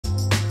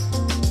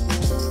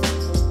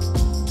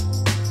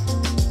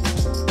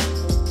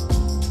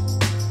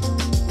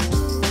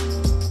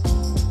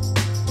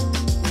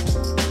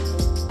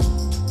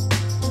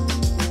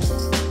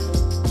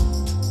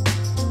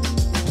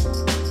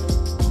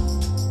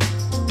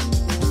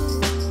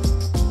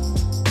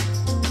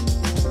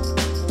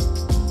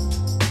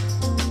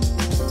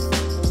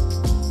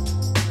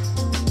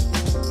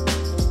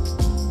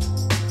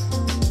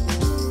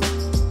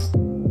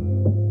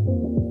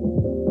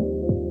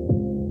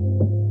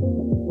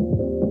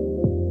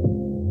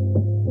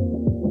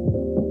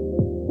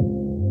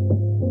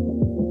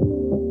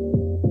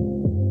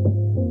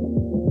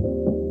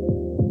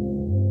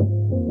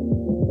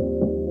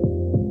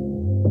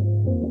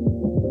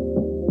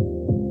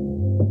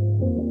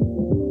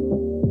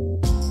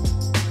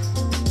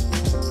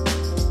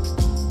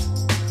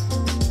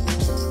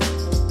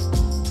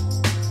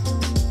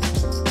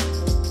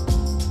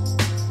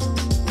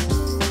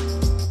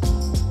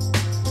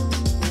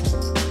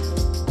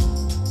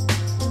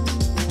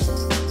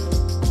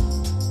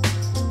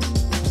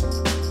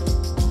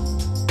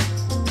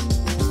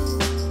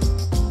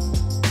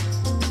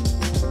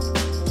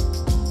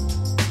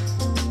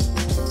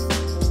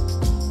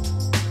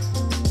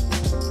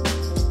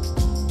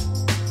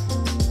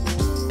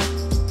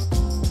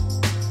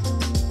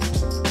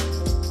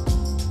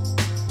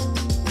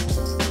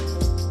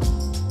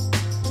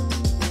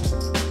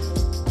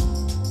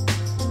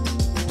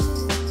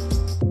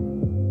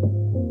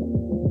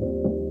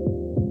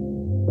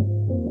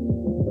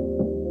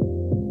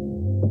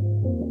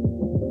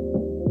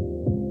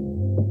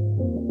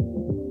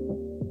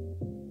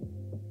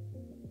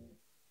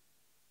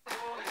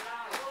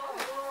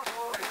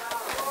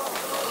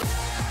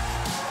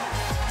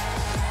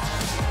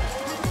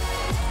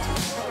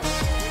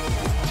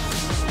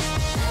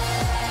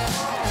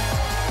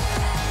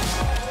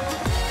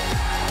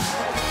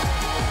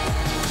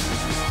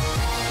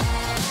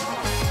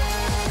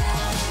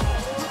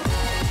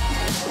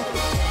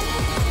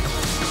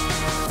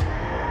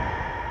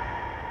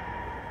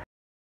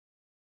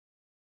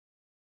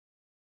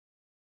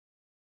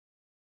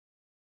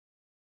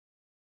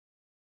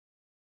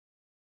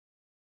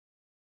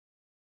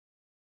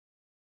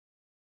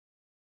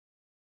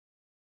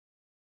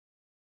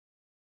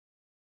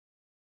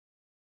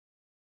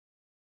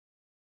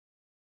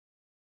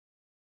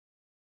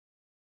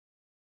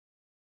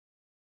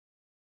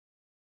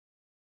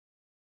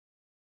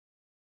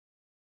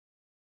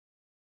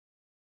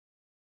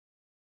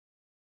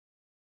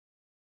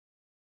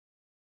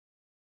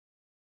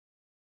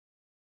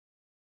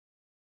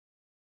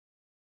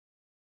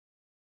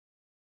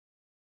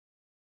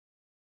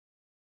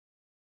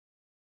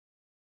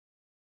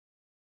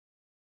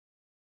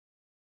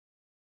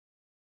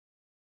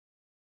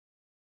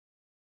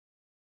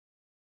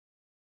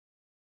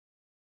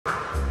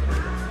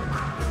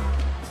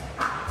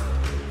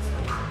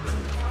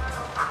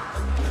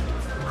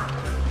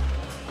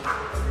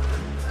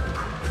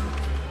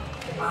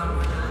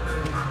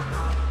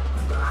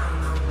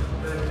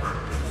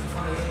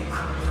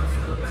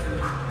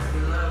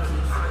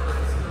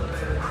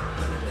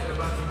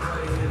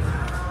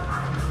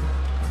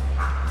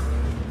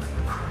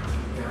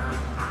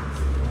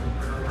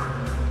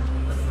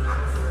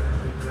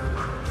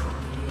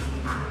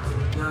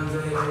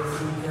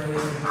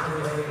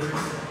All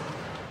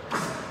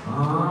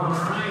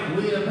right,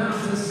 we're about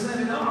to set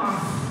it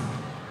off.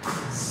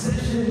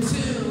 Session 2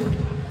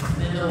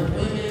 in the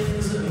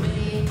women's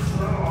main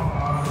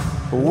draw.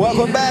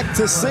 Welcome back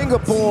to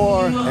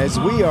Singapore as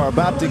we are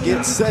about to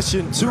get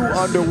session 2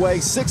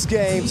 underway. 6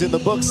 games in the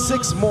book,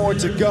 6 more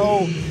to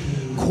go.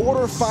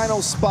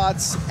 Quarterfinal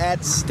spots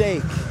at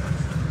stake.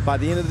 By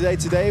the end of the day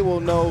today,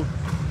 we'll know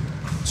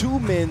 4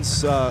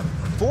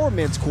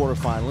 men's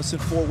quarterfinalists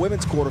and 4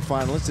 women's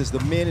quarterfinalists as the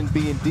men in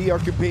B and D are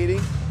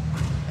competing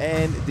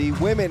and the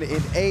women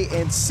in A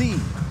and C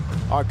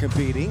are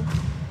competing.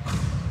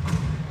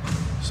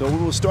 So we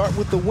will start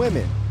with the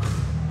women.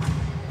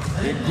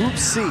 In Group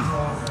C,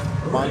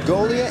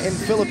 Mongolia and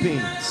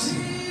Philippines.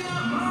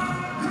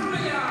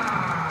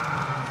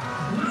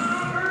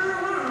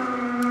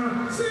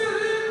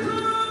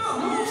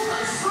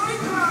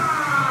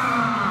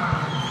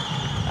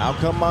 Out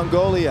come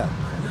Mongolia,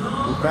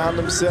 who found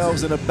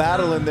themselves in a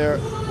battle in their,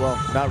 well,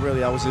 not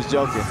really, I was just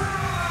joking.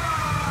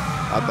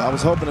 I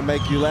was hoping to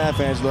make you laugh,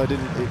 Angela.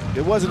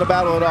 It wasn't a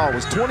battle at all. It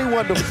was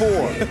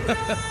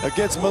 21-4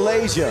 against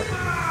Malaysia.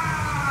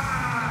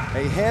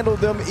 They handled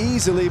them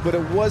easily, but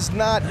it was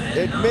not,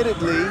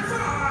 admittedly,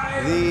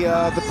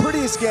 the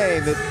prettiest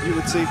game that you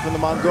would see from the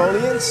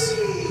Mongolians.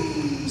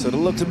 So they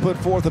look to put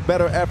forth a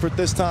better effort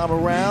this time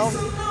around.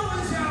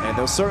 And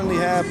they'll certainly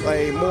have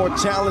a more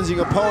challenging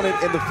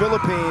opponent in the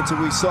Philippines, who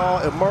we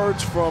saw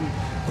emerge from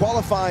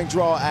qualifying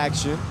draw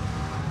action.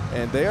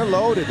 And they are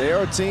loaded. They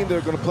are a team that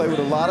are going to play with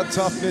a lot of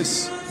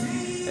toughness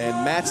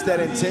and match that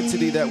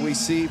intensity that we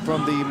see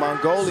from the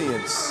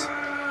Mongolians.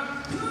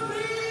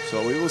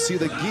 So we will see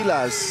the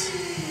Gilas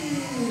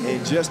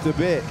in just a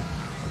bit.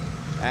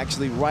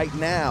 Actually, right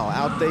now,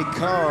 out they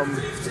come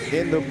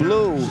in the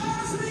blue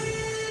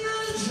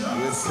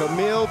with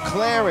Camille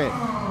Claren,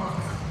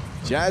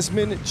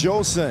 Jasmine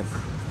Joseon,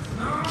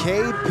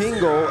 Kay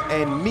Pingo,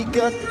 and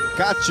Mika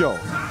Cacho.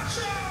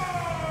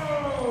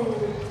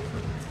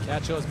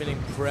 Cacho has been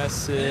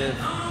impressive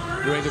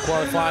during the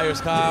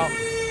qualifiers, Kyle.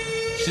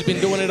 She's been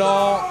doing it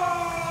all.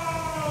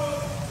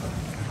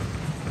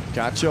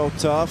 Cacho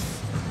tough,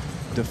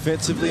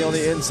 defensively on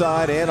the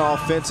inside and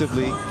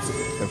offensively.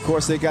 Of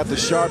course, they got the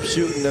sharp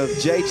shooting of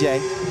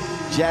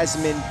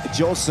Jasmine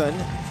Joseon.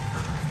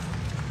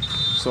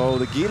 So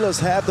the Gilas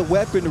have the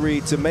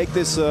weaponry to make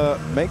this a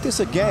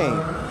game.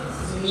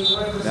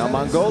 Now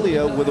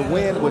Mongolia, with a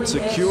win, would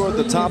secure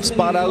the top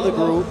spot out of the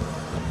group.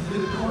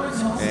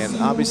 And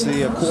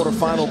obviously a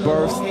quarterfinal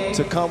berth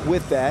to come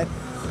with that.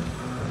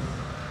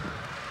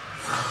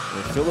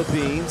 The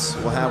Philippines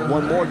will have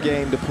one more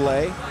game to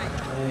play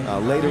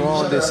later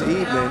on this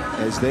evening,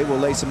 as they will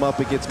lace them up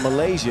against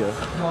Malaysia.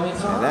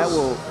 And that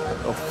will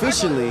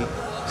officially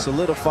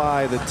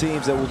solidify the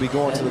teams that will be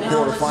going to the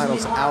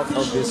quarterfinals out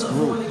of this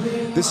group.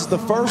 This is the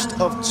first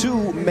of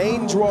 2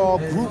 main draw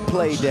group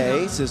play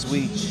days as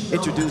we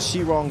introduce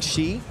Shirong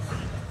Shi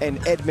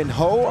and Edmund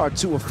Ho, our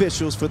 2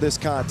 officials for this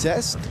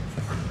contest.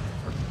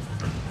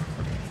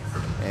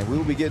 And we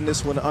will be getting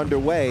this one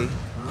underway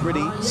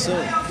pretty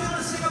soon.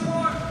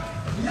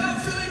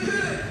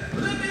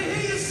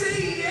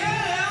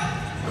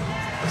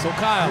 So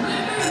Kyle,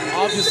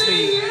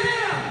 obviously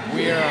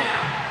we're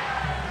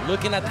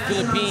looking at the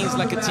Philippines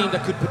like a team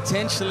that could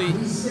potentially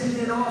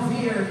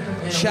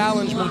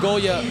challenge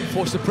Mongolia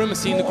for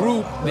supremacy in the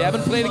group. They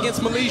haven't played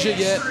against Malaysia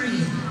yet.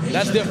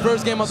 That's their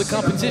first game of the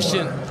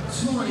competition.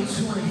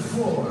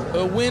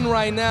 A win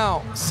right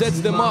now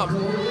sets them up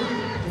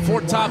for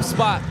top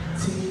spot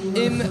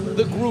in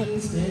the group.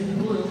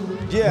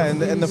 Yeah,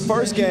 and the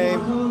first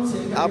game,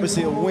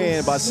 obviously a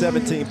win by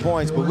 17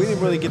 points, but we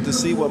didn't really get to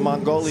see what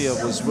Mongolia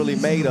was really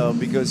made of,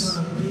 because,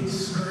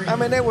 I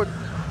mean, they were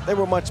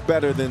much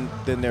better than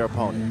their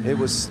opponent. It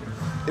was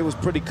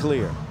pretty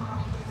clear.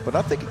 But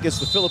I think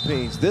against the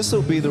Philippines, this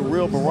will be the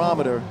real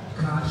barometer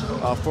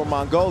for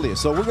Mongolia.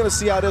 So we're going to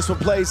see how this one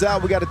plays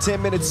out. We got a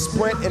 10-minute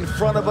sprint in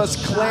front of us.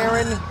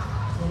 Claren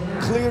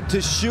cleared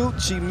to shoot.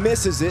 She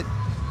misses it.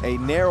 A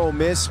narrow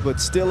miss, but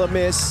still a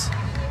miss.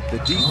 The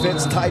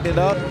defense tightened it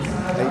up.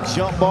 A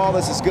jump ball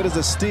that's as good as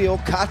a steal.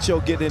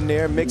 Cacho getting in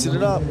there, mixing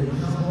it up.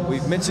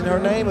 We've mentioned her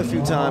name a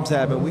few times,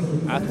 haven't we?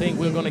 I think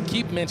we're going to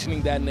keep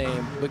mentioning that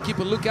name, but keep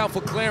a lookout for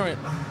Claren.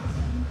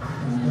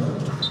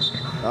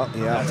 Oh,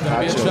 yeah. That's going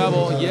to be a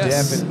trouble.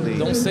 Yes. Definitely.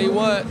 Don't say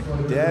what.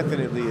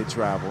 Definitely a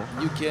travel.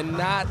 You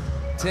cannot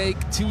take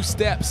 2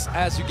 steps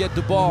as you get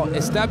the ball.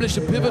 Establish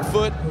a pivot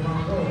foot.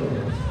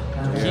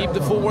 Keep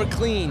the footwork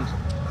clean.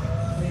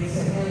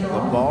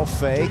 The ball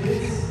fake.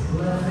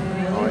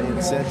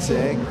 Aryan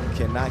Sensei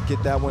cannot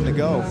get that one to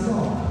go.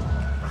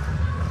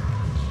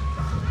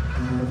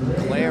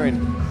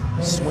 Claren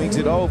swings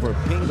it over.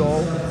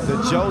 Pingo, the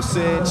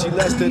Joseon, she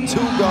lets the 2 go.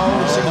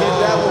 She hit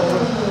that one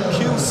from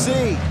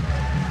QC.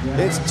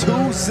 It's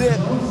 2-zip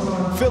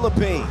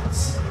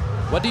Philippines.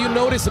 What do you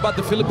notice about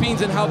the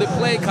Philippines and how they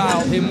play,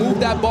 Kyle? They move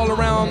that ball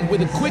around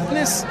with a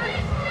quickness.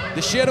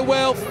 They share the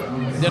wealth.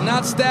 They're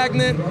not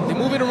stagnant. They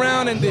move it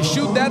around and they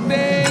shoot that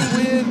thing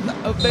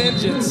with a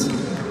vengeance.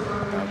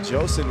 Now,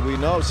 Joseon, we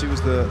know she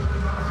was the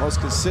most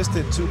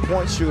consistent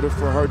two-point shooter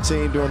for her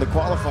team during the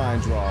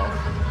qualifying draw.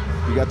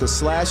 You got the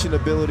slashing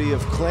ability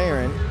of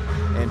Claren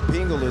and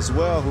Pingle as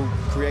well, who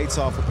creates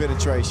off of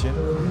penetration.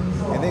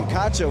 And then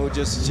Cacho, who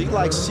she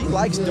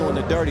likes doing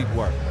the dirty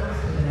work.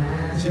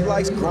 She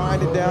likes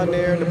grinding down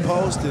there in the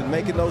post and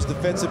making those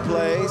defensive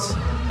plays.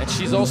 And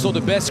she's also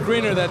the best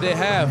screener that they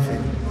have.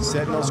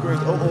 Setting those screens.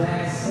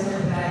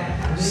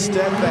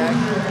 Step back,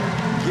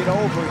 get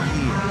over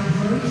here.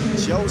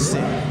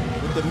 Joseph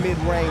with the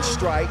mid-range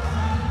strike.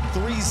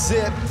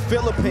 3-zip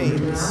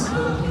Philippines.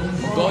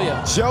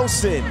 Mongolia.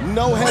 Joseph,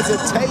 no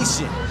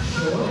hesitation.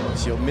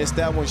 She'll miss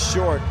that one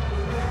short.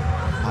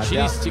 She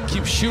needs to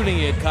keep shooting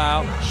it,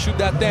 Kyle. Shoot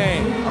that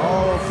thing.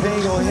 Oh,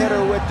 Pingle hit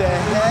her with the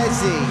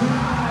hezzy.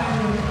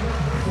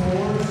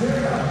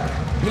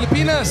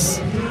 Filipinas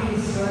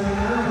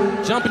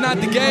jumping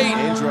out the gate.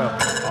 Indra,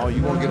 oh,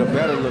 you won't get a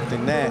better look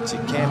than that. She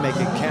can't make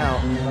it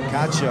count.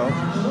 Cacho,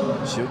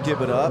 she'll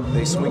give it up.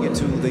 They swing it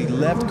to the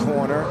left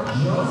corner.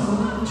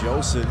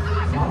 Joseph,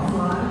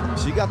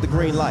 she got the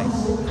green light.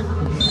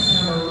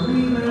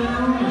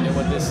 And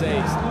what they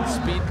say,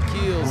 speed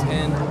kills,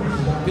 and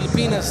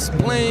Filipinas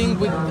playing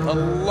with a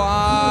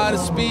lot of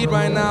speed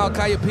right now.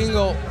 Kaya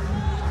Pingle,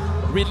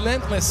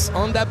 relentless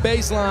on that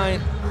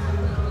baseline,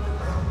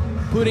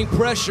 putting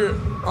pressure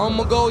on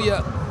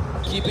Mongolia,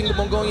 keeping the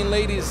Mongolian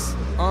ladies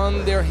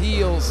on their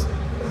heels.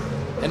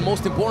 And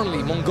most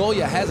importantly,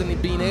 Mongolia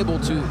hasn't been able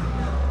to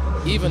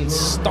even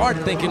start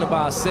thinking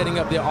about setting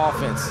up their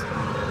offense.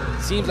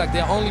 Seems like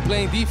they're only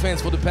playing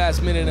defense for the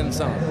past minute and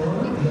some.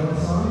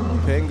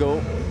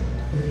 Pingle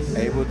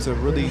able to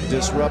really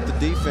disrupt the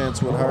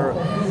defense with her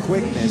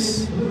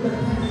quickness.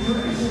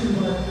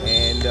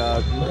 And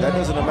that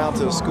doesn't amount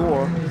to a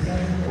score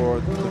for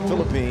the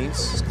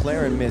Philippines.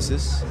 Claren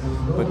misses,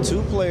 but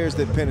two players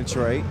that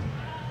penetrate,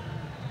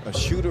 a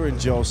shooter in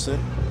Joseph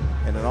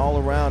and an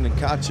all-around in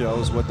Cacho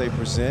is what they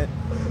present.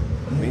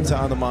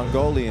 Meantime, the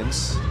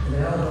Mongolians,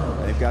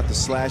 they've got the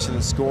slashing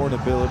and scoring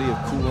ability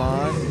of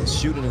Kulan, the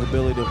shooting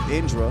ability of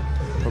Indra.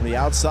 From the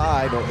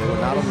outside, they were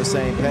not on the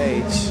same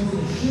page.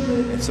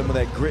 And some of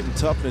that grit and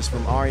toughness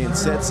from Aryan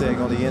Setseg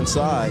on the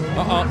inside.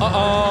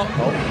 Oh,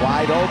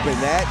 wide open.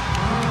 That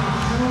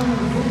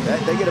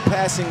they get a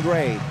passing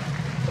grade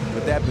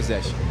with that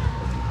possession.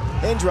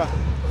 Indra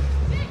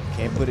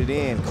can't put it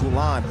in.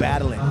 Kulan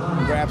battling,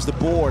 grabs the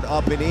board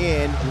up and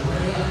in.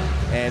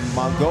 And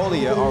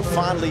Mongolia are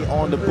finally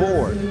on the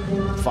board.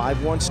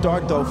 5-1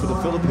 start though for the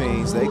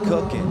Philippines. They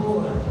cooking.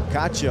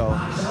 Cacho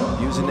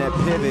using that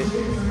pivot.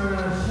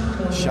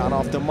 Shot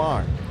off the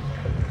mark.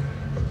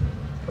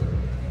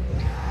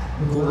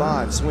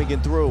 Kulan swinging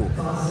through.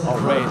 Oh,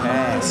 great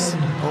pass.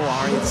 Oh,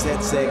 Aryan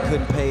Setseg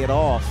couldn't pay it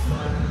off.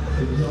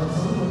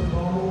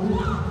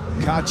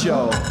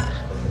 Cacho.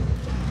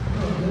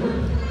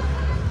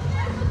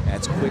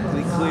 That's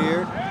quickly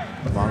cleared.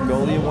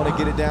 Mongolia want to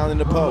get it down in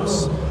the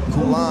post.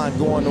 Kulan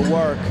going to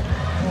work.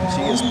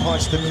 She has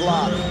punched the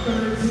clock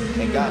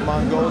and got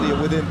Mongolia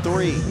within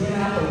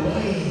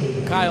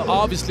 3. Kyle,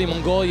 obviously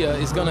Mongolia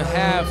is going to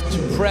have to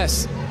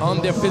press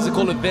on their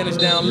physical advantage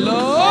down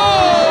low.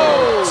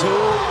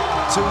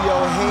 To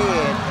your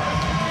head.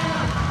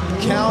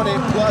 Count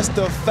it plus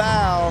the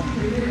foul.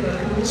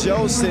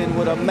 Joseph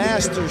with a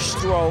master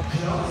stroke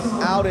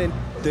out in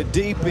the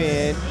deep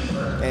end.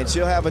 And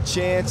she'll have a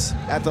chance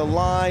at the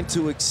line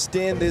to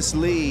extend this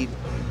lead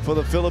for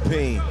the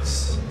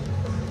Philippines.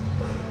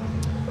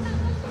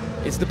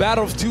 It's the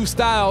battle of two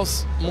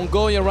styles.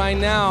 Mongolia right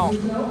now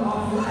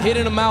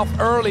hitting the mouth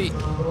early.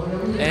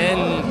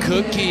 And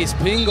Cookies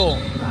Pingle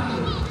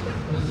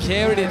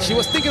carried it. She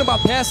was thinking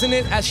about passing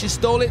it as she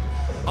stole it.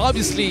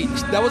 Obviously,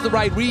 that was the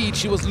right read.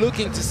 She was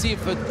looking to see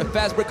if a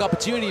fast break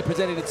opportunity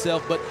presented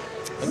itself, but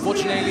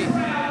unfortunately,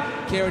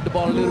 carried the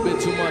ball a little bit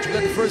too much. We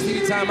got the first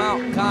TV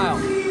timeout. Kyle,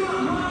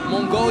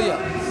 Mongolia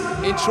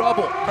in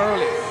trouble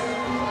early.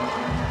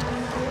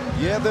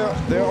 Yeah,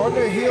 they're on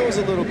their heels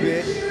a little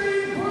bit.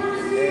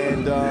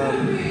 And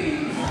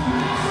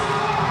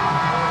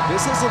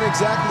this isn't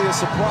exactly a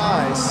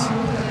surprise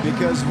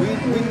because we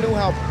knew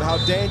how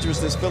dangerous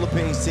this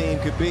Philippines team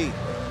could be.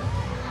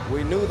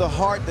 We knew the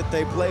heart that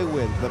they play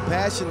with, the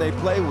passion they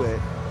play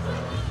with,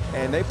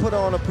 and they put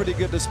on a pretty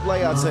good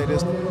display, I'd say,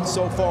 this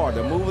so far.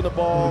 They're moving the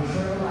ball,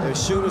 their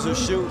shooters are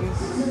shooting,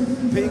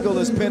 Pingle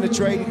is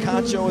penetrating,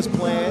 Cacho is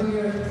playing.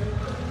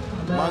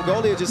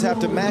 Mongolia just have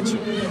to match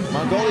it.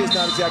 Mongolia's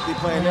not exactly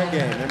playing their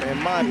game,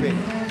 in my opinion.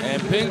 And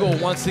Pingle,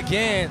 once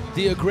again,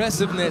 the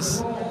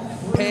aggressiveness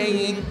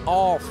paying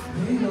off.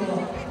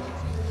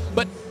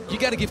 But you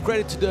got to give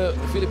credit to the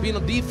Filipino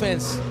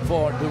defense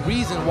for the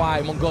reason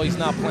why Mongolia's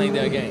not playing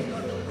their game.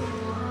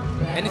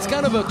 And it's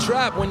kind of a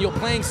trap when you're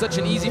playing such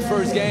an easy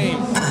first game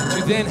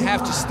to then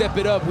have to step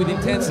it up with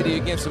intensity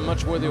against a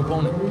much worthier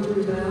opponent.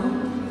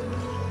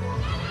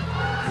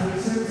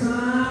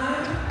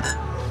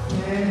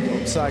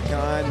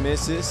 Saikan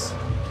misses.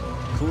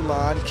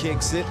 Kulan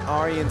kicks it.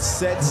 Aryan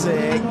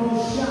Setseg.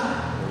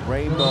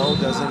 Rainbow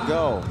doesn't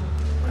go.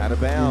 Out of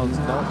bounds.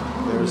 No,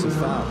 there's a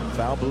foul.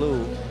 Foul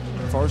blue.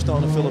 First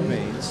on the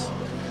Philippines.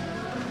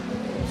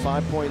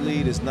 5-point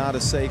lead is not a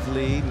safe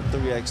lead in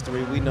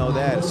 3x3. We know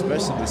that,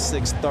 especially with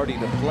 6:30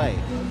 to play.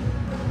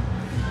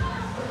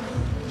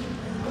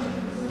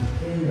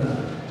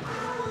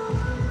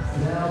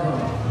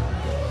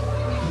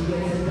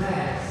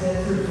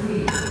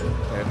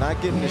 They're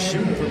not getting the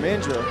shooting from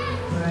Indra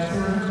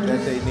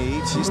that they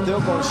need. She's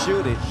still going to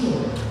shoot it.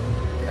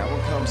 That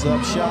one comes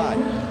up shot.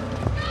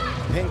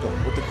 Pingle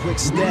with the quick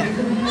step.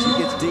 She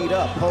gets D'd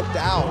up, poked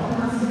out,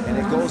 and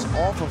it goes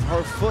off of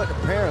her foot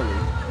apparently.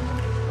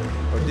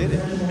 Or did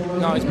it?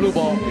 No, it's blue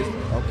ball.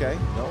 Okay,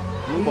 no,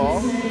 blue ball.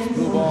 It's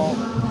blue ball.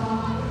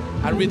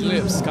 I read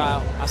lips,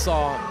 Kyle. I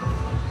saw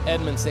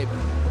Edmund say,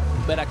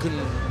 but I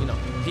couldn't, you know,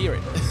 hear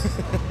it.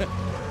 You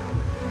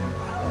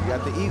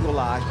got the eagle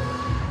eye.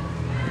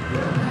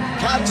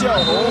 Cacho.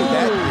 Oh,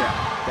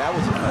 that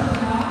was a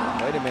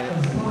wait a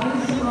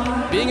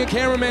minute. Being a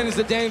cameraman is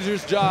a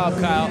dangerous job,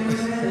 Kyle.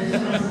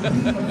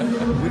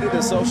 We did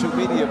a social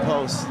media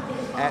post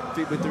at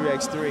FIBA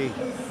 3x3.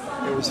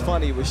 It was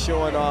funny. It was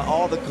showing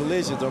all the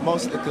collisions, or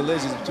most of the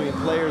collisions between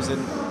players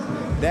in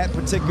that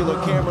particular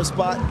camera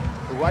spot,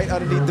 right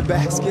underneath the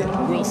basket.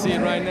 We'll see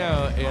it right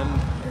now, and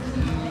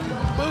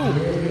boom.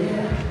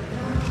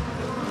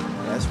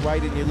 That's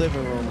right in your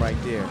living room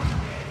right there,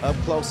 up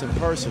close and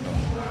personal.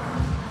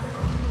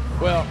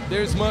 Well,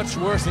 there's much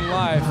worse in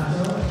life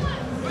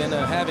than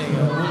having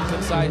a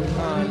wound side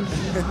con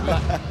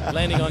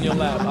landing on your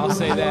lap. I'll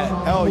say that.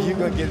 Oh, you're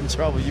going to get in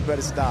trouble. You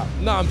better stop.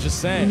 No, I'm just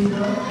saying.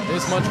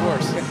 It's much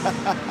worse.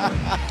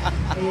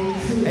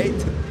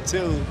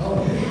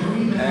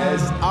 8-2.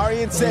 As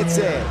Aryan said,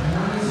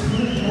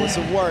 with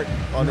some work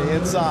on the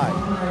inside.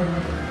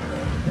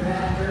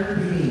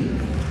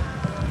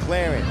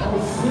 Clearing.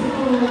 Beautiful.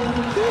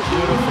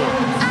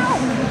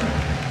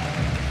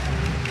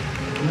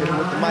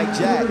 With the Mike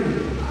Jack.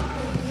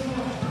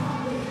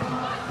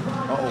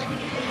 Uh-oh.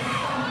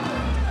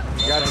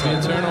 Got to be a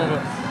turnover.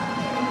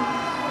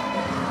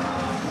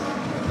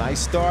 Nice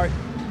start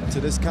to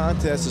this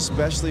contest,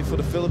 especially for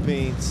the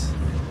Philippines.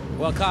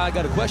 Well, Kyle, I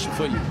got a question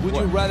for you. Would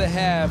you rather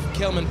have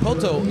Kelman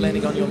Poto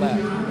landing on your lap?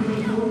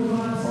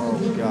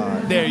 Oh,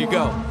 God. There you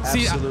go.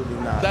 Absolutely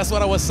not. That's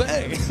what I was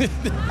saying.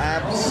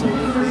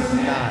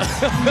 Absolutely not.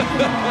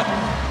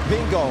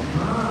 Bingo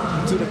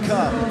to the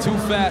cup. Too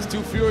fast,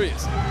 too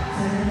furious.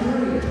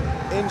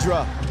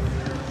 Indra.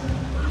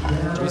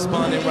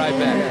 Responding right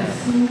back.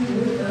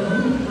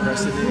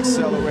 Pressing the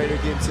accelerator,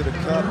 getting to the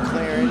cup,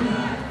 clearing.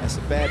 That's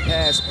a bad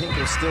pass.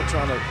 Pinko's still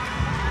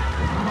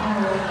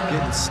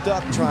getting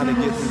stuck trying to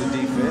get through the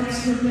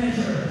defense.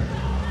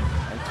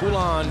 And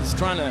Kulan is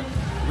trying to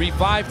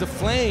revive the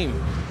flame.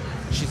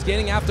 She's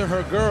getting after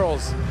her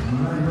girls.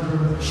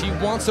 She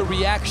wants a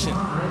reaction.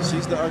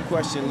 She's the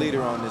unquestioned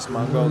leader on this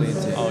Mongolian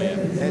team. Oh,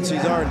 yeah. And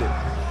she's earned it.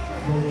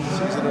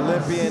 She's an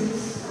Olympian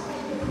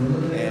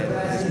and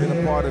has been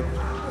a part of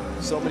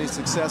so many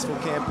successful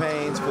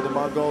campaigns for the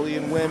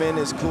Mongolian women.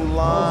 As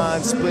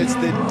Kulan splits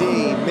the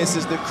D,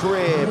 misses the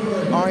crib.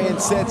 Aryan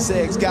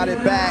Setseg's got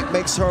it back,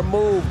 makes her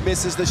move,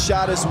 misses the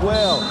shot as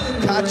well.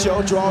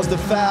 Cacho draws the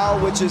foul,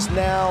 which is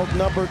now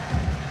number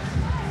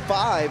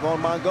 5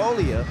 on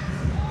Mongolia.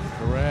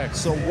 Correct.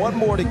 So one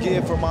more to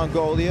give for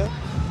Mongolia,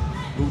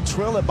 who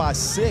trail it by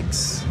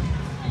 6.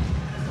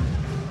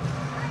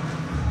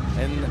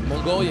 And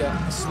Mongolia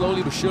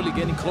slowly but surely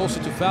getting closer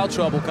to foul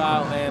trouble,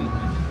 Kyle, and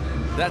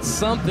that's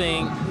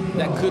something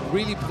that could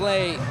really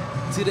play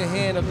to the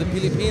hand of the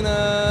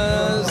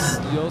Filipinas.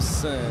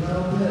 Yosen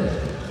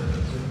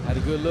had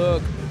a good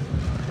look.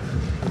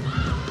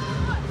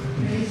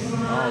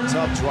 Oh,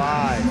 tough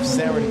drive,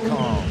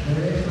 Serencon.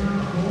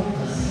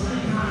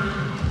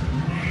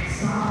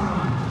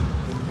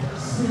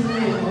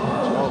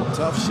 Oh,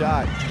 tough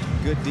shot,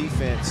 good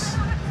defense.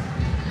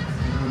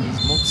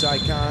 Muksai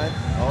Khan,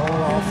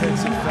 oh,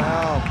 offensive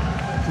foul.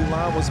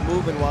 Kulan was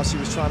moving while she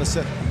was trying to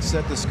set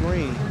the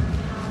screen.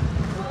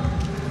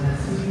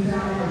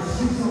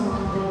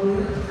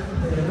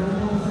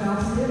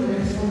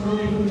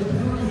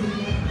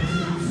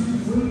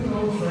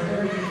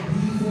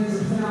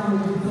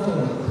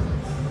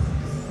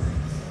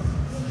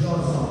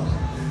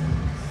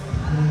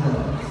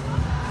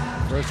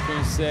 First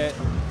screen set.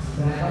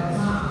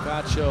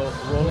 Cacho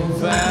rolling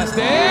fast,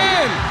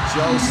 and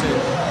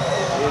Joseph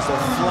is a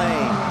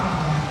flame,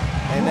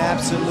 an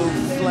absolute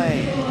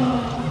flame.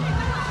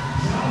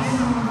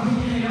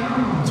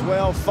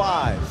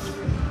 12-5.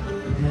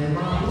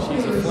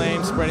 She's a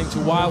flame spreading to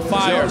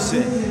wildfire.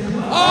 Joseph.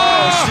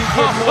 Oh, she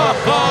gets more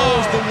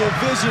goals than your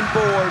vision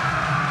board.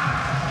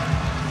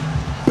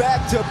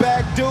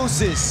 Back-to-back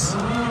deuces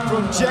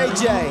from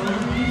JJ.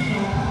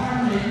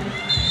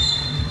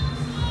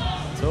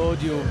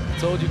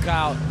 Told you,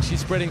 Kyle,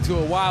 she's spreading to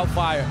a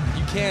wildfire.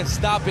 You can't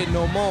stop it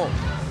no more.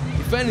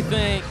 If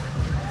anything,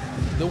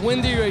 the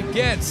windier it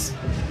gets,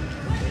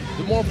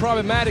 the more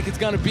problematic it's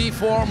gonna be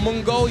for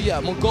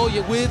Mongolia.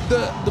 Mongolia with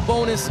the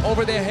bonus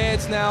over their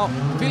heads now.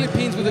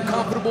 Philippines with a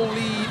comfortable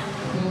lead.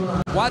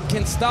 What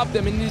can stop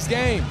them in this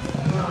game?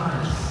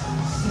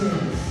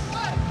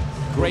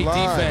 Great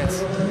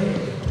defense.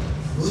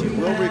 She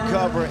will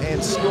recover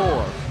and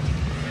score.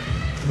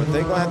 But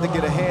they're going to have to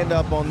get a hand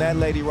up on that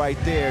lady right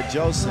there,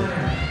 Joseon.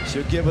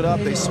 She'll give it up.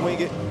 They swing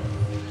it.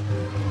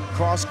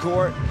 Cross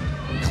court.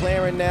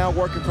 Claren now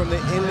working from the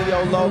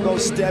Inleo logo.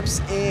 Steps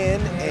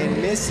in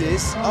and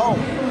misses. Oh!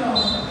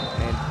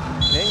 And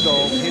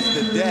Pingo hits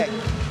the deck.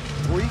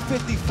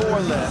 3:54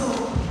 left.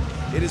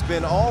 It has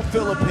been all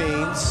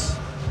Philippines,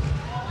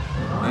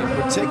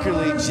 and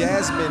particularly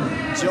Jasmine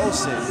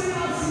Joseon,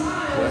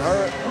 with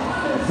her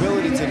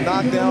ability to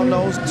knock down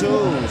those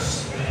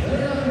twos.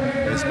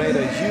 It's made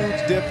a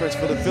huge difference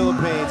for the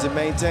Philippines in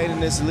maintaining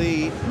this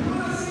lead.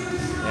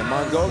 And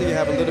Mongolia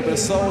have a little bit of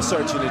soul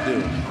searching to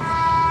do.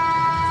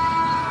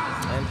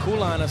 And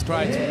Kulan has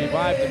tried to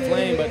revive the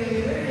Flame, but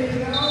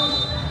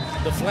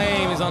the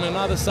Flame is on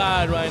another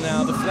side right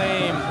now. The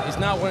Flame is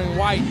not wearing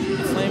white.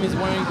 The Flame is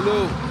wearing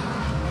blue.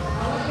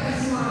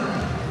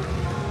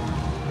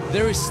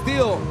 There is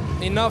still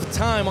enough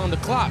time on the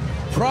clock.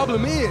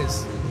 Problem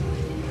is,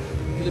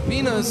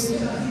 Filipinas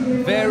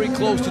very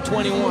close to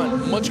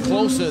 21, much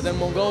closer than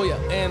Mongolia.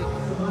 And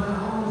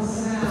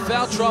the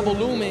foul trouble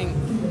looming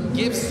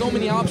gives so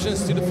many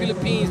options to the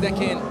Philippines that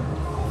can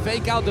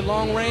fake out the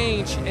long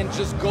range and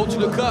just go to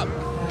the cup.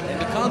 And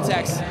the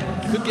contacts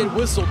could get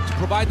whistled to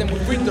provide them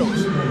with free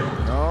throws.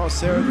 Oh,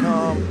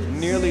 Seracom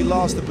nearly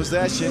lost the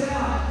possession.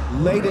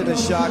 Late in the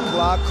shot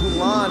clock,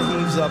 Kulan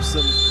heaves up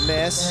some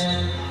mess.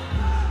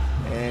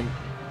 And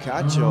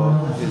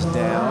Cacho is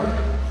down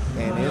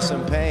and in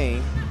some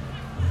pain.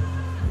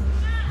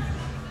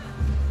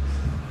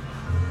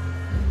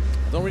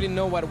 Don't really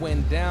know what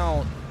went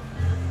down.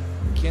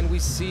 Can we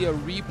see a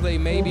replay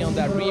maybe on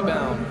that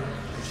rebound?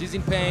 She's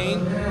in pain.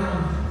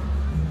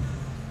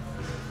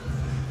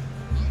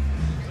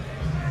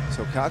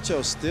 So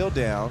Cacho's still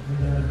down.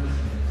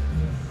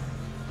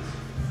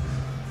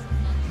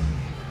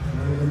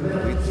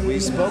 We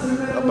spoke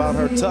about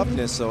her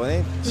toughness, so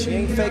she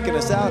ain't faking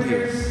us out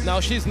here. No,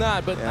 she's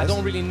not, but I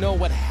don't really know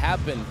what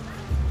happened.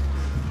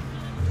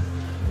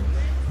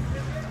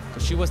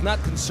 Because she was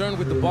not concerned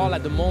with the ball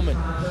at the moment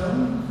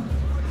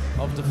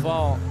of the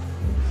fall.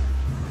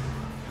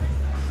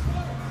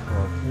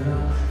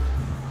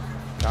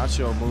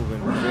 Cacho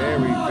moving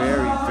very,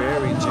 very,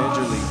 very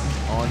gingerly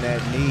on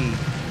that knee.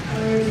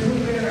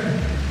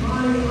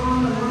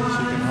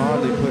 She can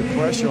hardly put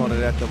pressure on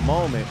it at the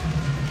moment.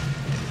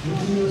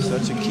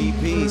 Such a key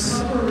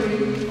piece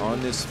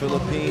on this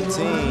Philippine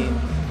team.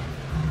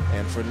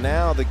 And for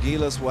now, the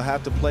Gilas will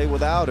have to play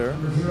without her.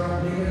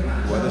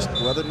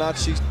 Whether or not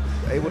she's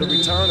able to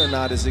return or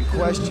not is in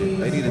question.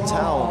 They need a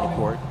towel on the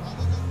court.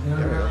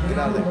 There we go. Get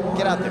out of there.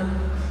 Get out there.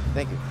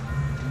 Thank you.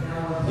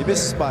 You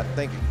missed a spot.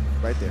 Thank you.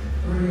 Right there.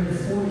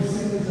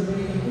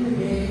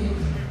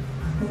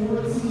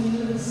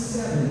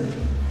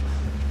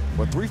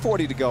 Well,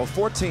 3:40 to go,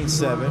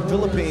 14-7.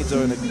 Philippines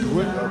are in a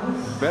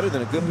better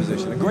than a good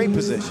position, a great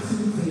position.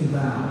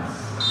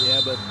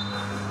 Yeah, but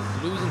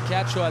losing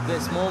Cacho at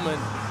this moment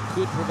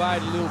could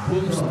provide a little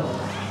boost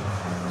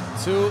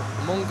to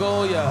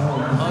Mongolia,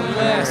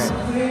 unless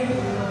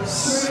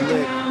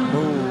slick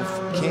move,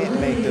 can't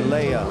make the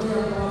layup.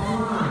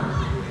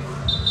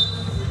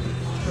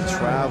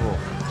 Travel.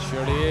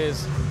 Surely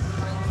is.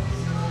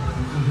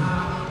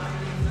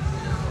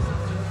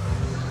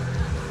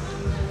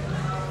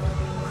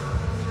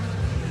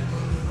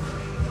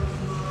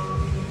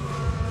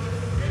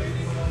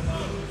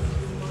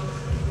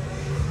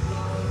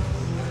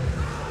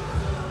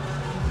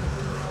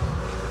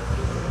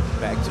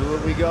 Back to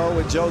it we go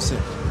with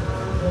Joseon.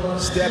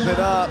 Step it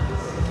up.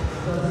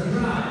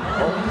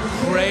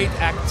 Oh, great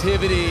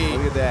activity.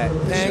 Look at that.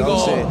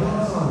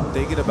 Joseon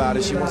thinking about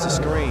it. She wants to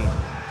screen.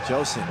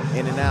 Joseon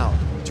in and out.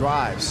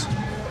 Drives.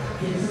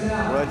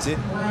 Runs it.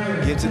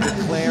 Gets it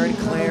to Claren.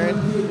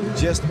 Claren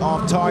just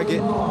off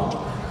target.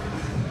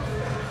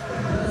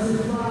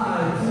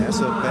 That's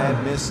a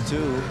bad miss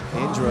too.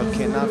 Indra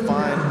cannot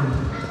find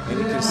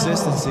any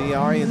consistency.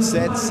 Aryan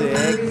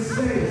Setseg,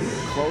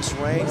 close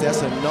range,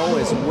 that's a no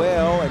as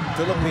well, and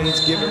Philippines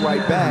give it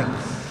right back.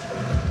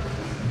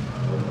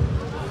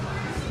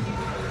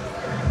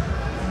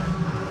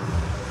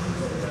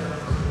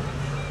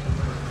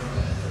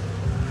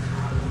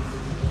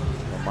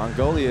 Well,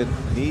 Mongolia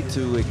need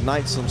to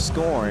ignite some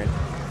scoring,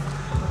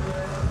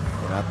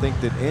 and I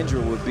think that Indra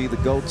would be the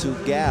go-to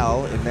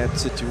gal in that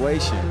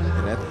situation,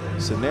 in that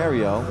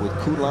scenario, with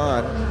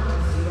Kulan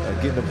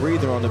getting a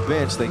breather on the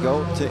bench. They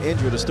go to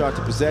Indra to start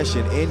the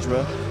possession.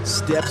 Indra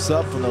steps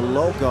up from the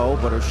logo,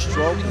 but her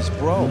stroke is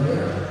broke.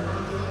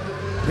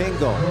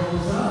 Pingo.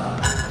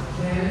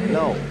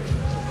 No.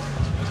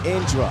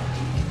 Indra.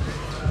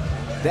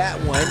 That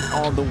one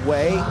on the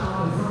way.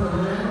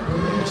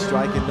 They're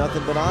striking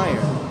nothing but iron.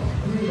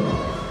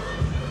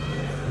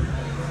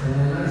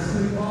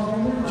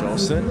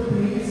 Joseon.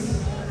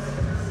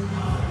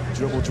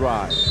 Dribble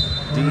drive.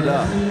 D'd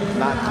up.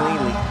 Not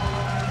cleanly.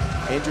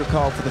 Indra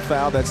called for the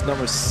foul. That's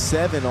number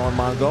 7 on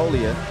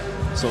Mongolia.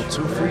 So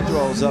 2 free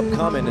throws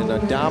upcoming in a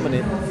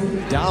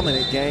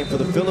dominant game for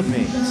the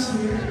Philippines.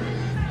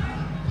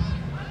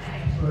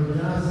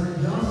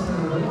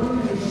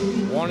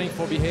 Warning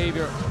for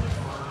behavior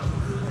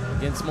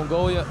against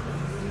Mongolia.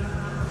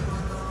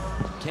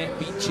 Can't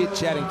be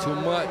chit-chatting too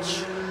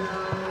much.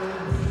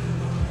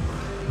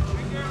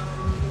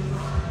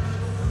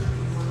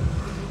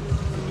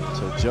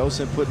 So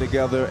Joseon putting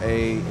together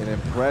an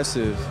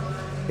impressive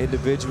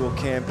individual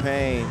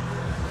campaign.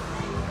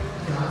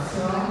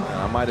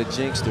 I might have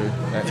jinxed her.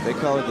 They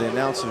call it the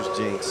announcer's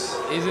jinx.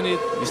 Isn't it?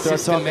 You start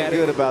talking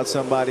good about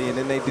somebody and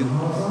then they do.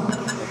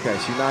 Okay,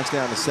 she knocks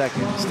down the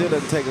second. Still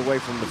doesn't take away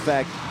from the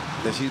fact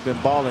that she's been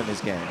balling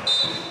this game.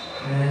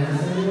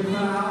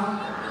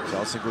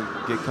 Joseon will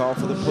get called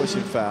for the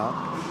pushing foul.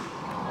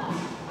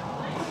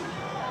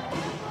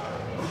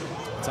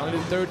 It's only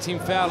the third team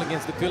foul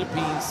against the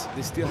Philippines.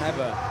 They still have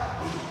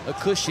a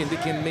cushion. They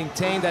can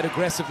maintain that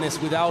aggressiveness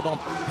without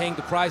paying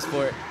the price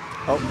for it.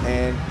 Oh,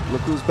 and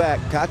look who's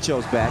back.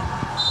 Cacho's back.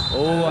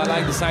 Oh, I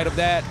like the sight of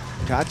that.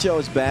 Cacho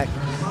is back.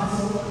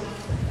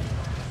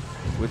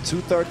 With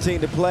 2:13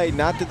 to play,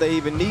 not that they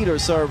even need her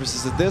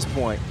services at this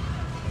point.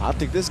 I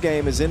think this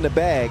game is in the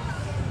bag.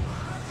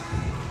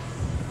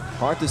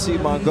 Hard to see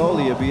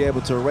Mongolia be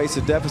able to erase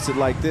a deficit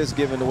like this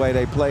given the way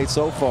they played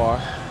so far.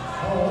 Get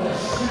over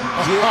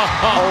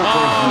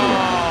here.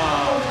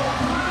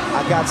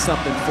 I got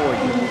something for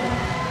you.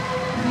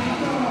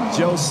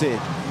 Joseon.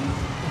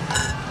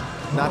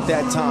 Not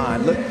that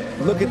time.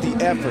 Look at the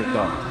effort,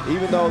 though.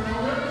 Even though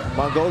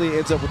Mongolia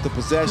ends up with the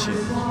possession,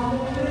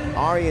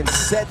 Arian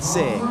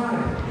Setsing,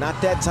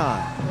 not that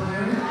time.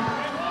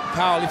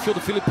 Kyle, if you're the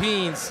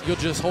Philippines, you'll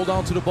just hold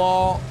on to the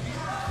ball,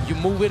 you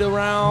move it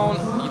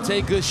around, you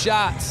take good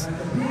shots,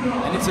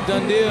 and it's a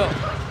done deal.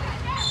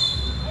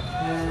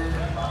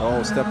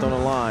 Oh, stepped on the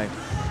line.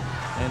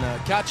 And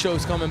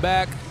Cacho's coming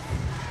back.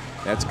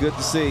 That's good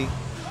to see.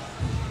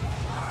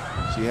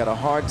 She had a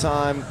hard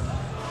time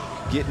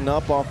getting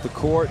up off the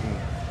court, and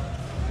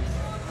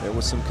there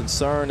was some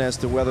concern as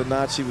to whether or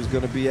not she was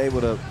going to be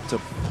able to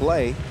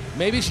play.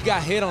 Maybe she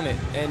got hit on it,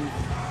 and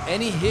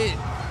any hit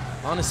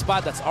on a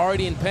spot that's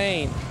already in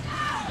pain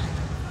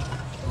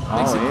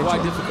makes it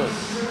quite difficult.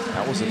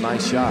 That was a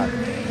nice shot.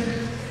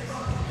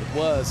 It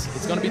was.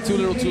 It's going to be too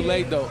little too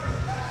late, though.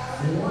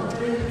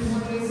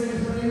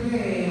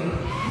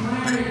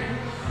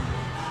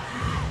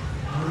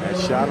 That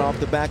shot off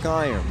the back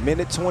iron.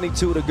 Minute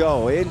 22 to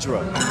go.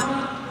 Indra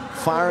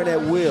firing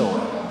at will.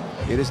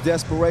 It is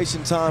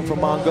desperation time for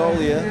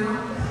Mongolia.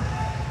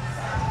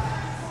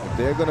 If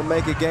they're going to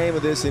make a game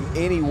of this in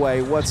any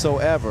way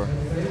whatsoever,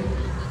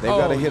 they've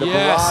got to hit a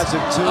barrage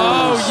of twos.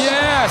 Oh,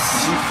 yes!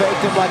 She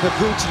faked him like a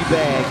Gucci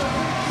bag.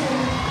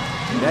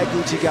 That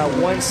Gucci got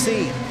one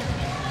seat.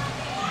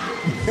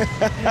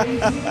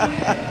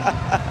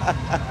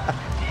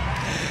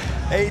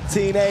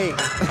 18-8.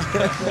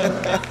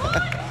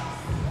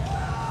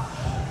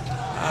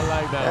 I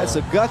like that. That's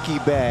a Gucky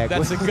bag.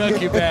 That's a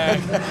Gucky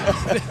bag.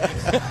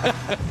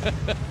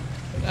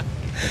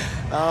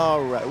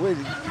 All right. We're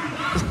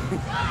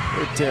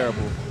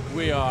terrible.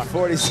 We are.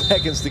 40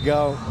 seconds to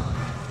go.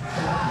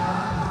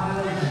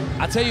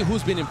 I tell you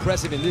who's been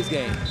impressive in this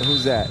game.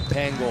 Who's that?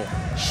 Pango.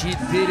 She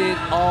did it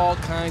all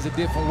kinds of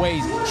different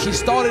ways. She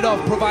started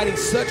off providing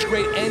such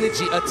great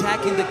energy,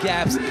 attacking the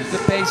gaps, the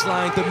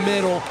baseline, the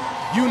middle,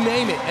 you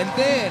name it. And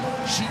then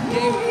she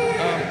gave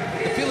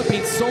the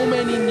Philippines so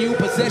many new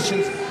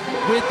possessions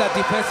with that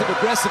defensive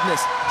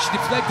aggressiveness. She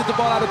deflected the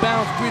ball out of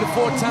bounds 3 to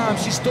 4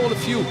 times. She stole a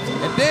few.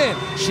 And then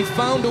she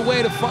found a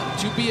way to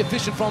be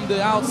efficient from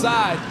the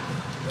outside.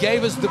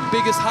 Gave us the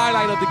biggest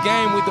highlight of the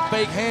game with the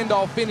fake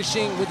handoff,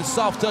 finishing with the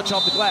soft touch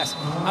off the glass.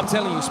 I'm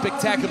telling you,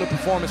 spectacular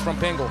performance from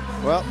Pango.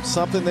 Well,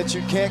 something that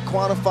you can't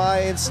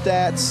quantify in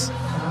stats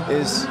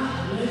is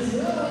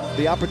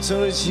the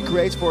opportunities she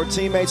creates for her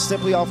teammates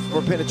simply off of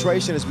her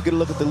penetration. As we get a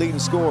look at the leading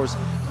scores,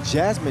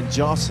 Jasmine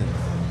Johnson,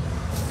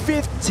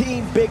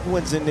 15 big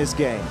ones in this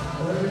game.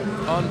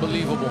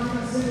 Unbelievable.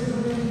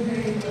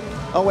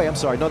 Oh, wait, I'm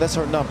sorry. No, that's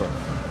her number.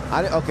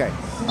 Okay,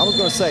 I was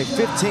going to say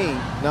 15.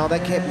 No,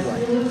 that can't be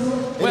right.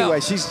 Anyway,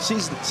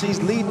 she's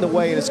leading the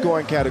way in the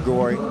scoring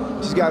category.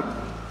 She's got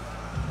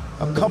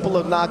a couple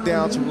of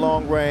knockdowns from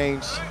long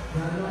range.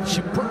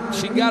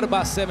 She got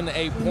about 7 to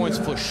 8 points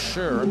for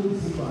sure.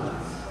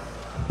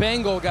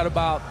 Pango got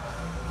about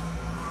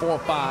 4 or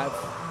 5.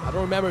 I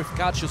don't remember if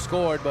Cacho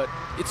scored, but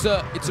it's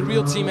a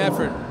real team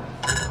effort.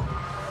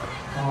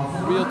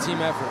 Real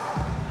team effort.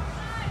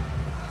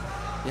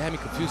 You had me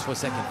confused for a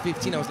second.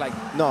 15, I was like...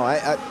 No,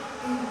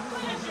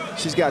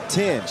 she's got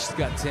 10. She's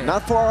got 10.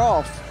 Not far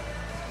off.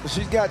 But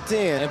she's got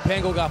 10. And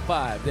Pango got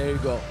 5. There you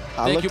go.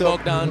 Thank you,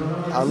 Bogdan.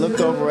 I looked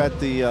over at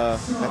the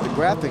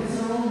graphic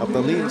of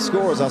the leading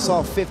scores. I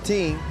saw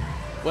 15.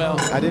 Well,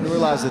 I didn't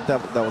realize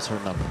that was her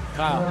number.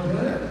 Kyle,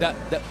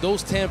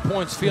 those 10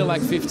 points feel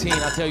like 15.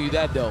 I'll tell you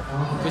that, though,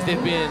 because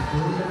they've been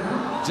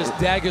just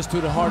daggers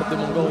to the heart of the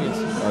Mongolians.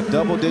 A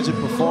double-digit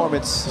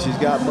performance. She's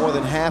got more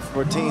than half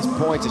of her team's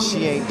points, and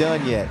she ain't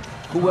done yet.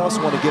 Who else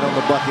want to get on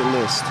the bucket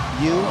list?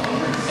 You?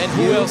 And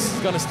who else is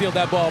going to steal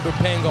that ball but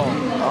Pango?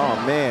 Oh,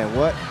 man,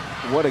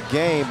 what a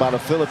game by the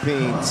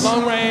Philippines.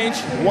 Long range.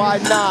 Why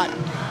not?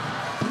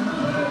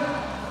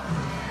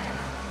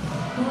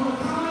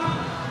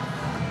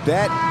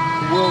 That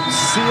will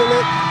seal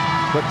it,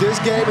 but this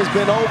game has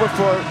been over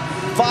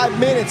 5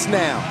 minutes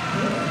now.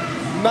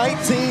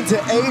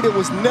 19-8, it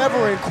was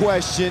never in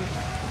question.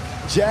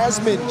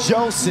 Jasmine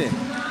Johnson.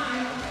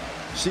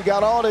 She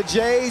got all the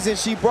J's and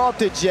she brought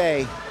the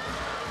J.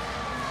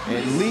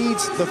 And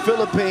leads the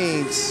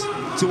Philippines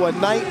to a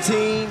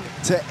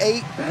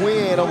 19-8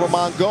 win over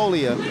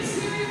Mongolia.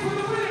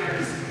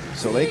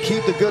 So they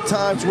keep the good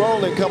times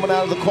rolling coming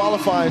out of the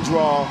qualifying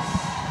draw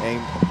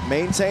and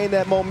maintain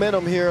that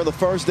momentum here the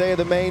first day of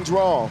the main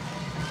draw.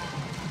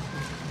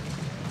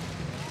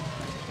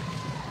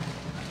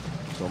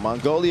 So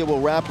Mongolia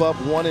will wrap up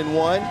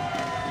 1-1.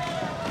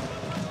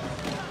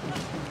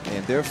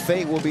 And their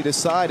fate will be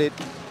decided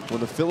when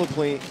the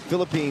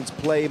Philippines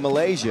play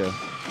Malaysia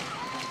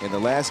in the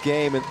last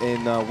game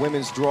in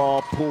women's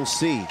draw Pool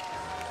C.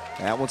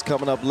 That one's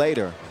coming up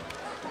later.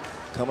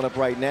 Coming up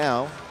right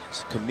now,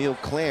 it's Camille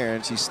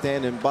Clarence. She's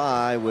standing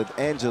by with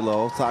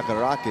Angelo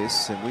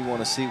Takarakis, and we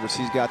want to see what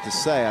she's got to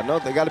say. I know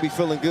they got to be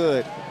feeling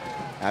good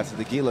after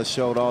the Gila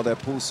showed all that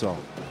puso.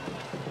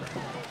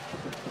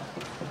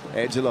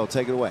 Angelo,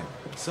 take it away.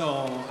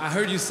 So I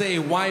heard you say,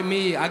 why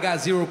me? I got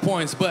 0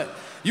 points, but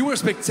you were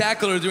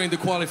spectacular during the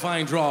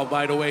qualifying draw,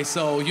 by the way,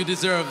 so you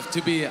deserve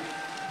to be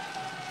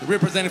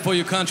representing for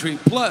your country.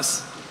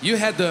 Plus, you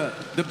had the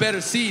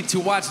better seat to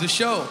watch the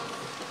show.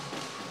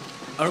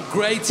 A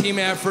great team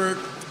effort.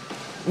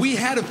 We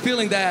had a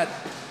feeling that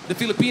the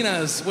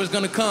Filipinas was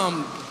going to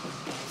come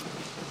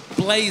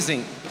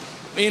blazing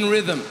in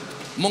rhythm.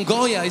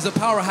 Mongolia is a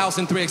powerhouse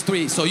in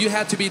 3x3, so you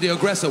had to be the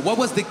aggressor. What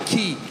was the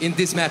key in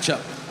this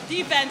matchup?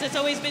 Defense. It's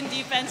always been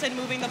defense and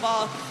moving the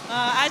ball.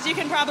 As you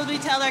can probably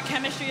tell, our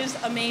chemistry is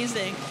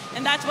amazing,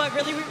 and that's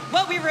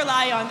what we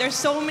rely on. There's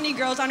so many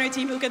girls on our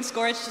team who can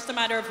score. It's just a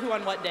matter of who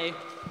on what day.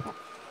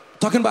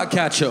 Talking about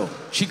Cacho,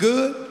 she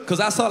good? Because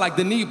I saw like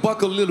the knee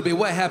buckle a little bit.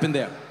 What happened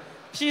there?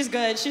 She's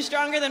good. She's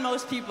stronger than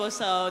most people,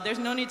 so there's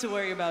no need to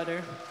worry about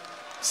her.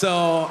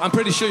 So I'm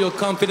pretty sure you're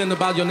confident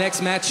about your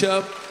next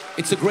matchup.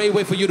 It's a great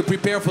way for you to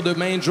prepare for the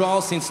main draw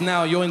since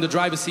now you're in the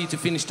driver's seat to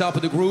finish top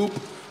of the group.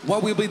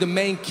 What will be the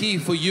main key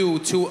for you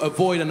to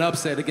avoid an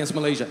upset against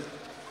Malaysia?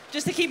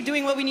 Just to keep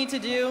doing what we need to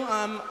do,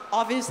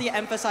 obviously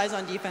emphasize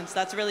on defense.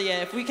 That's really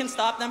it. If we can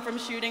stop them from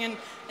shooting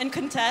and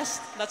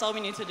contest, that's all we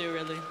need to do,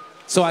 really.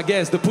 So I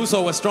guess the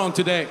puso was strong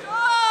today.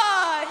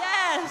 Oh,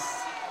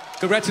 yes!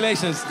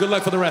 Congratulations. Good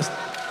luck for the rest.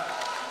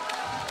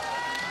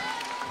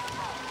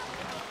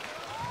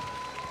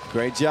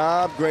 Great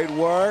job, great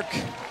work.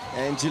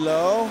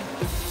 Angelo,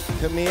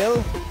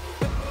 Camille.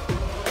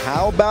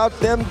 How about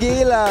them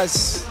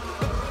Gilas?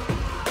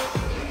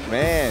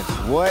 Man,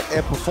 what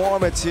a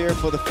performance here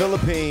for the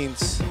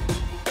Philippines,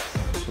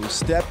 who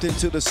stepped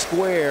into the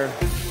square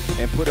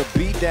and put a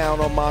beat down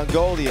on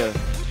Mongolia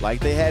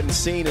like they hadn't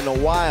seen in a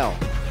while.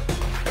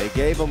 They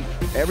gave them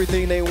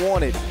everything they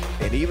wanted,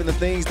 and even the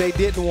things they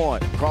didn't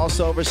want.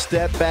 Crossover,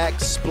 step back,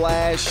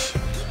 splash,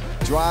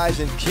 drives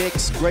and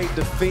kicks, great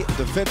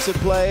defensive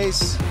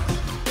plays.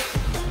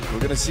 We're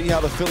gonna see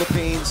how the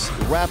Philippines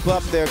wrap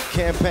up their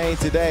campaign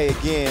today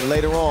again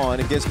later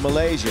on against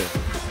Malaysia.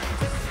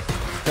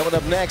 Coming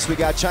up next, we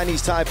got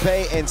Chinese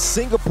Taipei and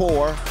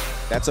Singapore.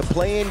 That's a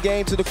play-in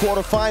game to the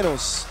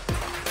quarterfinals.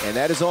 And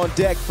that is on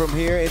deck from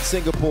here in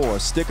Singapore.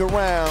 Stick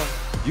around.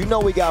 You know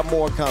we got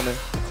more coming.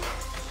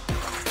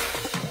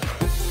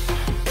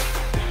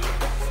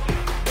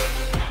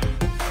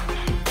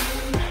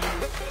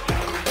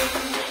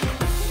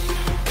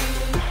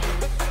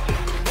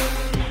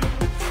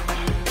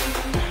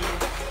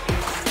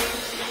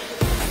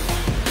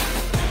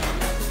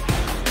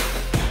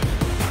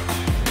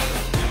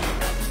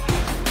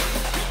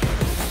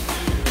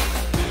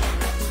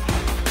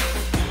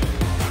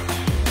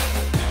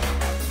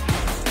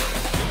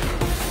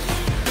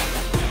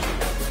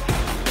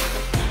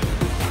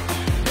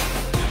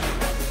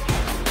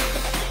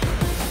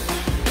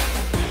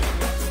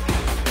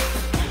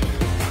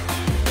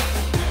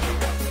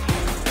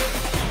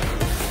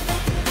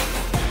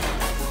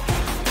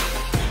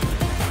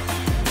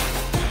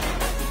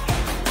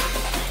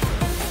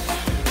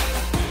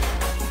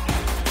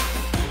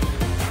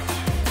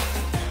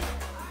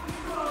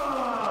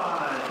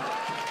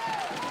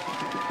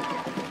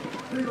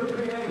 FIBA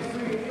 3x3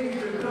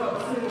 Asia Cup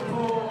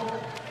Singapore.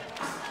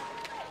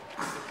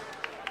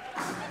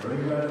 We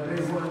got a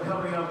big one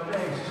coming up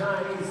next.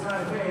 Chinese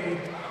Taipei.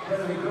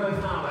 Gonna be good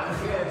now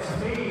against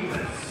Team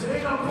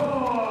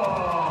Singapore.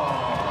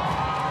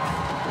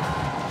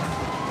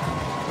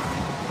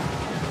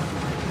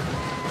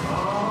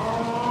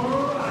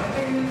 Alright,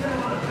 ladies and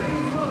gentlemen,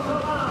 please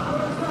welcome our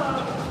first up,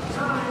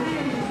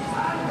 Chinese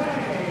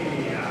Taipei.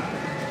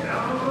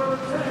 Number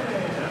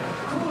 10,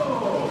 Kuo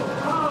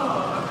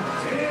Ha-Ting.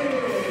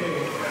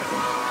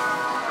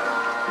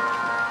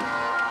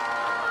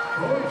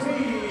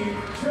 14,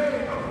 Chen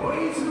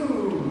Hui-Chu.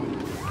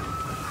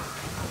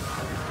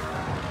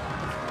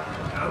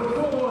 Number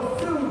 4,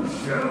 Su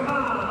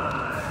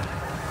Shenhan.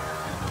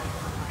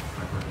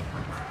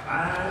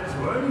 And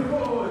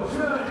 24,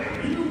 Chen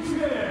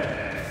Yu-Quan.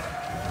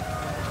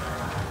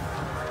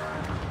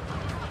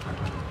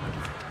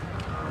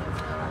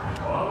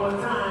 One more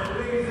time,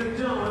 ladies and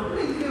gentlemen,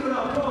 please give it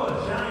up for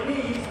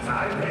Chinese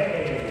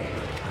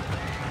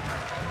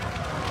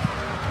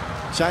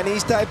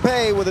Chinese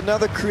Taipei with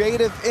another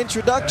creative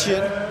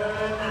introduction.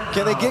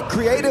 Can they get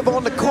creative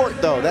on the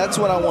court, though? That's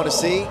what I want to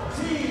see,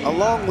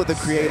 along with the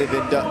creative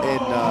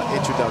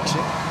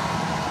introduction.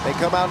 They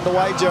come out in the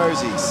white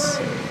jerseys.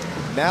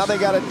 Now they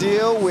got to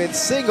deal with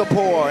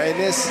Singapore and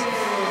this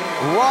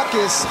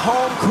raucous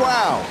home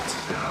crowd.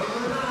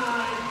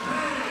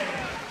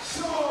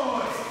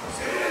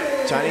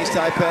 Chinese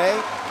Taipei,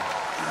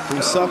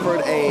 who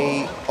suffered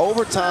a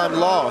overtime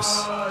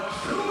loss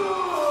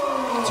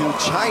to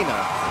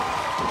China.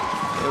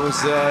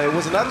 It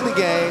was an ugly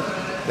game.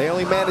 They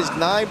only managed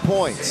 9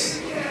 points.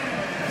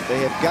 They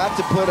have got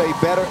to put a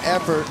better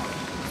effort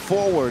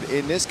forward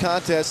in this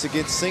contest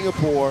against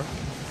Singapore,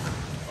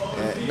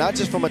 not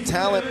just from a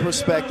talent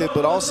perspective,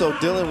 but also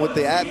dealing with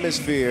the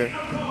atmosphere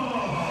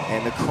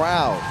and the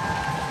crowd.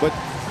 But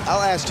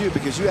I'll ask you,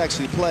 because you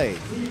actually played.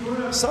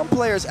 Some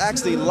players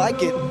actually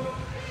like it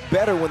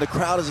better when the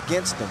crowd is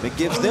against them. It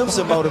gives them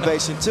some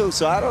motivation too.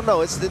 So I don't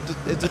know.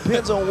 It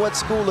depends on what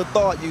school of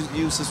thought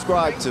you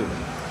subscribe to.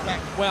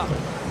 Well,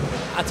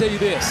 I'll tell you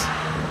this,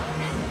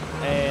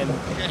 and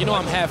you know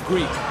I'm half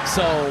Greek,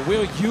 so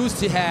we're used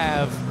to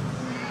have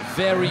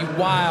very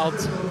wild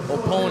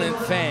opponent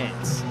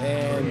fans,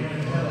 and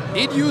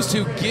it used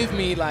to give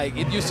me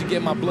it used to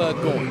get my blood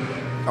going.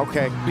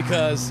 Okay.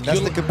 Because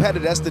that's the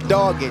competitor, that's the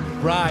dog in you.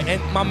 Right, and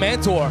my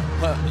mentor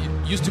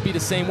used to be the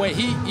same way.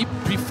 He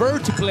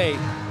preferred to play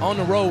on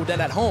the road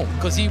than at home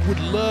because he would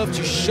love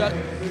to shut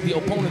the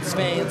opponent's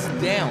fans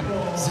down.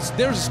 So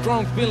there's a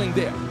strong feeling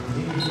there.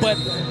 But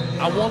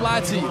I won't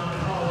lie to you,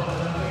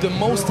 the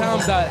most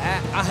times that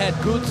I had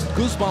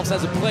goosebumps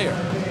as a player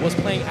was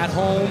playing at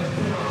home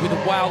with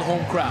a wild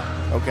home crowd.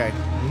 Okay.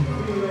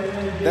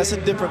 That's a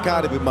different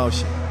kind of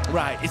emotion.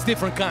 Right, it's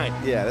different kind.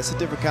 Yeah, that's a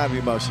different kind of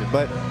emotion.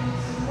 But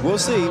we'll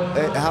see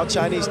how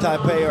Chinese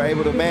Taipei are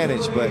able to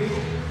manage. But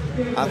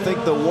I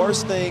think the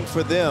worst thing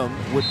for them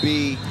would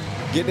be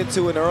getting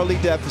into an early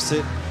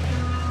deficit,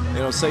 you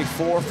know, say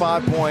 4 or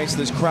 5 points.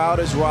 This crowd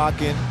is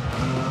rocking.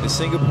 The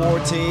Singapore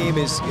team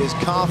is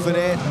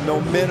confident,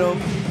 momentum.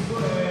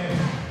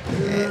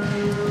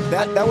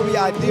 That would be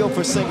ideal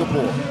for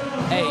Singapore.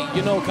 Hey,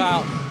 you know,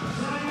 Kyle,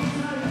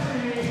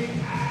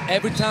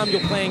 every time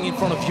you're playing in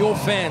front of your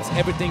fans,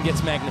 everything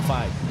gets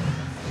magnified.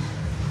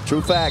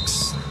 True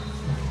facts.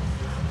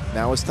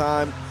 Now it's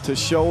time to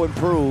show and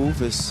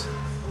prove as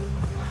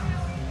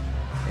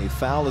a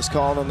foul is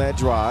called on that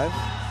drive.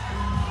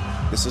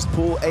 This is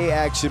Pool A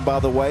action, by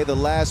the way, the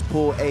last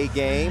Pool A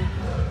game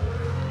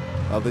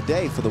of the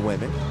day for the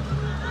women.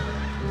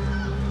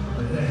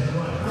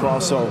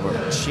 Crossover,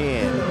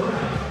 chin.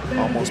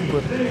 Almost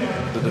put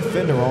the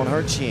defender on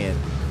her chin.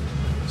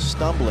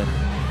 Stumbling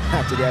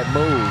after that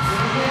move.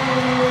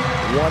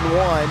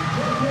 1-1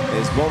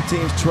 as both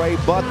teams trade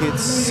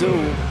buckets.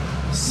 Sue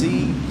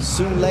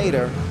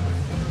later.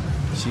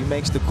 She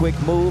makes the quick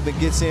move and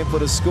gets in for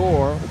the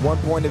score. 1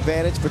 point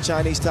advantage for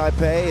Chinese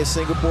Taipei as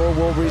Singapore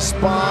will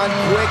respond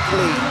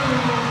quickly.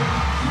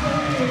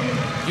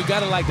 You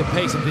gotta like the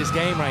pace of this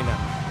game right now.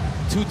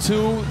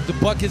 2-2, the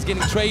bucket's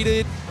getting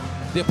traded.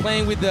 They're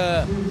playing with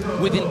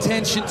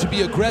intention to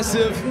be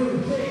aggressive,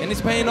 and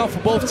it's paying off for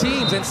both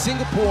teams. And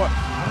Singapore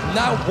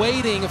not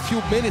waiting a few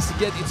minutes to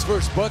get its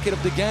first bucket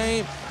of the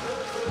game.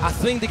 I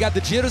think they got the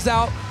jitters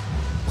out.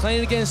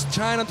 Playing against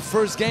China the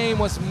first game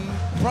was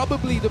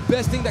probably the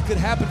best thing that could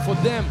happen for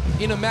them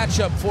in a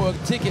matchup for a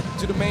ticket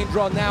to the main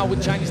draw now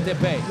with Chinese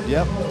Taipei.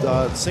 Yep,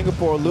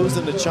 Singapore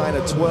losing to China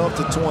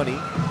 12-20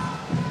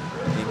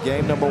 in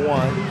game number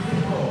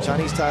 1.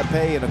 Chinese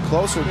Taipei in a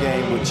closer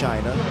game with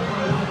China.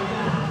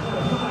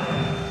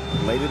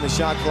 Late in the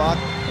shot clock,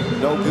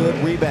 no good,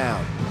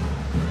 rebound.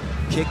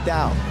 Kicked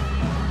out.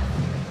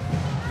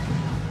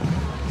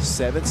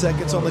 7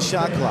 seconds on the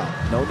shot clock.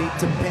 No need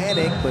to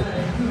panic, but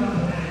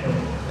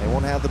they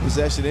won't have the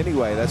possession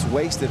anyway. That's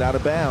wasted out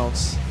of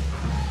bounds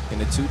in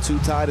a 2-2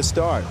 tie to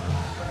start.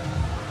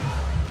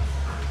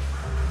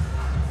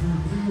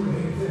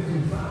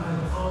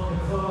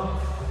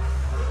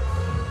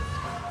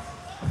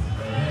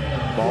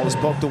 Ball is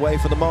poked away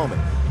for the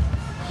moment.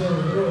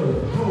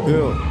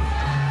 Hill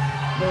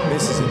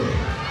misses it,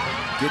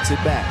 gets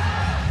it back.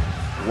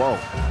 Whoa.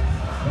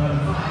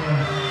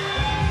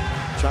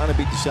 Trying to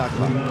beat the shot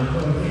clock.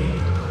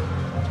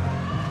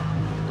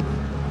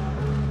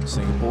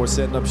 Singapore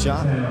setting up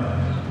shot.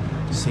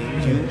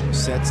 Sing-Yu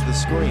sets the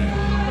screen.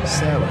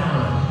 Sarah.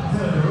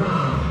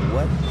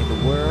 What in the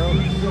world?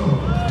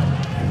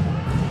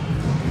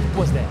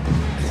 What's that?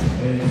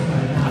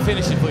 I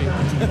finished it for you.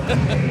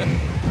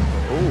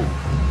 Ooh,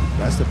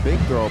 that's the big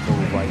girl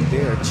move right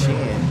there.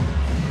 Chin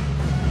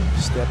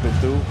stepping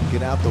through,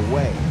 get out the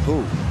way.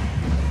 Who?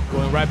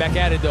 Going right back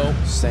at it though.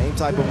 Same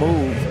type of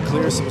move,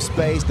 clears some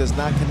space, does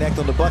not connect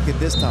on the bucket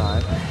this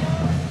time.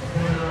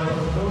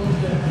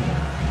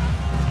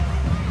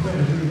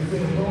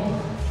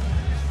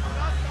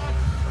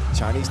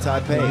 Chinese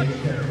Taipei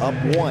up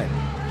 1.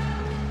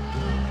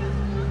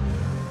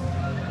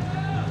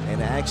 And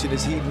the action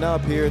is heating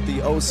up here at the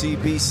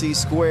OCBC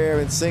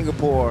Square in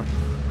Singapore.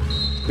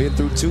 Been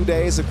through 2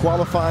 days of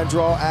qualifying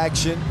draw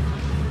action.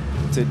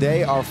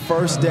 Today, our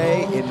first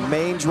day in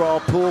main draw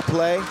pool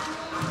play.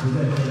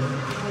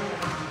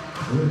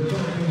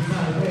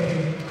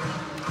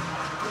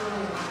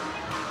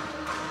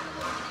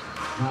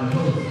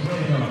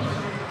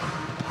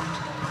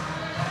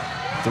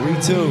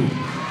 (3-2).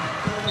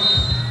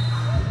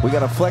 We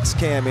got a flex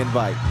cam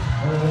invite.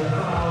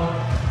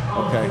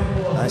 Okay,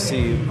 I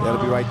see you. That'll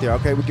be right there.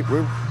 Okay, we're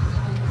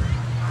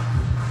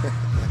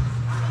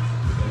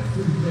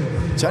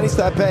Chinese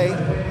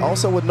Taipei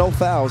also with no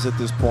fouls at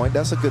this point.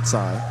 That's a good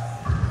sign.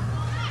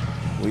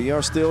 We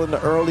are still in the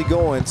early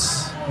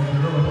goings.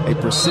 A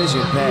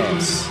precision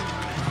pass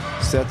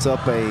sets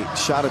up a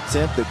shot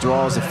attempt that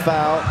draws a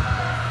foul.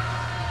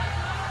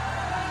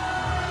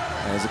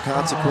 As a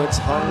consequence,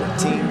 Hung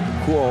Team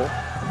Kuo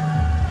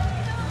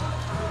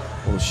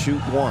will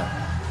shoot one.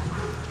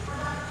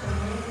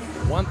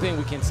 One thing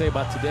we can say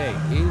about today,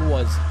 it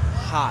was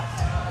hot.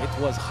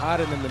 It was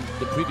hotter than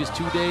the previous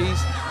 2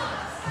 days.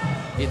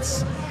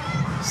 It's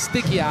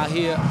sticky out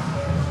here.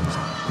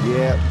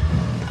 Yeah,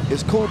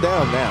 it's cooled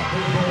down now.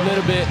 A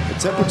little bit. The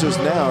temperatures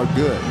now are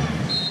good.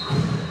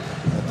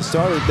 At the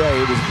start of the day,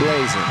 it was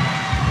blazing.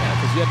 Yeah,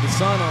 because you had the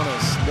sun on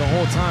us the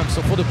whole time.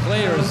 So for the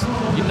players,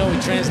 you know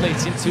it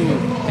translates into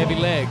heavy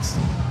legs.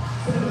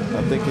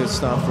 I think it's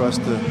time for us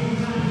to...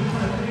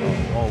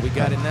 Oh, we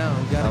got it now.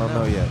 We got I don't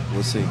know yet.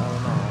 We'll see. I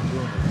don't know. I'm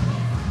doing it.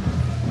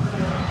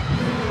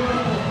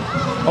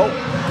 Oh,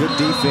 good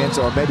defense,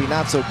 or maybe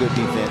not so good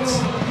defense.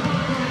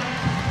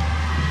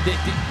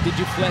 Did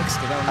you flex?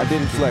 I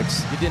didn't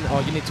flex. You didn't?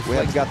 Oh, you need to flex. We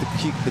haven't got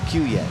the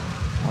cue yet.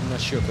 I'm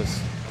not sure because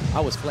I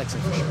was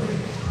flexing for sure.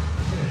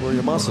 Where are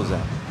your muscles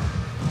at?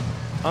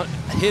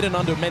 Hidden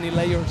under many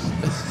layers.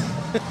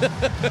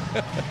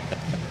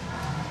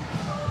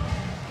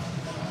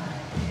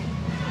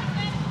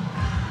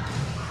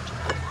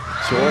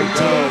 Choi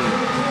Team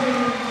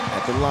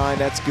at the line.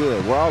 That's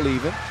good. We're all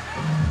even.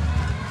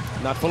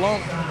 Not for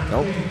long.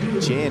 Nope.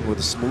 Chen with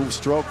a smooth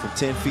stroke from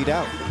 10 feet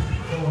out.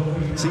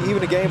 See,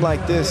 even a game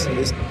like this,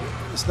 it's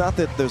not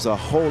that there's a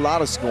whole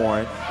lot of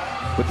scoring,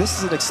 but this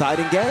is an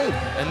exciting game.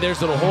 And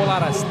there's a whole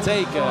lot at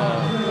stake.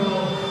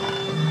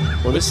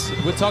 Well,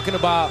 we're talking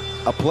about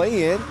a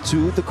play-in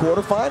to the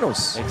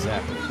quarterfinals.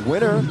 Exactly.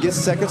 Winner gets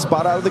second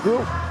spot out of the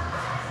group.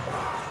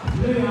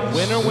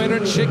 Winner, winner,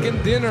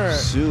 chicken dinner.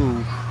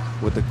 Su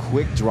with a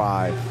quick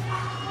drive.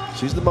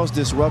 She's the most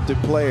disruptive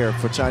player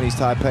for Chinese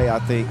Taipei, I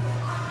think.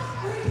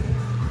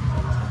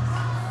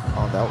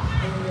 Oh, no.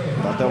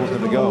 Thought that was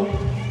going to go.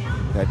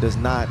 That does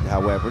not,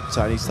 however.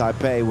 Chinese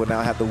Taipei will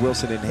now have the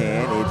Wilson in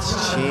hand.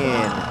 It's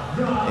Chen.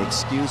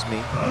 Excuse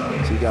me.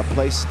 So you got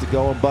places to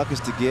go and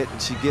buckets to get,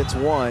 and she gets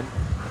one.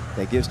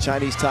 That gives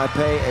Chinese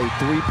Taipei a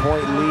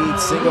 3-point lead.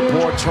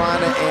 Singapore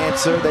trying to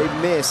answer. They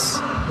miss.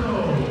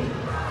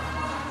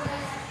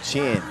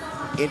 Chen.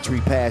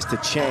 Entry pass to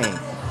Chang.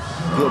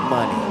 Good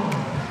money.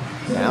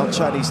 Now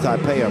Chinese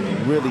Taipei are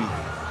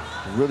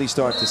really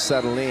starting to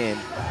settle in.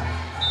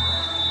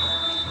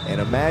 And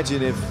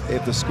imagine if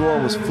the score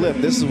was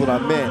flipped. This is what I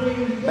meant.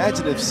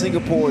 Imagine if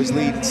Singapore is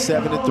leading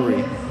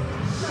 7-3.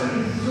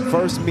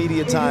 First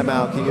media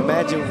timeout. Can you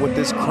imagine what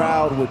this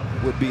crowd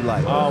would be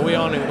like? Oh, we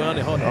on it.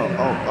 Hold on.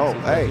 Oh,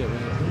 hey.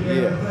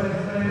 Yeah.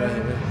 Right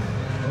here.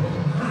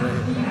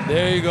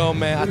 There you go,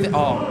 man. I think.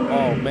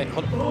 Oh, man.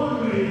 Hold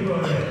on.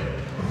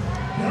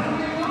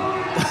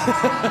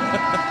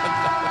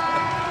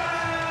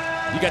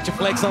 You got your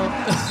flex on?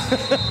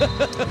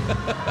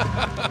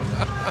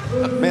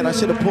 Man, I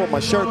should have pulled my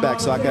shirt back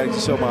so I got to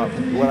show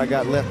what I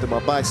got left in my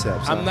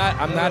biceps. I'm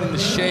not in the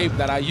shape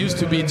that I used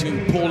to be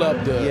to pull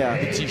up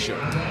the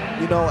t-shirt.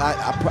 You know,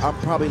 I'm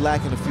probably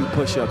lacking a few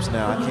push-ups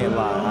now. I can't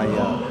lie.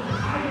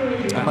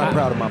 I'm not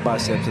proud of my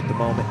biceps at the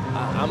moment.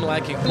 I'm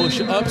lacking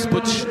push-ups,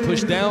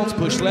 push downs,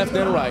 push left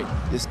and right.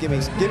 Just give me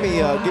 2 months.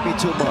 Give me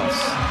 2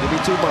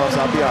 months.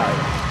 I'll be all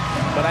right.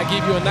 But I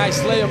give you a nice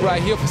layup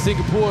right here for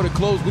Singapore to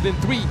close within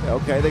 3.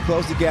 Okay, they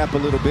closed the gap a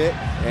little bit,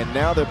 and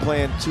now they're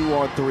playing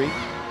 2-on-3.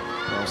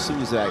 Now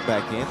Suzak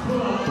back in,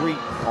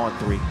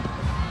 3-on-3.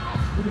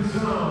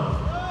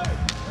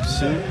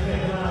 Su.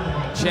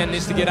 Chen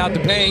needs to get out the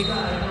paint.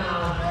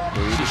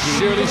 She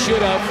surely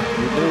should have.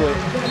 You knew it.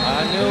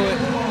 I knew it.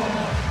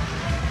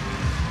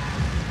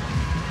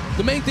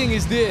 The main thing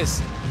is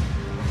this,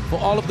 for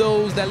all of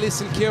those that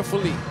listen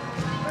carefully,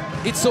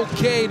 it's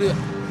okay to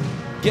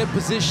get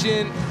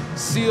position,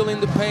 seal in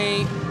the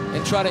paint,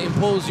 and try to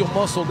impose your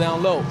muscle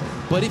down low.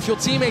 But if your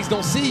teammates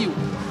don't see you,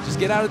 just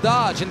get out of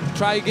dodge and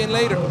try again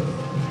later.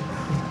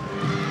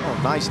 Oh,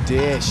 nice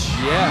dish.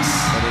 Yes.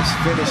 And it's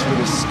finished with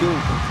a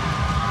scoop.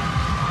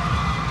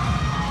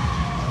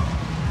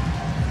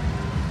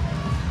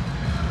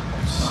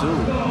 Su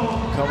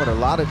covered a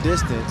lot of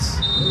distance.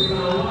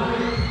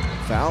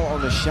 Foul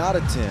on the shot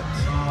attempt.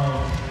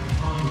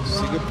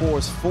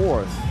 Singapore's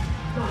 4th.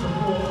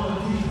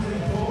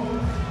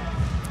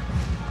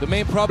 The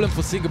main problem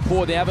for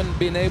Singapore, they haven't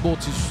been able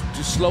to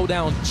slow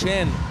down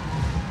Chen.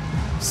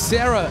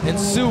 Sarah and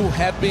Su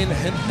have been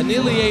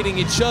annihilating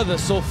each other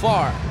so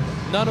far.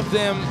 None of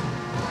them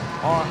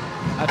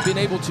have been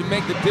able to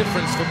make the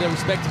difference for their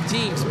respective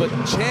teams, but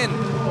Chen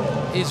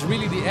is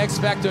really the X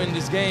factor in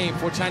this game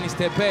for Chinese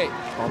Taipei.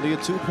 Only a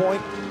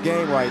 2-point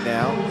game right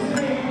now.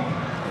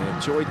 And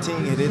if Choi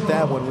Ting had hit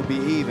that one, would be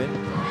even.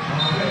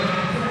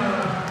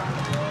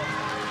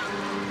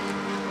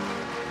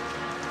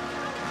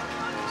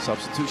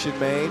 Substitution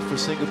made for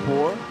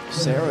Singapore.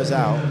 Sarah's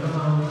out.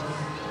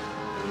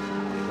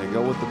 They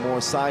go with the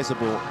more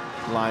sizable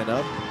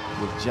lineup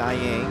with Jia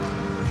Yang.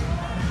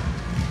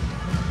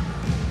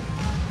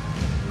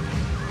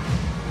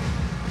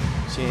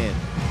 Chen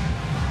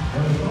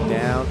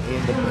down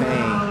in the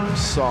paint.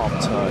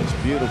 Soft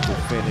touch. Beautiful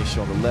finish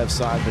on the left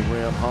side of the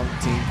rim. Hung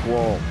Ting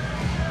Kuo.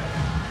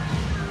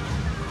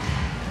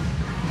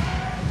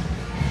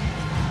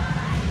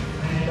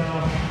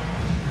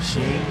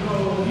 Xing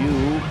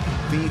Yu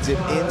feeds it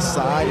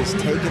inside, is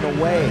taken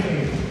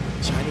away.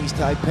 Chinese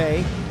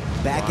Taipei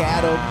back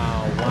at him.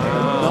 And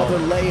another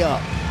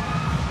layup.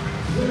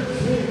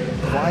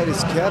 Quiet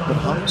is kept, but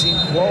Hung Ting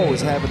Kuo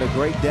is having a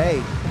great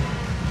day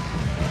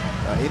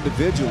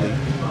individually.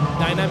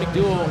 Dynamic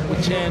duo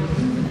with Chen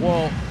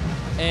Kuo,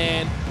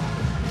 and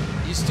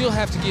you still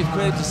have to give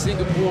credit to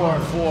Singapore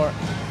for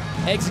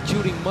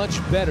executing much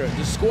better.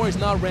 The score is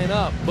not ran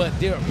up, but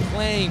they're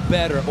playing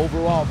better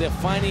overall. They're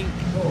finding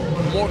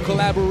more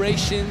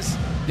collaborations.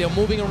 They're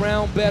moving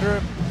around better.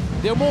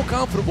 They're more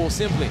comfortable,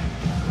 simply.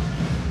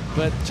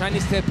 But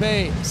Chinese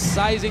Taipei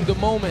sizing the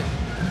moment.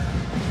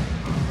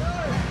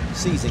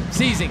 Seizing.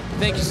 Seizing.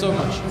 Thank you so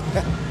much.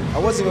 I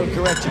wasn't going to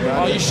correct you, man.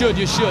 Oh, you should.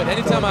 You should.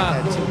 Anytime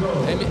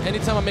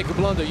I make a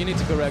blunder, you need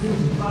to correct me.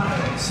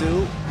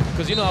 Sue?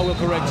 Because you know I will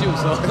correct you,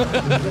 so.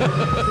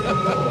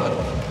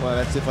 Well,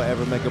 that's if I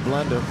ever make a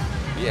blunder.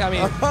 Yeah, I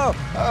mean,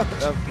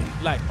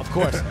 like, of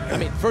course. I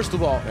mean, first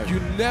of all, you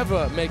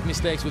never make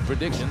mistakes with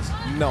predictions.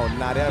 No,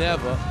 not ever.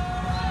 Never.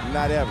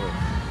 Not ever.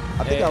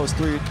 I think I was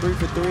 3 for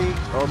 3,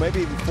 or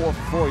maybe even 4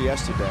 for 4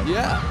 yesterday.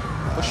 Yeah,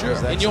 for sure.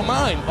 In your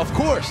mind, of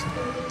course.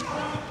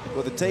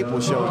 Well, the tape will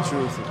show the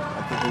truth.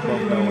 I think we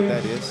both know what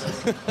that is.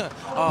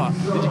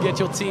 Did you get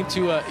your team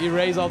to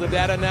erase all the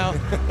data now?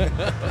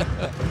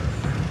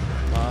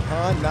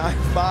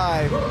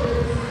 9-5.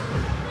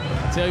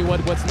 I'll tell you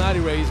what's not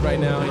erased right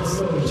now.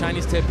 It's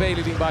Chinese Taipei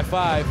leading by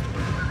 5.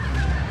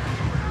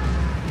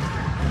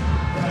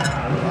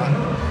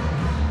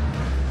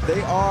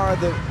 They are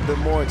the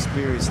more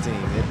experienced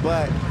team,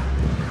 but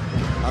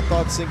I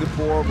thought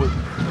Singapore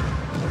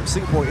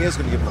is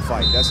going to give them a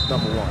fight. That's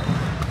number one.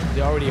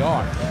 They already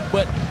are.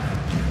 But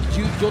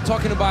you're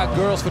talking about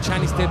girls for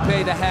Chinese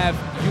Taipei that have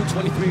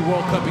U23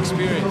 World Cup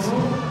experience.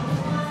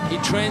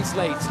 It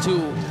translates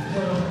to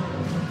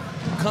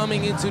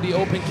coming into the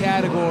open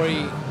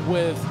category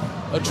with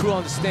a true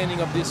understanding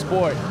of this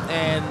sport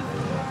and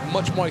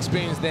much more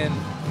experience than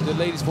the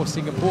ladies for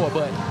Singapore.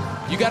 But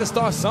you got to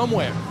start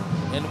somewhere.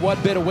 And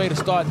what better way to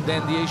start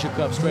than the Asia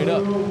Cup, straight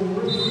up?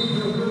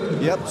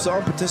 Yep, saw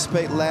him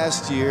participate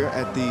last year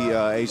at the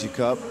Asia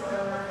Cup.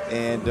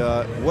 And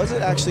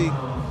wasn't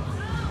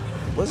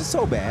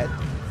so bad.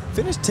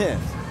 Finished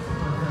 10th.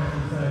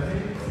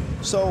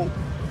 So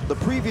the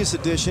previous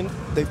edition,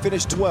 they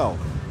finished 12th.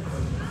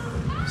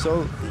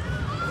 So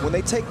when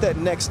they take that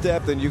next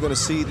step, then you're going to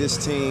see this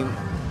team,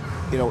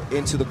 you know,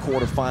 into the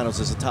quarterfinals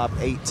as a top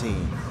 8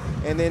 team.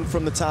 And then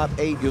from the top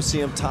 8, you'll see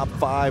them top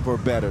 5 or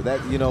better.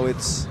 That, you know,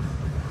 it's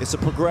a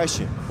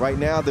progression. Right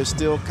now, they're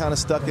still kind of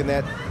stuck in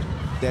that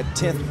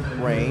 10th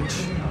range.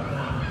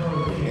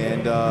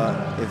 And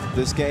if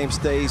this game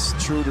stays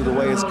true to the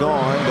way it's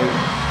gone, they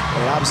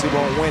obviously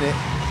won't win it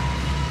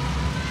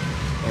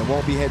and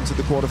won't be heading to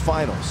the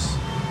quarterfinals.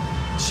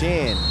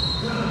 Chen.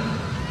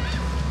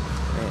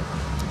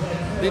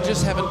 They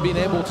just haven't been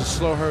able to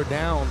slow her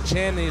down.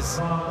 Chen is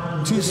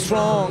too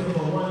strong,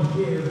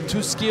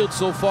 too skilled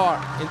so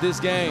far in this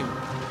game.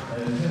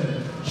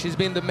 She's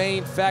been the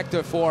main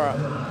factor for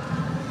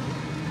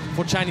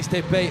Chinese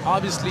Taipei.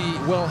 Obviously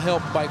well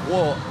helped by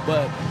Guo,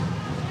 but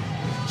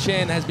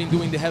Chen has been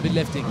doing the heavy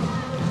lifting.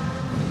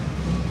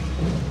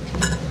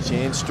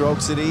 Chen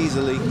strokes it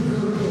easily.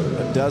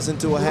 A dozen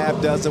to a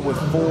half dozen with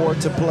 4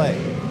 to play.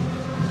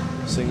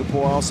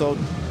 Singapore also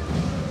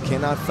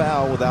cannot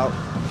foul without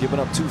giving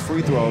up 2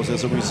 free throws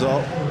as a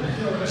result.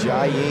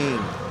 Jia Ying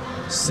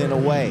sent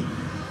away.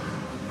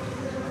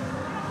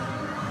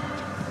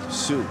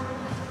 Su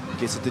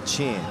gets it to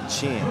Chen.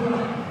 Chen.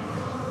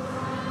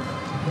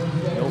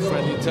 No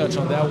friendly touch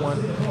on that one.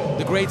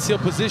 The great seal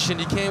position.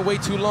 You can't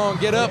wait too long.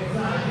 Get up.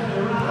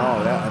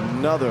 Oh,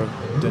 another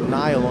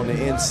denial on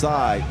the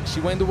inside. She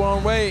went the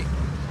wrong way.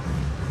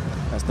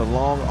 That's the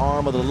long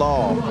arm of the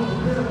law.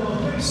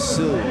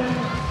 Su,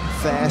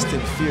 fast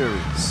and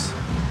furious.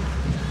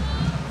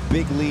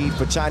 Big lead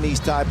for Chinese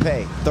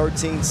Taipei.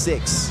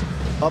 13-6.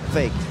 Up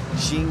fake.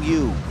 Xing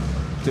Yu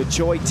to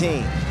Choi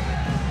Ting.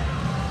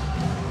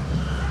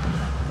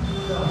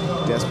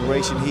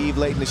 Desperation heave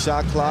late in the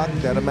shot clock.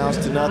 That amounts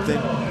to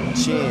nothing.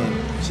 Chen,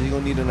 she's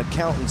gonna need an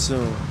accountant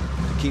soon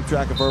to keep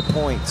track of her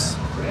points.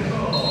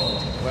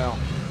 Well,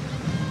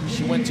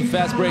 she went to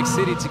fast break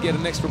city to get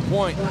an extra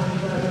point.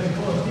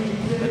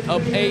 And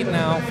up 8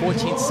 now,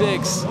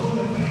 14-6.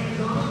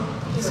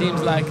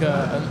 Seems like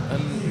an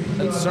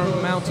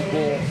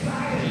unsurmountable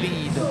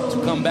lead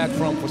to come back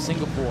from for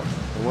Singapore?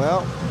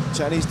 Well,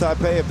 Chinese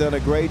Taipei have done a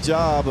great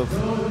job of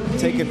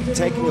taking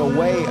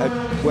away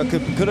what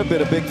could have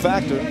been a big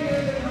factor,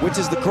 which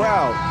is the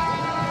crowd.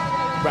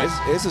 Right.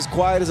 It's as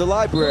quiet as a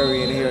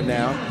library in here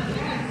now.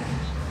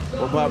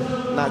 Well,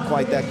 not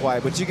quite that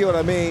quiet, but you get what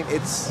I mean.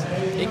 It's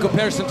in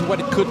comparison to what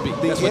it could be.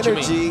 The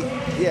energy,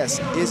 yes,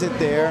 isn't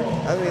there.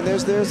 I mean,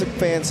 there's a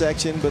fan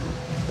section, but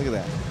look at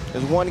that.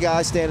 There's one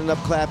guy standing up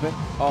clapping.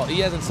 Oh, he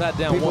hasn't sat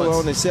down People once. are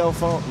on their cell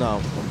phone. No.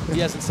 He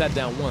hasn't sat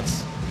down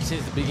once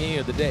since the beginning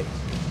of the day.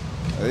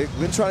 They've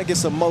been trying to get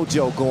some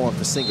mojo going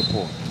for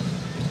Singapore.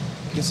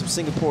 Get some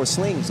Singapore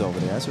slings over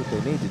there. That's what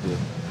they need to do.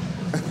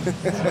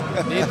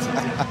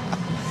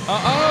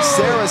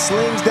 Sarah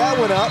slings that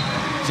one up.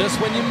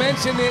 Just when you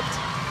mention it.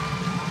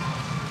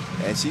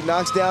 And she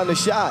knocks down the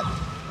shot.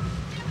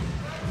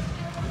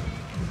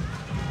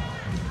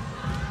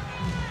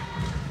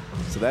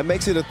 So that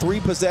makes it a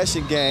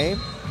 3-possession game.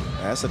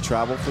 That's a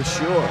travel for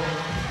sure.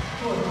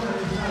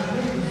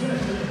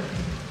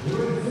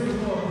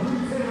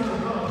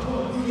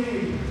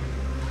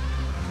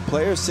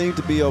 Players seem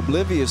to be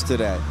oblivious to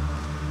that.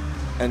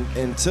 And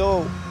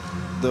until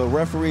the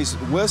referee's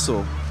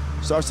whistle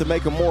starts to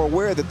make them more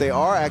aware that they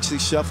are actually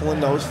shuffling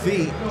those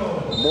feet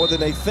more than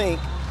they think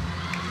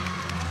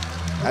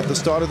at the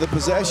start of the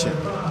possession.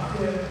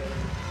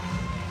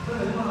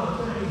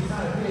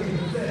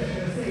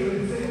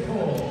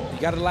 You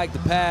gotta like the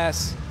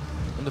pass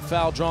and the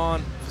foul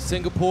drawn for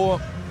Singapore,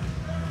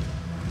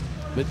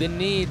 but they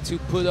need to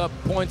put up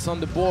points on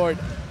the board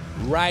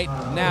right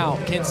now.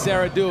 Can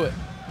Sarah do it?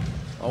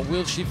 Or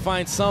will she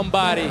find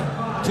somebody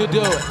to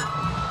do it?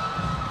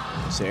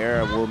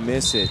 Sarah will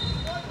miss it.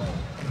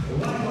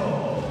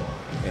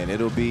 And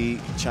it'll be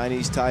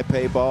Chinese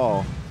Taipei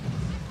ball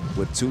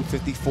with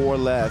 2:54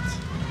 left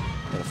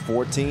and a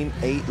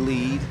 14-8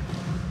 lead.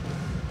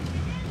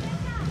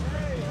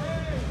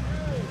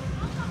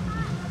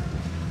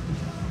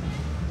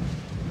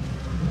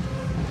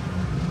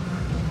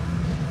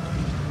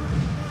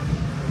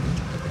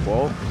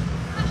 Well,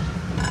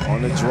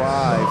 on the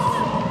drive.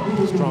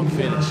 Strong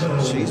finish.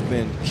 She's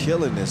been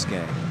killing this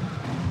game.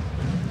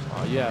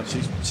 Oh yeah,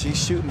 she's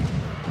shooting.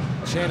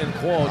 Shannon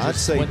Quall just I'd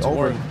say went to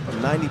over work.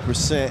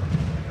 90%.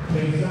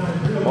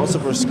 Most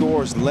of her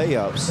scores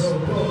layups,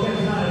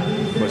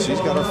 but she's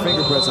got her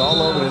fingerprints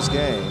all over this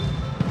game.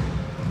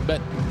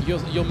 But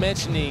you're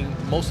mentioning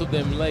most of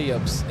them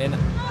layups, and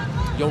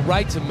you're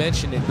right to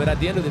mention it, but at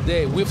the end of the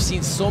day, we've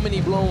seen so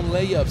many blown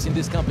layups in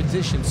this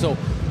competition. So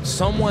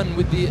someone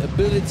with the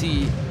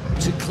ability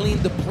to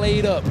clean the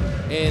plate up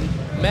and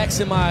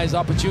maximize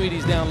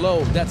opportunities down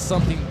low, that's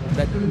something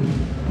that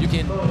you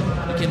can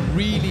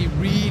really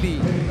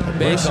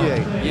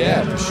appreciate.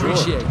 Yeah, for sure.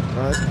 Appreciate.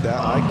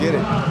 I get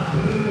it.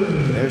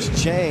 There's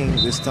Chang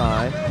this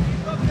time.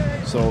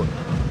 So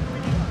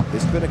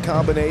it's been a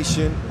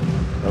combination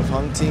of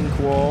Hung Ting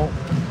Kuo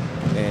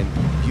and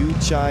Yu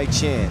Chai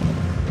Chen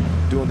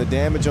doing the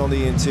damage on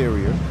the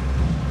interior.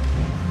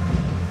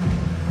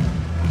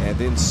 And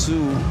then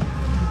Su,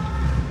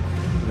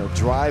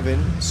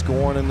 driving,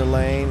 scoring in the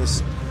lane.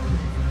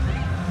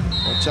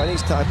 Well,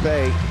 Chinese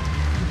Taipei,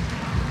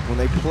 when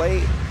they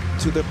play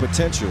to their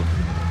potential,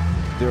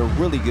 they're a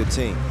really good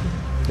team.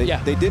 They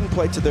didn't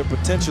play to their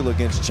potential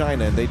against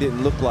China, and they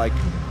didn't look like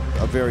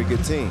a very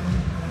good team.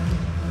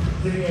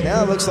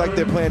 Now it looks like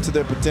they're playing to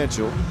their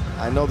potential.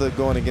 I know they're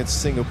going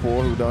against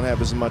Singapore, who don't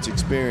have as much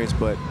experience,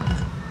 but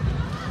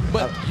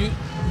you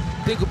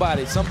think about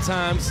it,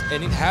 sometimes,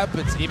 and it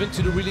happens even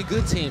to the really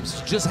good teams,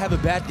 you just have a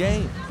bad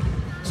game.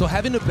 So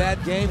having a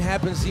bad game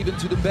happens even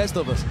to the best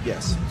of us.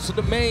 Yes. So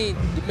the main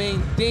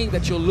thing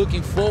that you're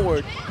looking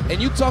forward,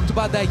 and you talked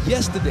about that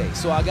yesterday,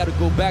 so I got to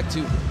go back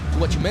to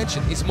what you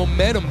mentioned, is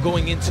momentum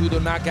going into the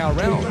knockout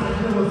round.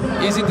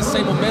 Is it the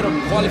same momentum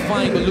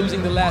qualifying but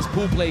losing the last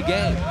pool play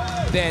game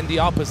than the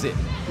opposite?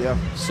 Yeah.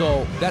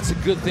 So that's a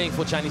good thing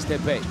for Chinese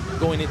Taipei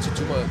going into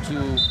to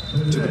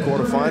the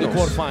quarterfinals. The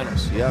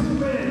quarterfinals. Yeah.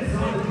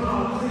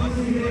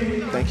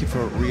 Thank you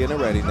for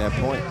reiterating that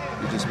point.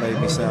 You just made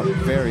me sound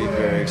very,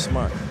 very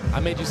smart. I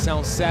made you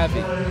sound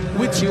savvy,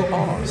 which you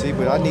are. See,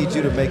 but I need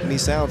you to make me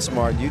sound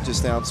smart. You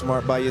just sound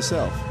smart by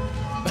yourself.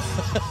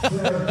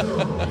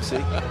 You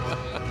see?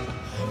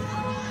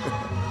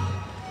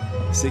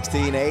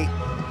 16-8.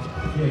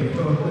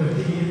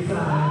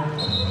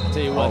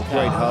 Tell you what,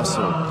 great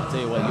hustle. I'll tell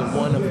you what, you're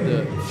one of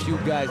the few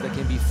guys that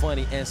can be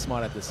funny and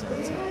smart at the same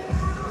time.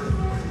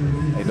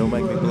 Hey, don't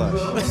make me blush.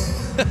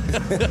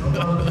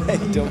 Hey,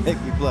 don't make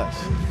me blush.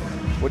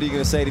 What are you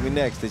going to say to me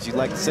next? Did you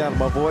like the sound of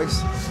my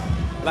voice?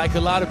 Like a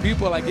lot of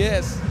people, I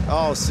guess.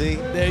 Oh, see?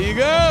 There you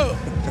go.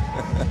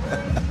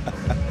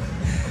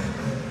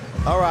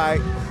 All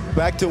right,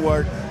 back to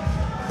work.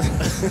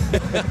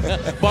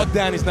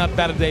 Bogdan is not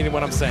validating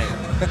what I'm saying.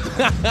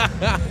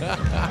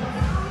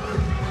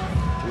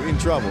 We're in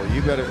trouble.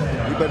 You better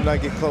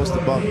not get close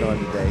to Bogdan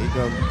today. He's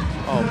gonna...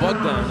 Oh,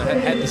 Bogdan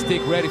had the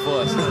stick ready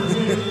for us.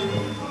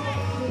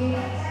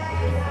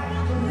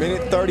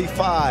 Minute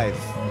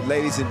 35,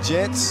 ladies and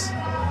gents.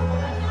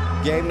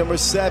 Game number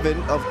 7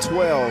 of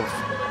 12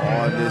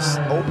 on this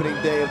opening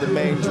day of the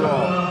main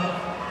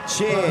draw.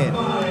 Chin,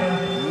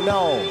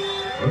 no.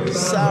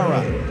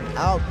 Sarah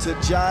out to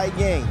Jai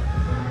Ying.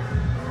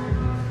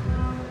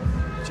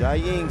 Jai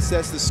Ying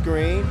sets the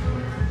screen.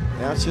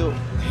 Now she'll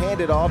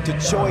hand it off to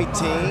Choi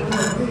Ting.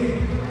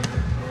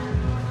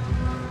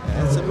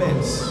 That's a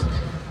miss.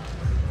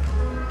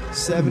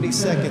 70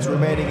 seconds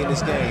remaining in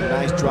this game.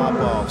 Nice drop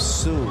off.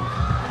 Su.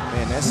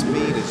 Man, that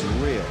speed is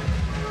real.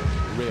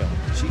 Real.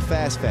 She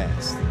fast.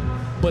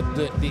 But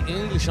the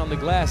English on the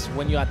glass,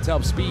 when you're at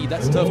top speed,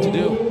 that's tough to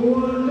do.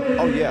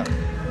 Oh, yeah.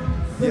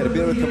 Yeah, to be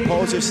able to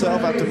compose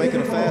yourself after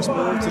making a fast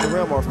move to the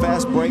rim or a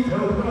fast break.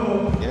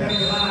 Yeah.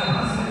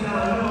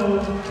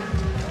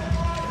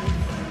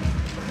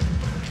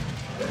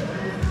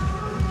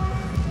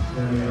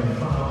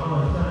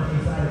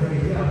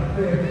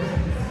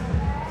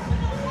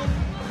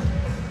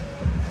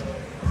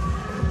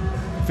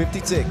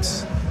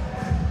 56.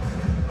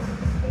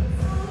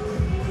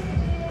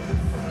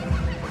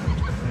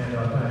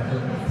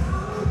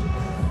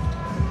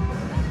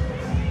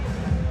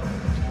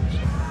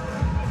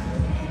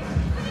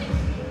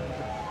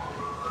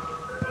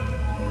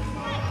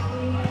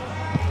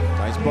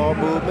 Nice ball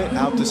movement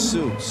out to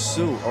Su.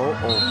 Su,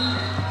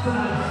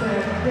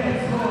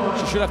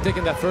 She should have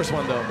taken that first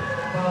one though.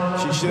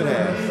 She should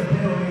have.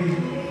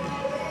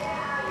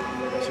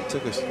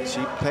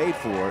 She paid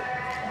for it.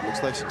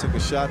 Looks like she took a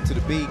shot to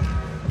the beak.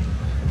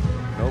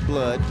 No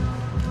blood.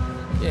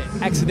 Yeah,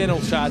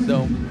 accidental shot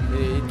though.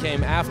 It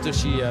came after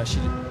she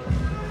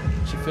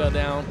fell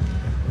down.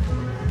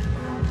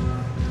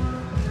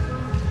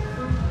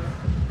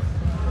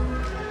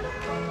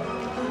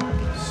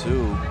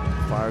 Su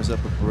fires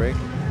up a brick.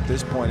 At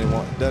this point, it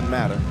doesn't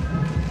matter.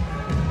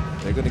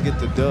 They're going to get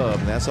the dub,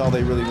 and that's all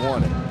they really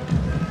wanted.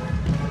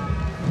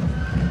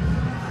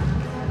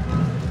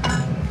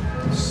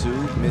 Su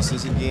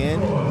misses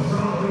again.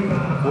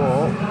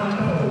 Whoa.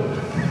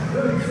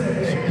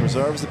 She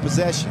preserves the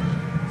possession.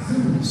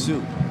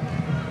 Su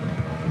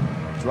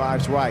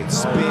drives right,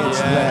 spins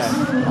left.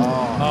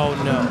 Oh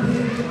no.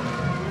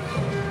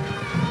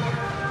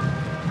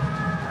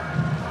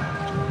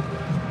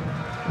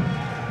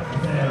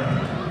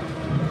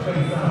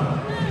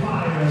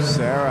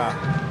 Sarah,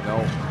 no.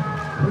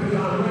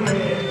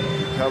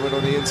 Covered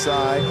on the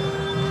inside.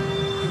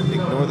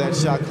 Ignore that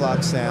shot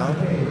clock sound.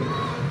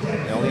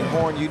 The only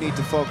horn you need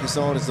to focus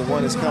on is the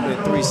one that's coming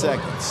in 3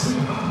 seconds.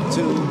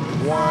 2,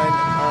 1,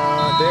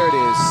 there it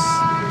is.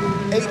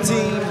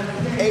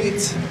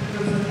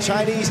 18-8.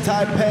 Chinese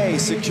Taipei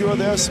secure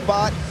their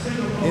spot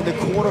in the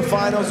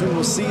quarterfinals. We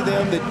will see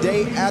them the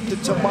day after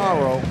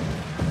tomorrow.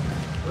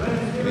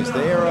 As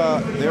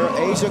their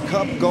Asia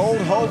Cup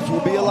gold hopes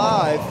will be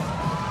alive.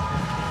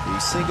 The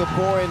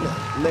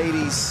Singaporean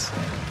ladies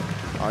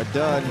are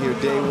done here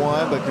day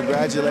one, but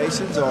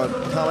congratulations on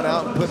coming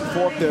out and putting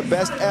forth their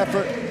best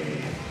effort.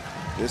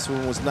 This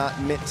one was not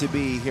meant to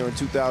be here in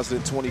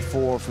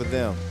 2024 for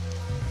them.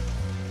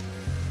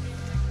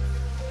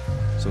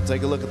 So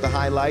take a look at the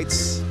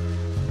highlights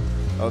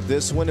of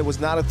this one. It was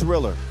not a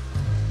thriller,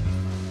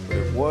 but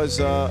it was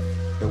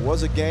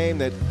a game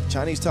that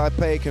Chinese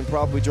Taipei can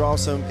probably draw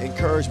some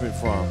encouragement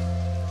from.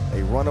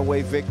 A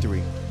runaway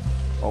victory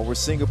over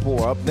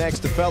Singapore. Up next,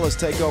 the fellas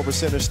take over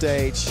center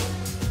stage.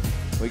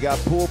 We got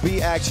Pool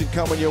B action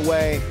coming your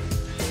way.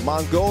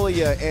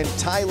 Mongolia and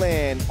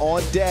Thailand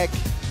on deck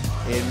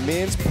in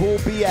men's Pool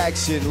B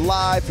action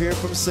live here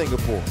from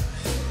Singapore.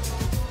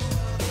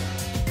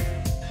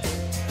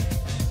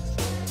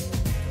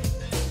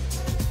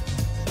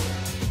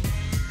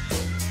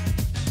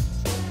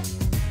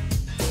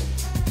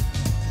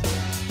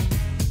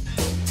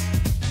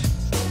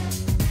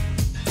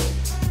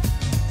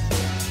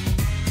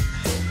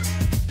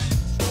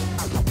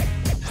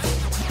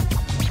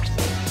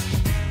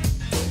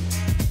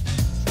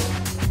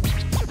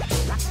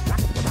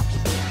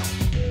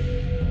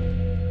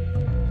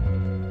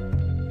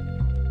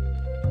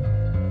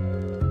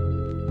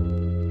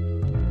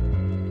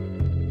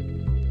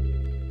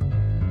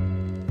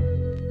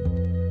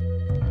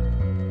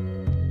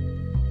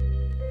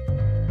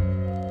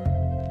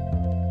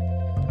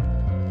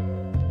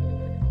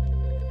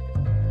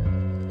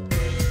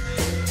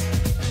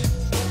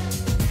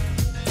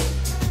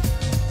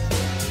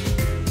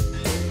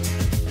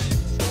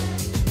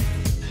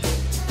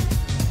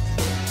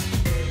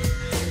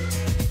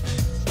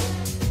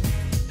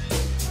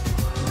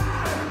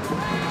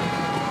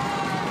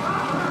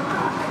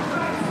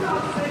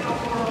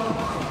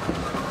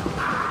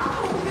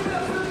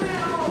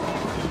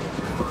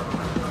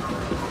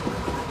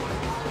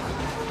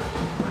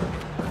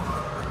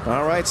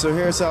 All right, so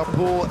here's how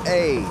Pool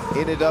A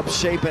ended up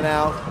shaping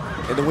out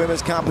in the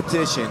women's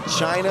competition.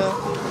 China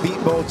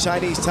beat both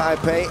Chinese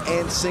Taipei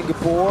and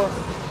Singapore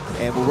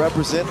and will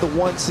represent the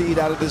 1 seed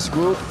out of this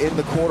group in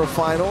the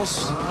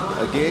quarterfinals.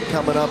 Again,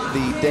 coming up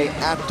the day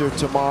after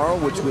tomorrow,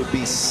 which would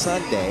be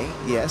Sunday,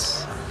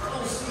 yes.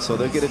 So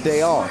they'll get a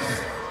day off.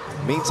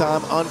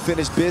 Meantime,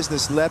 unfinished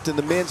business left in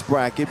the men's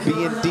bracket. B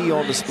and D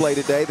on display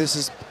today. This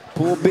is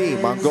Pool B,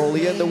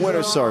 Mongolia in the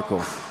winner's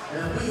circle.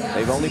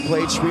 They've only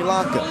played Sri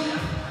Lanka.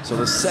 So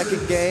the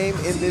second game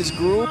in this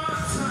group,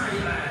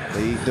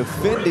 the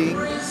defending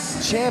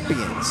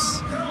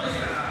champions,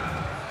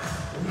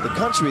 the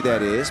country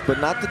that is, but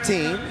not the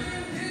team,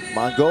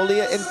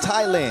 Mongolia and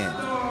Thailand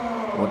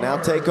will now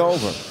take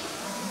over.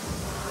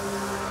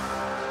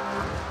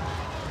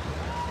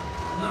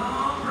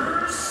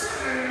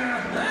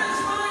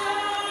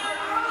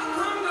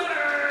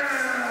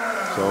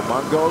 So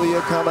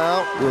Mongolia come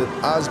out with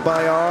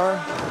Azbayar,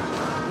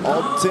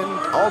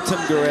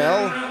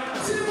 Altengirel.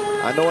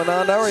 I know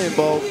Anand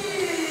Arianbo.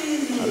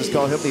 I just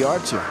call him the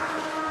archer.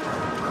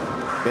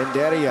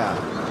 Benderia,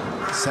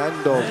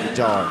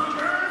 Sandovijar,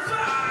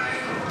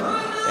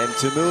 and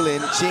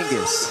Tumulin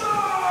Chinggis.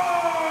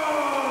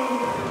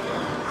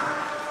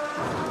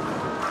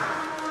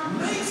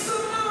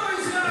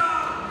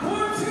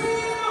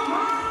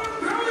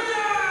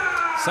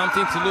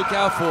 Something to look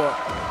out for.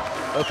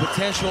 A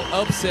potential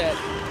upset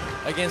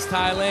against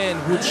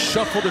Thailand would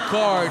shuffle the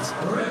cards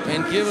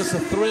and give us a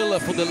thriller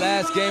for the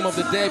last game of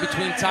the day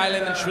between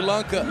Thailand and Sri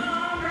Lanka.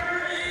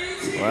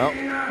 Well,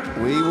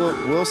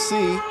 we'll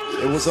see.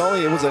 It was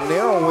a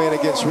narrow win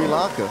against Sri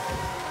Lanka.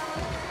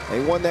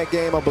 They won that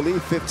game, I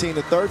believe,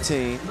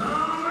 15-13.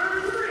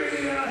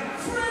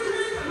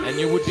 And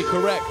you would be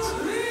correct.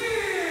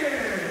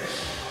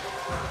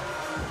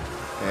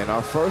 And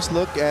our first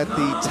look at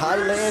the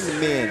Thailand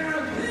men.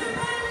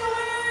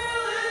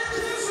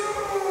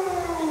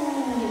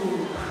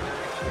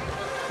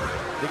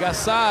 They got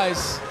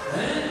size.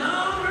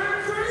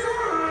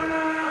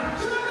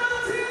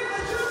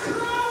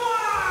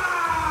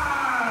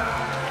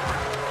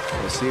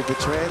 Let's see if it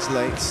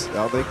translates.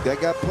 Oh, they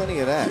got plenty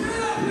of that.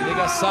 They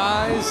got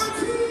size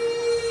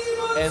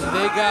and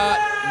they got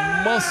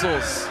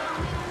muscles.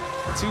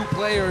 Two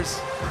players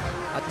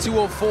at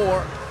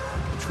 204,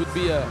 which would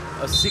be a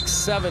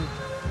 6'7"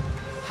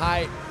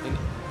 height in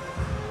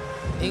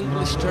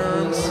English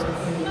terms.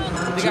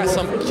 They got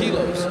some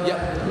kilos.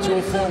 Yep,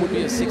 204 would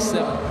be a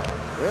 6'7".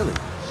 Really?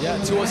 Yeah,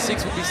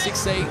 206 would be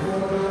 6'8".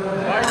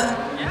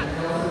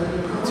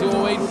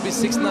 208 would be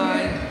 6'9".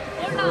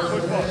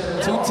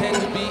 210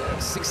 would be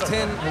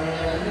 6'10".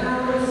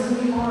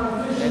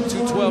 And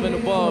 212 and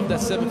above,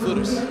 that's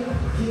 7-footers.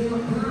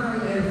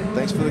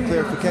 Thanks for the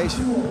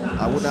clarification.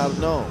 I would not have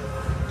known.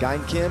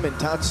 Gain Kim and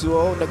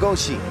Tatsuo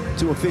Nagoshi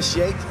to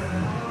officiate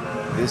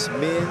this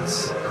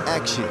men's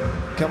action.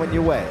 Coming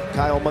your way,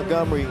 Kyle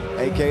Montgomery,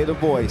 aka The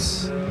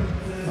Voice,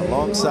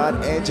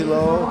 alongside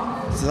Angelo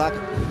I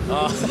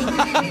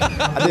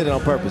did it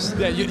on purpose.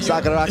 Yeah,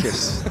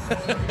 Sakarakis,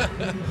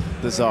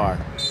 the czar,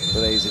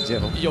 ladies and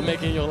gentlemen. You're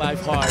making your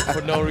life hard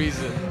for no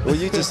reason. Well,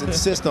 you just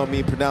insist on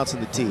me pronouncing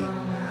the T.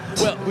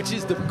 Well, which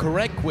is the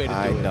correct way to do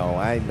it.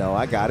 I know,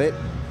 I got it.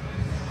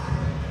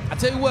 I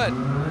tell you what,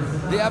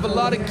 they have a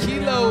lot of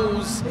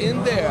kilos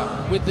in there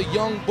with the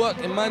young buck,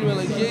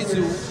 Emmanuel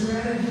Jesu,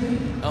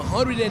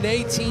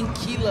 118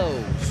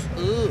 kilos.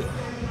 Ugh.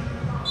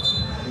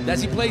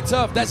 Does he play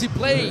tough? Does he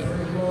play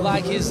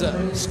like his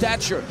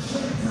stature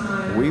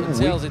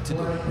tells it to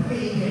do?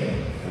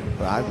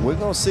 We're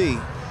gonna see,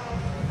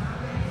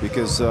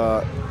 because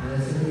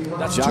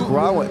Jock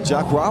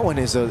Rowan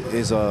is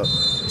a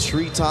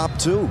treetop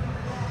too.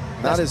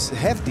 Not as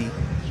hefty,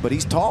 but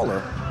he's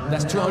taller.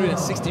 That's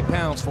 260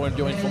 pounds for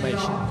your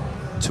information.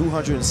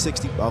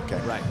 260, okay.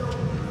 Right.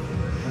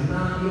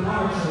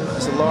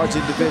 It's a large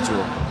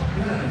individual.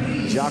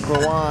 Jock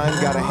Rowan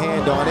got a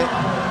hand on it.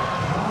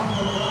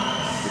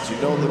 But you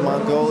know the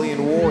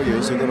Mongolian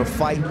warriors are gonna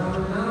fight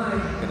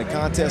in a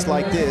contest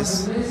like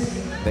this.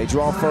 They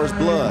draw first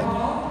blood.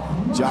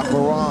 Jock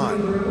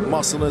Rowan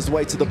muscling his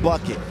way to the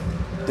bucket.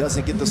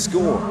 Doesn't get the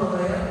score.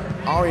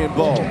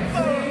 Arianbo,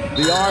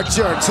 the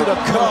archer, to the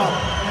cup.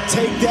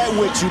 Take that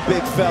with you,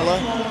 big fella.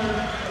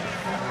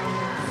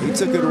 He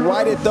took it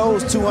right at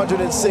those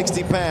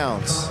 260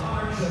 pounds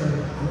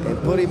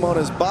and put him on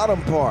his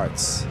bottom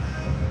parts.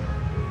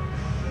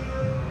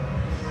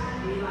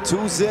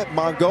 2-zip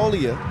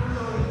Mongolia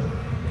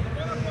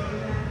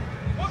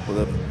with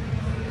an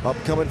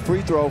upcoming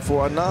free throw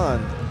for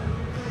Anand.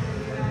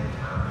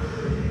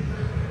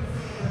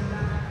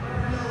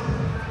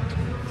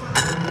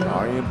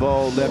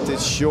 Arianbo left it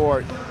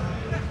short.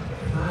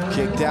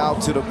 Kicked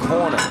out to the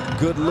corner.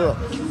 Good look.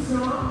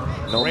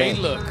 Great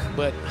look,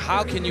 but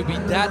how can you be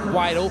that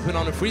wide open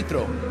on a free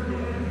throw?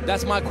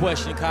 That's my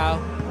question, Kyle.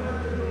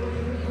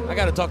 I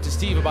got to talk to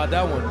Steve about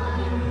that one.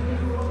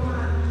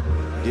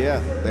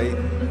 Yeah,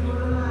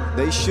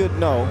 they should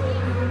know.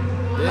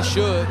 They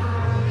should.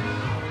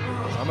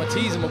 I'm going to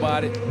tease him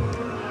about it.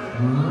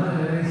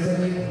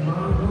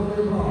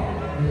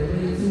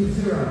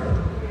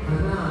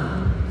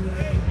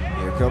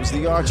 Here comes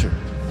the archer.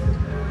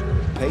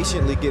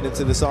 Patiently get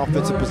into this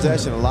offensive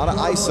possession. A lot of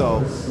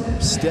ISO,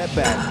 step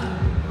back.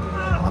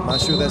 I'm not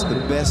sure that's the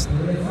best.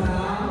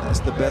 That's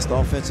the best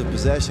offensive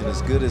possession.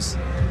 As good as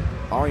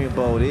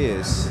Arianbo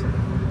is,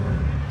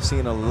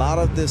 seeing a lot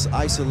of this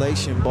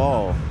isolation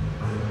ball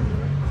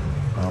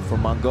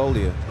from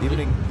Mongolia, even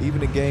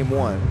in game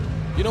one.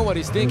 You know what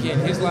he's thinking?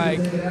 He's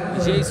like,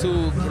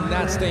 Jesu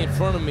cannot stay in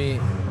front of me.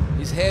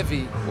 He's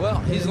heavy. Well,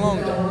 he's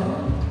longer.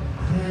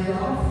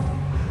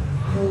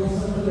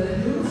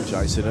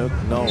 Jason,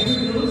 no.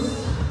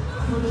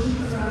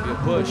 Good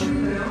push.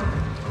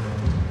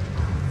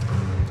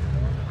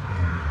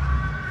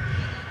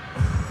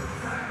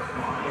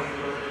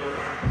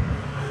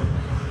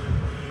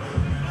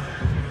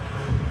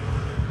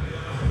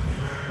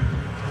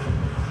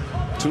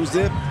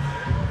 Two-zip,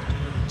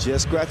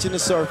 just scratching the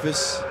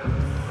surface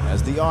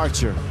as the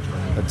archer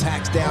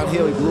attacks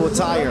downhill. He blew a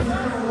tire.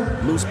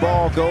 Loose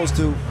ball goes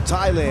to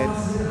Thailand.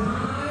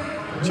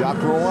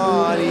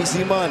 Jakrawan,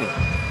 easy money.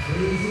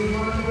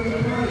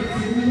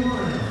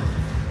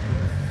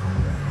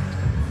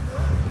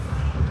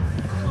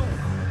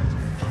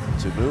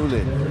 To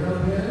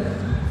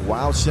Newland.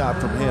 Wild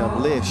shot from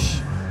him, Lish.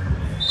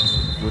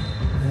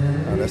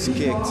 Oh, that's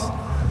kicked.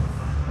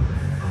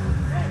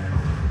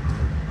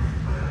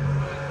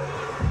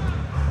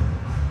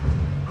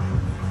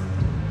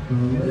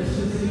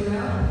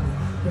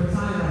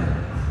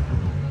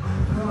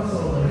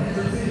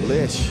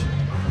 Lish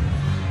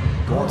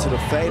going to the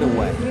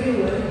fadeaway.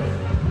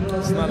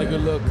 It's not a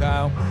good look,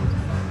 Kyle.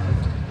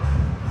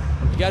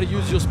 You got to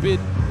use your speed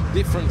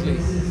differently.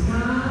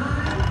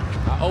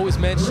 I always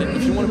mention,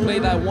 if you want to play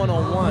that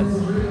one-on-one,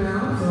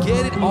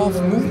 get it off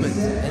movement,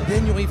 and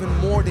then you're even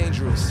more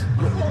dangerous.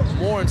 You're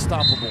more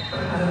unstoppable.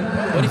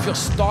 But if you're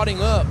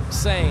starting up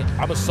saying,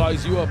 I'm going to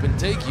size you up and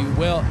take you,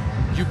 well,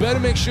 you better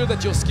make sure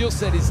that your skill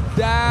set is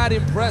that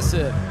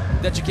impressive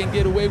that you can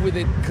get away with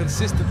it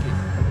consistently.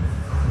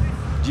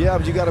 Yeah,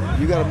 but you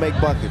gotta make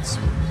buckets.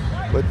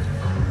 But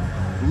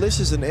Lish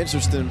is an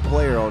interesting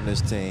player on this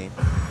team.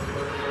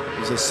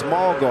 He's a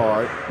small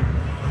guard,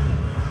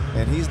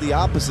 and he's the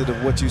opposite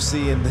of what you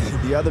see in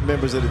the other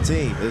members of the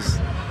team. He's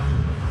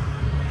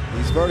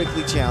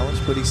vertically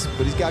challenged, but he's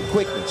got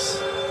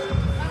quickness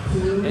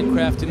and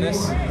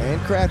craftiness. And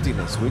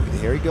craftiness.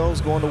 Here he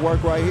goes, going to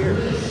work right here.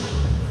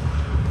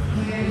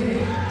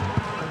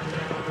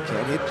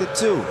 Can't hit the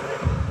two.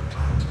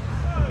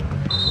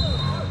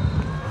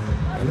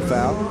 And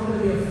foul.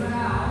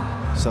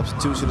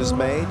 Substitution is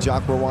made.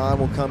 Jakrawan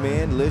will come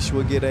in. Lish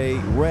will get a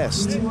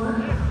rest.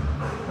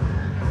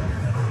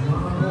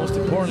 Most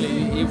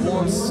importantly, he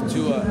wants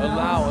to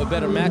allow a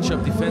better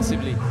matchup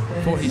defensively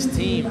for his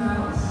team,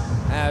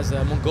 as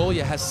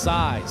Mongolia has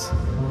size.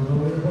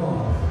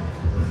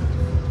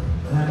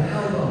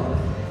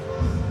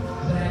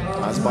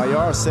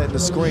 Asbayar setting the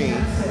screen.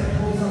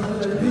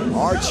 The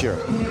archer.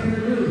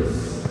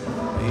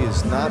 He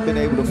has not been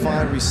able to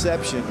find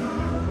reception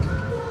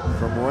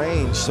from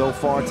range so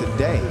far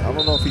today. I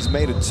don't know if he's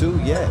made a two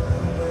yet.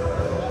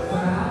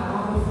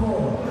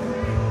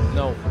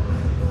 No.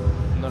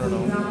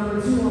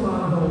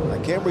 I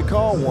can't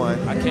recall one.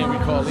 I can't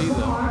recall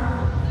either.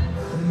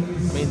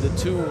 I mean, the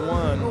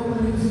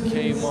 2-1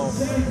 came off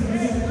 2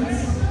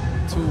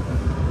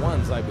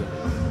 1s, I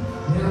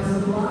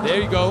believe.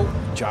 There you go.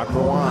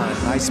 Jakrawan,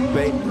 nice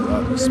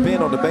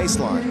spin on the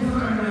baseline.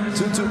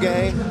 2-2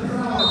 game.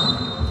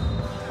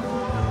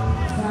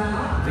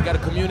 They got to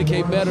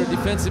communicate better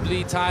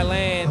defensively.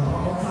 Thailand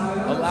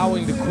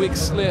allowing the quick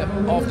slip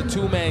off the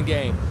two-man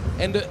game.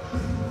 And the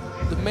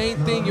main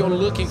thing you're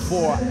looking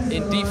for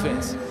in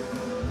defense,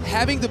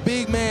 having the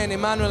big man,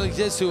 Emmanuel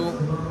Jesu,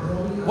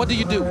 what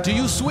do? Do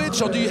you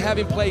switch, or do you have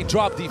him play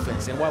drop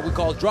defense? And what we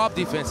call drop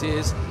defense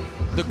is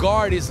the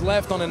guard is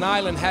left on an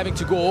island having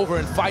to go over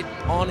and fight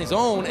on his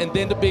own, and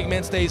then the big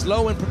man stays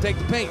low and protect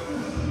the paint.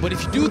 But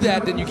if you do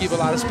that, then you give a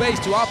lot of space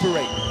to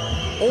operate.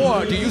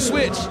 Or do you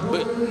switch?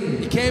 But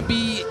it can't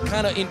be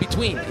kind of in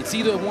between. It's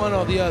either one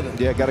or the other.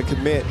 Yeah, got to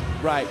commit.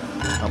 Right.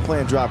 I'm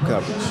playing drop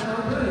coverage.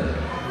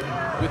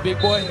 With Big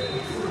Boy?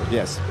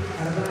 Yes.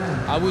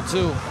 I would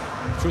too,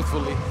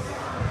 truthfully.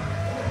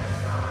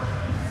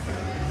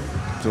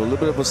 So a little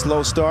bit of a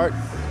slow start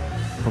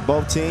for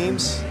both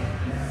teams.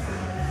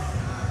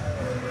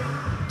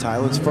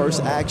 Thailand's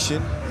first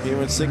action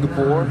here in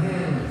Singapore.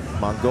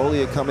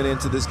 Mongolia coming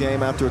into this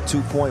game after a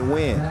 2-point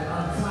win.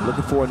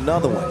 Looking for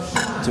another one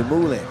to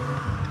Moulin.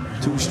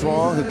 Too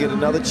strong, he'll get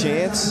another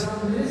chance.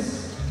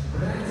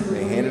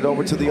 They hand it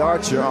over to the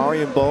archer,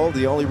 Aryan Bowl,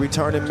 the only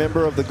returning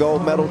member of the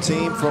gold medal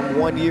team from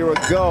 1 year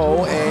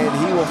ago,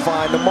 and he will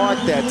find the mark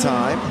that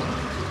time.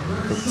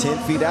 From 10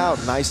 feet out,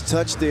 nice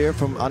touch there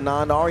from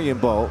Anand Aryan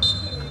Bowl.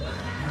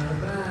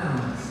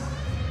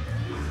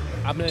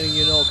 I'm letting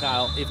you know,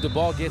 Kyle, if the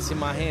ball gets in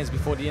my hands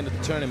before the end of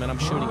the tournament, I'm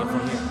shooting it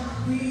from here.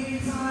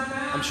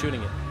 I'm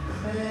shooting it.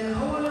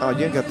 Oh,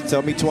 you ain't got to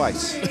tell me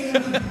twice.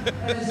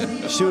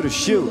 Shoot or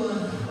shoot.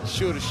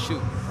 Shoot or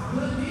shoot.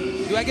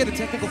 Do I get a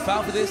technical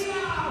foul for this?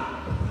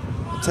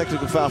 A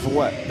technical foul for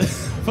what?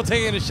 For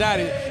taking a shot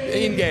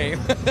in game.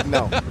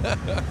 No.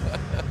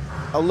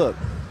 Oh, look.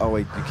 Oh,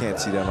 wait, you can't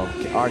see that on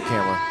our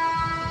camera.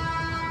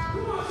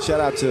 Shout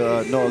out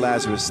to Noah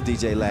Lazarus,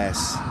 DJ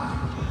Lass.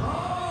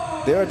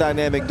 They're a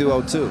dynamic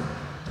duo too.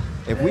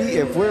 If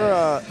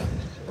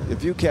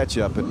you catch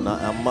up and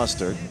I'm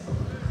Mustard,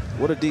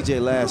 what are DJ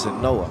Lass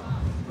and Noah?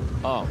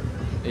 Oh,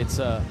 it's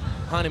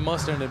honey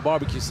mustard and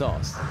barbecue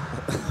sauce.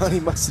 Honey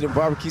mustard and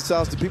barbecue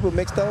sauce. Do people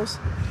mix those?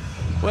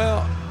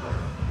 Well,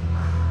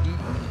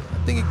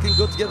 think it can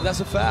go together. That's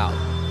a foul.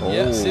 Oh,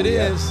 yes, it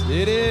yeah. is.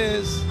 It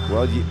is.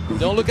 Well,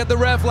 Don't look at the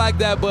ref like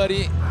that,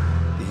 buddy.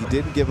 He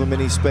didn't give him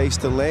any space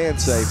to land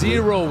safely.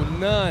 Zero,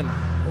 none.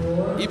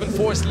 Even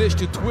forced Lish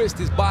to twist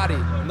his body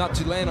not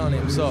to land on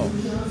him. So,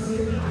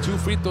 2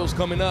 free throws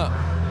coming up.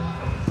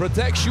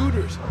 Protect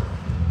shooters.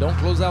 Don't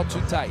close out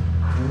too tight.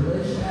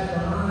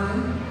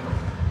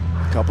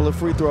 Couple of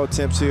free throw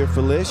attempts here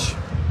for Lish.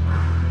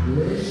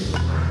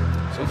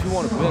 So if you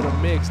want a better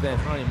mix than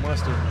honey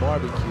mustard and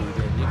barbecue,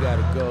 then you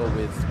gotta go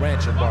with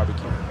ranch and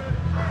barbecue.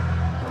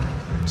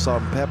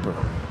 Salt and pepper.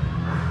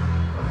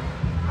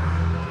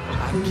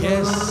 I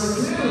guess,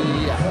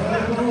 yeah.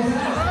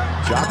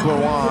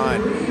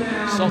 Jacqueline.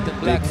 Salt and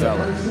black Big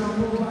fella.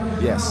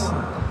 Yes.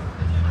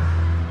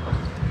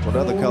 What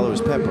other color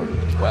is pepper?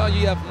 Well,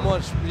 you have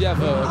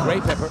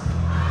gray pepper.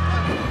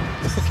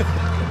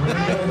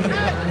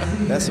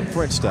 That's some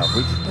French stuff.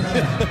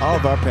 All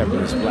of our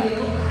pepper is black.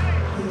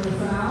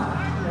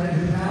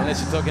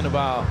 Unless you're talking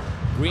about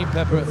green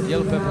pepper,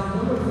 yellow pepper,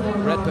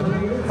 red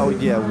pepper. Oh,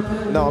 yeah.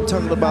 No, I'm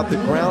talking about the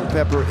ground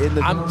pepper in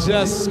the... I'm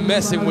just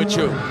messing with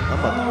you. I'm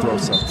about to throw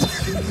something.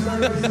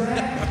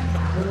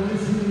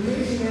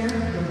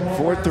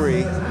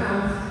 4-3,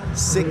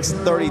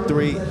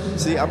 6:33.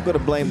 See, I'm going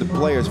to blame the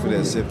players for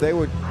this. If they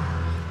were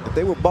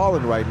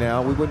balling right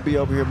now, we wouldn't be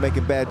over here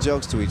making bad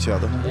jokes to each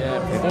other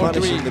and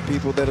punishing the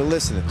people that are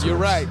listening to You're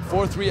us. right.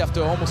 4-3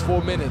 after almost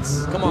 4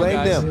 minutes. Come on, Blame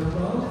guys. them.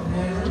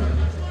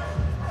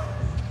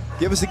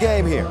 Give us a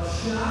game here.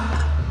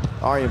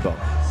 Arianbo.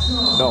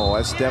 No,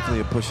 that's definitely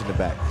a push in the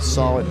back.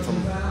 Saw it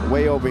from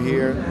way over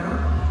here.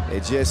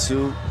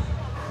 Ejesu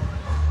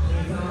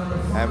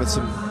having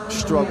some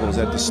struggles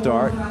at the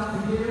start.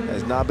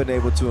 Has not been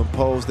able to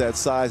impose that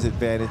size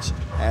advantage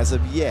as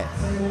of yet.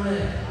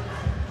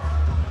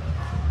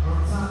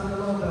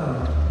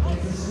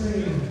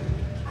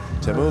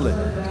 Tamulin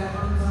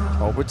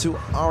over to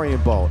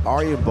Arianbo.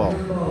 Arianbo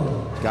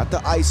got the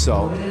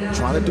ISO,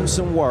 trying to do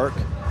some work.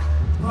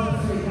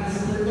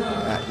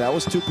 That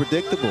was too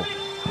predictable.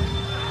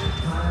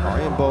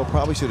 Arianbo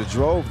probably should have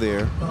drove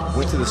there,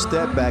 went to the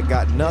step back,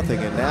 got nothing,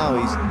 and now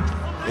he's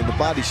in the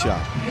body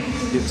shop,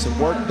 getting some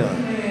work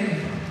done.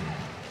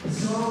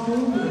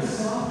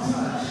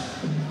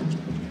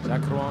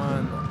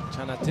 Jacqueline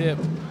Chanatip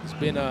has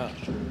been a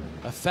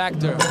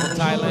factor for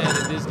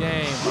Thailand in this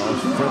game.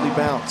 Oh, friendly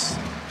bounce.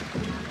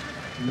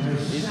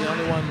 He's the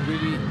only one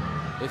really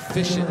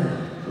efficient.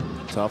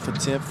 Tough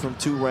attempt from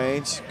 2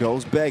 range,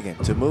 goes begging.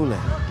 Tamulin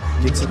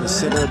gets in the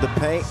center of the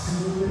paint,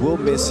 will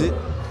miss it.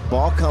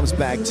 Ball comes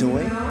back to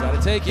him.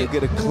 Gotta take it. He'll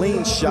get a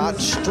clean shot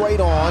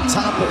straight on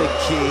top of the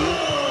key.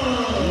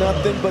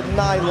 Nothing but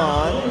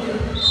nylon.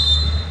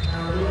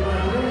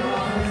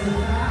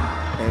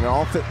 And an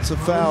offensive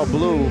foul,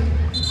 blue.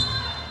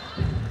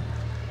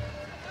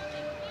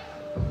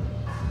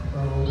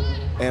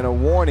 And a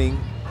warning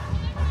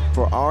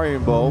for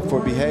Arianbo for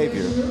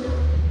behavior.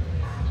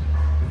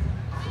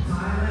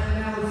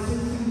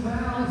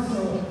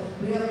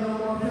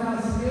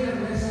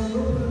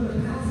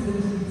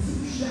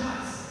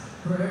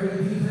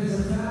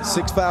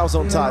 Six fouls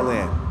on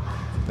Thailand.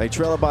 They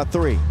trail it by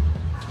 3.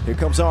 Here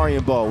comes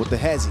Arianbo with the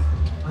hezzy.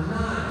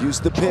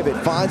 Used the pivot,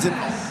 finds it,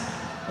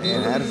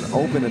 and had an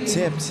open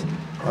attempt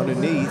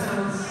underneath.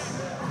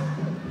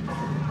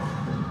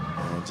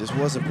 And just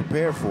wasn't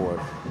prepared for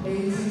it.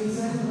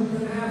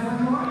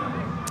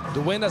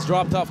 The wind has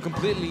dropped off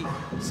completely,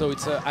 so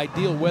it's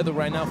ideal weather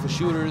right now for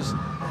shooters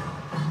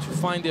to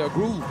find their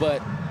groove,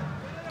 but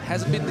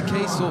hasn't been the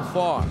case so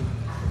far.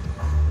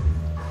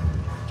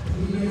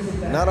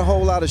 Not a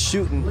whole lot of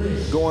shooting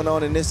going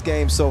on in this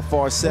game so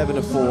far,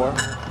 7-4.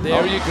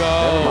 There you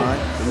go. Never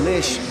mind.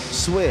 Lish,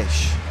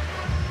 swish.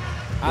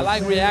 I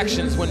like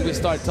reactions when we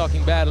start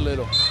talking bad a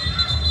little.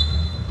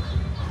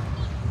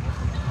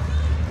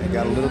 They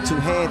got a little too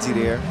handsy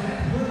there.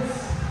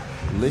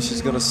 Lish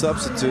is going to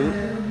substitute.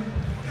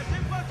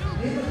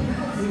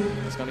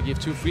 It's going to give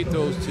 2 free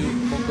throws to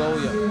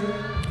Mongolia.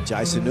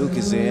 Jai Sanook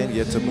is in.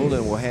 Yet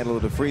Tamulin will handle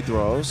the free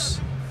throws.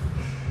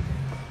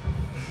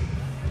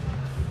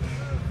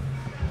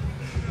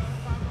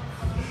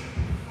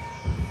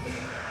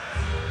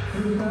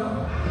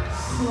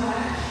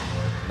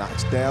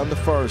 Knocks down the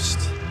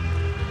first.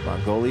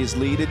 Mongolia's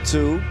lead at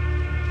 2.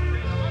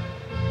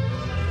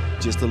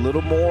 Just a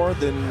little more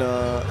than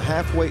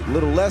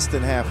little less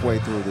than halfway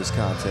through this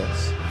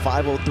contest.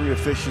 5:03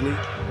 officially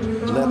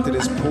left in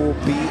this Pool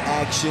B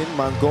action.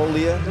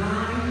 Mongolia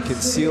can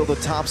seal the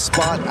top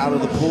spot out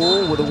of the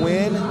pool with a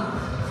win.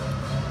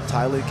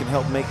 Thailand can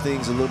help make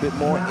things a little bit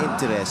more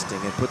interesting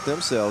and put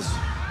themselves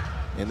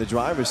in the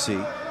driver's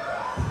seat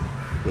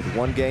with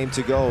 1 game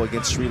to go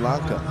against Sri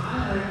Lanka.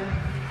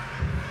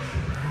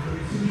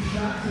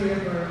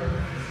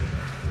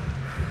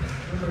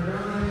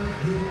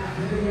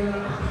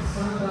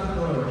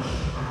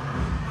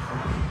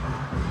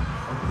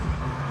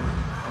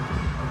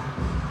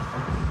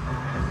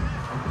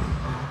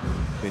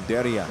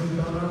 Benderia.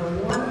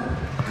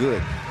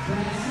 Good.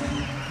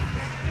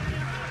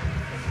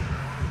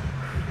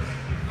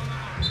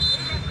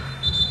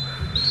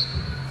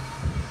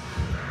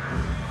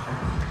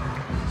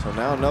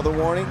 now another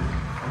warning.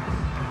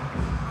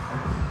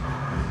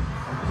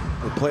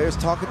 The players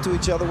talking to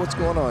each other. What's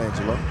going on,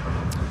 Angelo?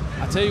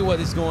 I tell you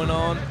what is going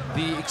on.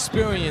 The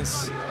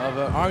experience of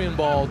Arjen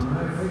Bald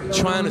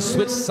trying to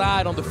switch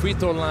side on the free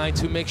throw line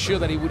to make sure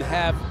that he would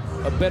have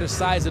a better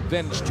size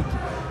advantage to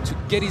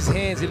get his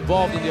hands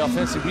involved in the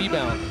offensive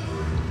rebound.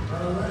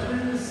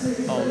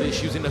 Oh,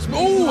 Lish using this.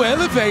 Oh,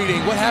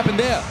 elevating. What happened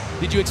there?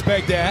 Did you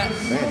expect that?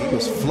 Man, he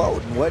was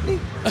floating, wasn't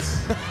he?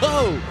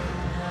 Oh.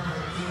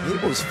 He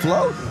was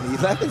floating.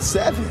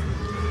 11-7.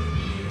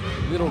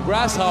 Little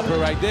grasshopper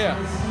right there.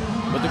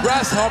 But the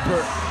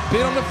grasshopper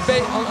bit on the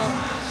fake.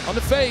 On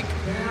the fake.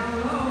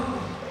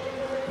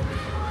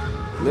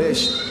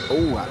 Lish,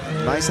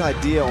 oh, nice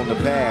idea on the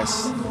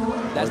pass.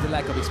 That's the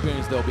lack of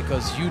experience, though,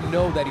 because you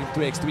know that in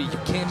 3x3, you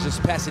can't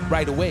just pass it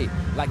right away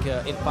like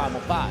in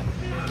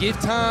 5-on-5. Give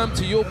time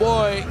to your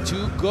boy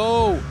to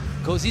go,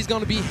 because he's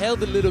going to be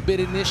held a little bit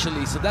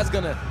initially, so that's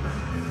going to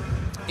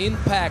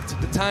impact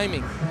the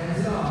timing.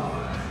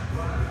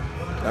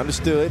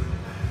 Understood.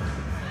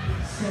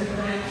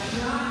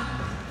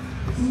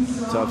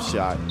 Tough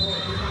shot.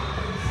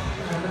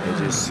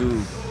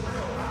 Su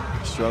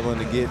struggling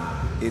to get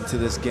into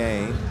this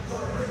game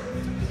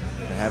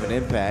and have an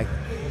impact.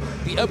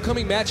 The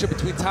upcoming matchup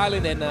between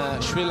Thailand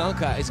and Sri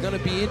Lanka is going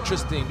to be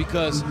interesting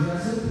because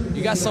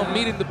you got some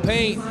meat in the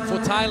paint for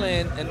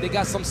Thailand and they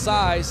got some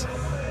size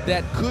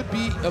that could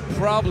be a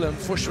problem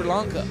for Sri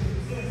Lanka.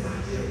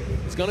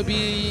 It's going to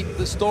be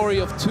the story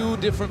of two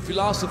different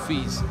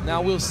philosophies.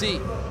 Now we'll see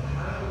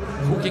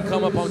who can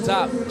come up on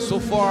top. So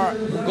far,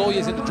 Mongolia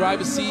is in the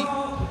driver's seat.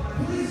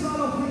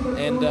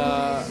 And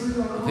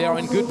they are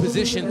in good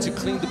position to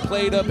clean the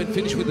plate up and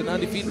finish with an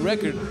undefeated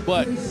record.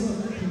 But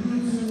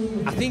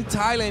I think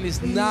Thailand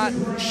is not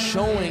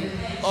showing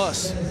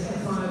us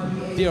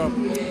their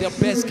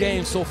best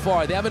game so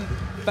far. They haven't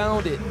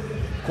found it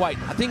quite.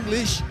 I think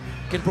Lish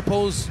can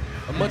propose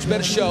a much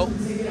better show.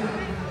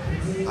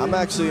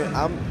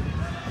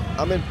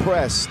 I'm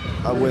impressed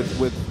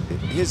with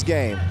his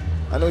game.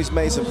 I know he's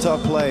made some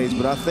tough plays,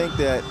 but I think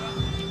that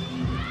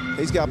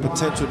he's got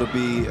potential to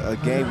be a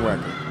game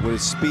record with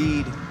his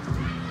speed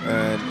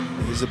and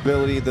his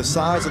ability. The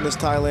size on this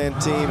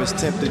Thailand team is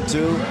tempted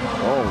too.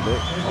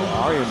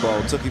 Arjen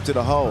Bald took him to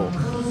the hole.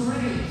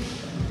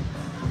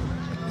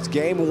 It's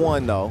game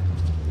one though.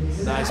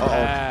 Nice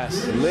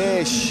pass.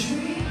 Lish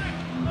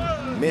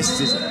missed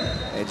his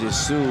edge.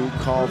 Su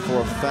called for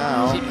a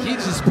foul.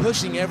 He's just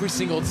pushing every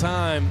single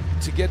time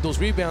to get those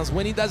rebounds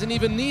when he doesn't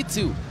even need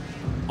to.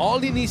 All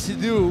he needs to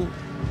do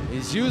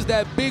is use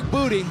that big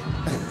booty,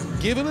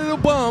 give a little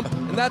bump,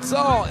 and that's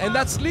all. And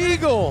that's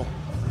legal.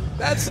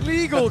 That's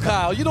legal,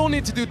 Kyle. You don't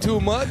need to do too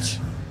much.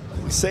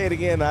 Say it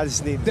again. I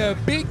just need the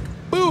big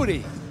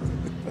booty.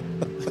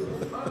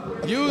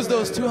 Use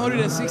those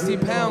 260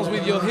 pounds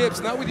with your hips,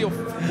 not with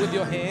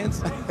your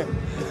hands.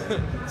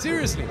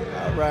 Seriously.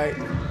 All right.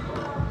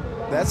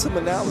 That's some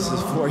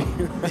analysis for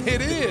you.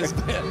 It is.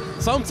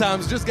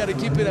 Sometimes you just got to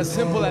keep it as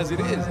simple as it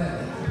is.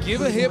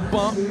 Give a hip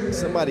bump.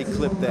 Somebody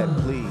clip that,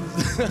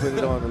 please. Put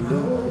it on the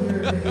loop.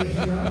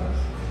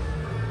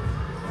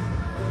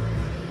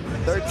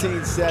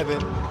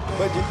 13-7,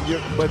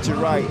 but you're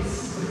right.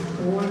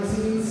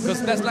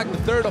 Because that's like the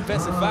third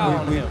offensive foul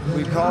on him.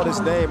 We called his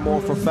name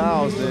more for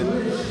fouls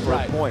than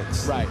for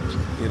points. Right.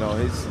 You know,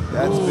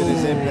 that's been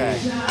his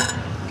impact.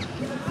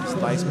 It's a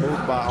nice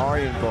move by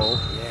Arjen Bald.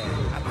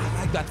 Yeah, I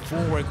like that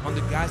footwork on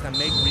the guys that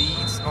make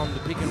reads on the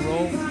pick and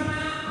roll.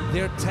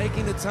 They're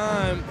taking the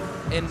time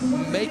and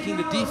making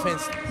the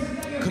defense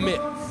commit.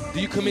 Do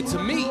you commit to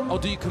me or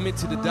do you commit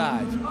to the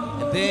dive?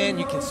 And then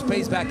you can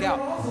space back out.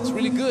 It's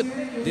really good.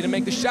 Didn't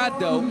make the shot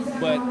though,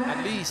 but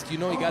at least you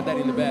know you got that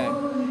in the bag.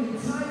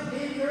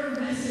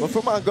 Well,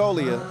 for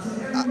Mongolia,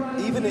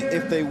 even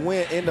if they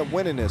end up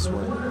winning this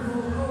one,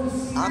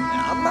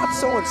 I'm not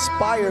so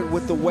inspired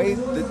with the way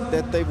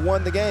that they've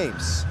won the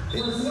games.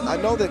 I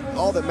know that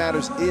all that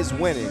matters is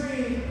winning,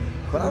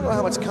 but I don't know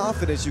how much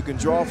confidence you can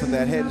draw from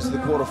that heading to the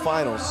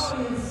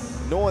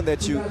quarterfinals, knowing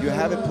that you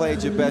haven't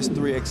played your best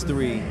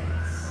 3x3.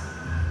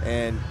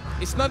 And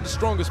it's not the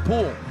strongest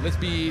pool. Let's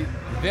be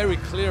very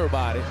clear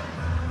about it.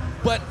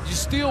 But you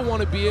still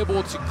want to be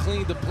able to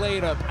clean the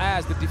plate up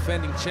as the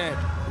defending champ,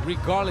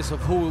 regardless of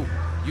who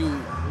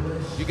you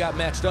got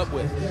matched up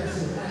with.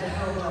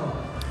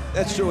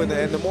 That's true, and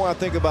the more I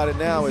think about it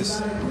now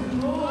is,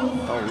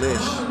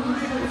 Lish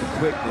with the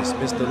quickness,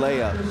 missed the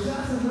layup.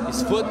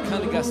 His foot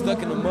kind of got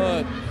stuck in the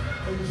mud.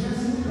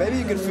 Maybe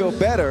you can feel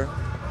better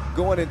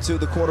going into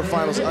the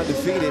quarterfinals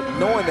undefeated,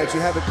 knowing that you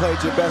haven't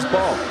played your best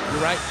ball.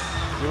 You're right.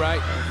 You're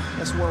right.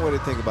 That's one way to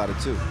think about it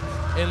too.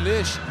 And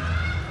Lish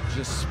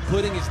just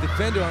putting his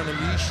defender on a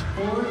leash.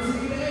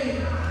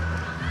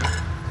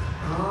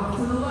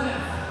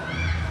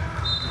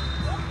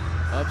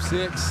 Up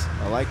 6.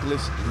 I like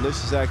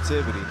Lish's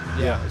activity.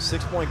 Yeah.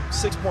 6 point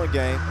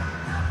game.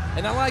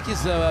 And I like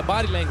his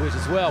body language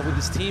as well with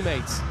his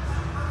teammates.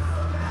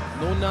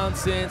 No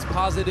nonsense,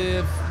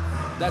 positive,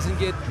 doesn't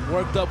get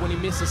worked up when he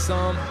misses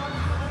some.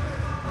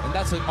 And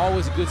that's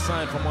always a good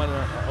sign from one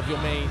of your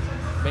main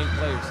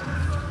players.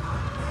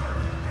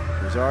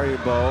 Here's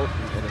Aribo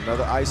in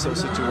another ISO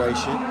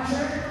situation.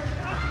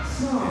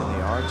 And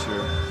the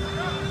archer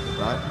did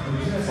not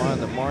find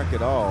the mark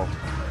at all.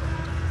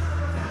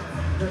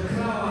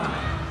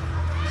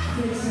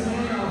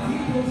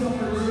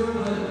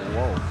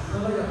 Whoa.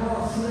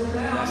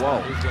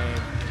 Whoa.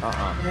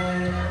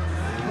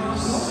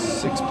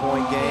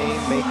 6-point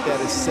game, make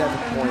that a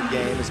 7-point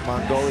game as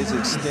Mongolia's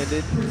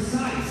extended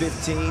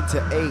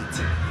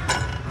 15-8.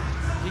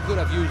 He could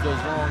have used those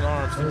long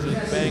arms to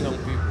just bang on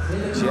people.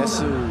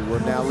 Jesu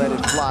will now let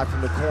it fly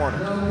from the corner.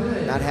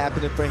 Not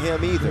happening for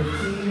him either.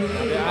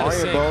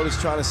 Aribo is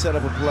trying to set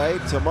up a play.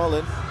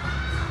 Tamulin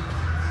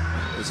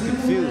is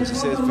confused. He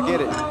says, forget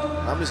it.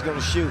 I'm just going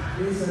to shoot.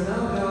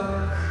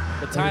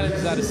 But Thailand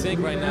is out of sync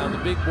right now. The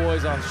big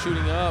boys are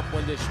shooting up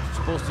when they're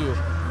supposed to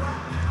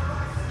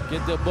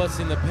get their butts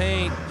in the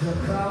paint.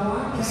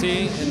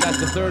 See, and that's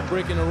the 3rd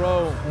brick in a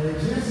row.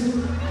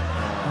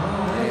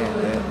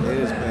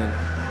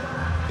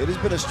 It has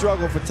been a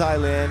struggle for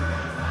Thailand,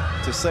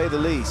 to say the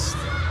least.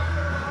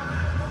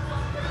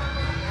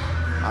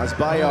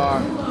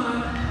 Asbayar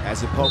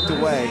has it poked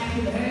away.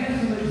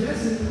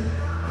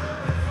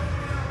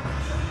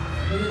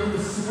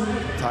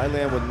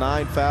 Thailand with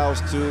 9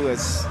 fouls too.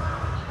 It's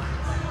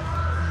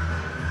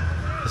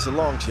a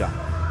long shot.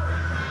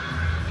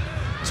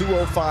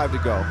 2:05 to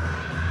go.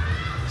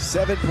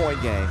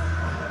 7-point game.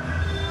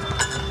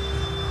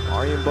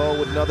 Aribo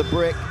with another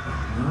brick.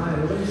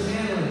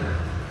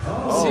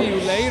 Oh. See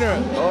you later.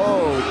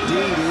 Oh,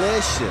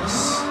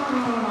 delicious.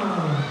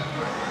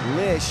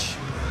 Lish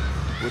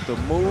with the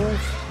move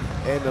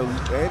and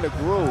the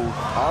groove.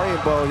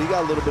 Aribo, he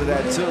got a little bit of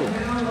that too.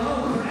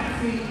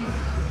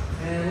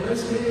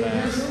 That's good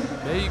pass.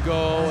 There you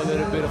go, a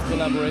little bit of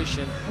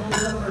collaboration.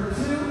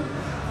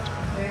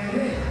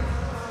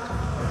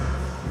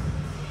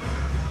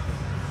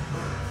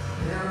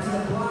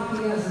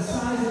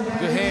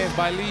 Good hands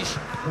by Leash.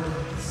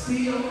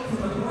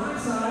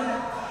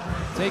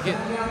 Take it.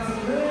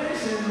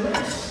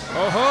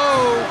 Oh-ho!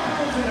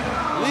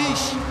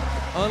 Leash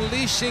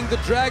unleashing the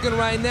dragon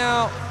right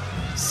now.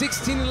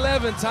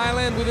 16-11,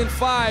 Thailand within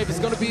 5. It's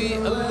going to be a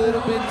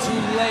little bit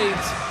too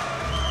late,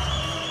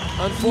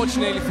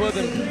 unfortunately for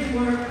them.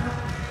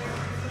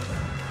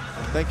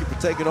 Thank you for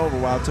taking over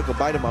while I took a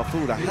bite of my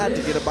food. I had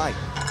to get a bite.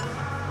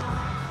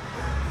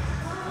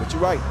 But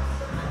you're right.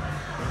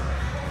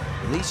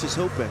 Leash is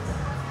hooping.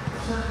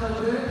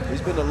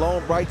 He's been the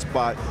lone bright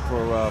spot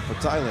for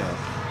Thailand.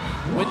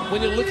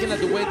 When you're looking at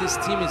the way this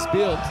team is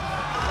built,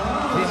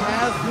 they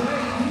have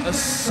a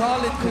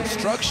solid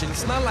construction.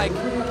 It's not like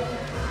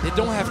they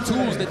don't have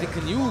tools that they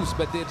can use,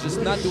 but they're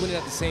just not doing it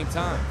at the same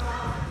time.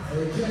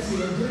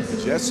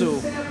 Jesu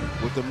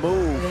with the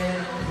move.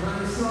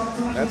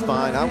 That's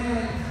fine.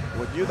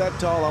 When you're that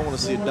tall, I want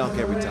to see a dunk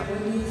every time.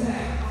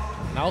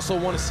 And I also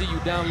want to see you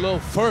down low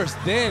first,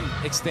 then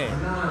extend.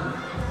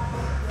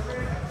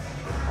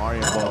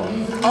 Aribo.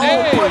 Hey!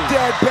 Oh, put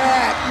that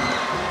back.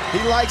 He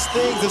likes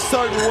things a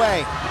certain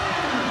way.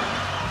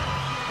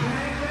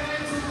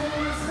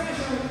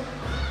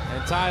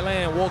 And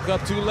Thailand woke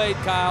up too late,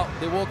 Kyle.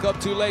 They woke up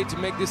too late to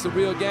make this a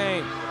real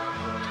game.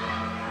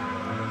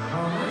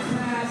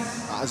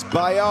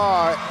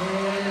 Asbayar,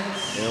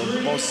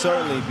 it'll most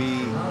certainly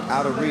be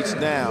out of reach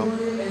now.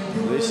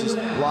 This is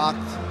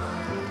blocked.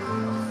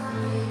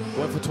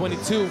 Going for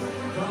 22.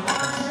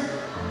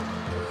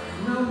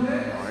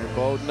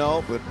 Aribo,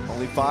 no, but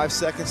only 5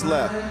 seconds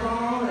left.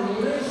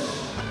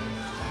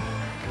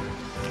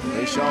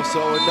 They also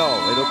a no.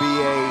 It'll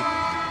be a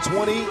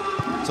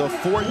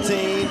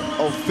 20-14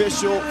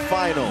 official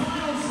final.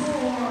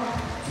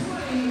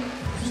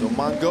 So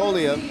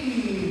Mongolia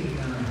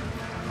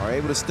are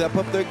able to step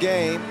up their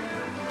game,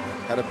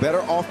 had a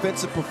better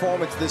offensive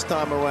performance this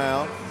time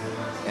around,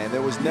 and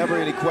there was never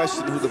any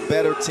question who the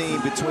better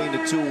team between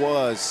the two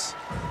was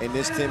in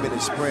this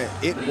 10-minute sprint.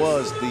 It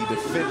was the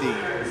defending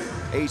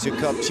Asia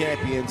Cup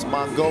champions,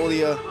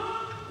 Mongolia,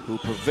 who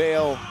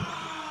prevail,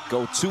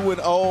 go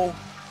 2-0,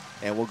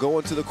 and will go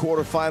into the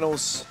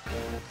quarterfinals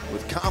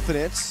with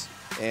confidence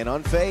and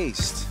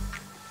unfazed.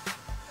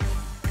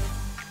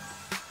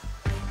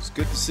 It's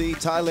good to see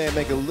Thailand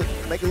make a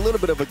little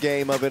bit of a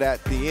game of it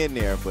at the end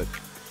there, but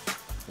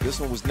this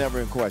one was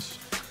never in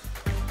question.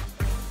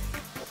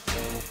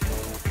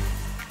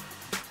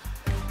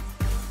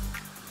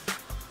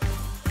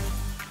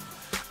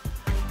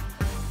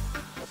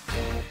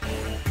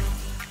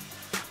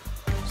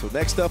 So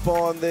next up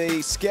on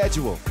the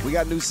schedule, we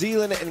got New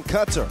Zealand and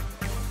Qatar.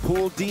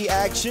 Pool D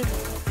action.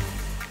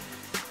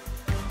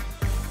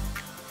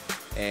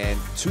 And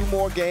 2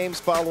 more games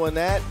following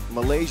that.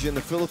 Malaysia and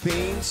the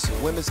Philippines.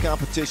 Women's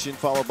competition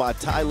followed by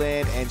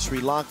Thailand and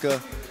Sri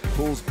Lanka.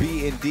 Pools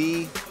B and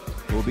D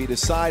will be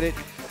decided,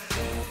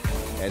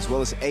 as well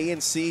as A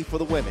and C for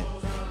the women.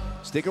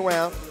 Stick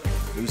around.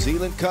 New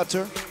Zealand,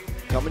 Qatar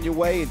coming your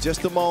way in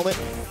just a moment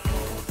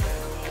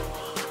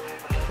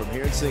from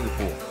here in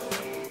Singapore.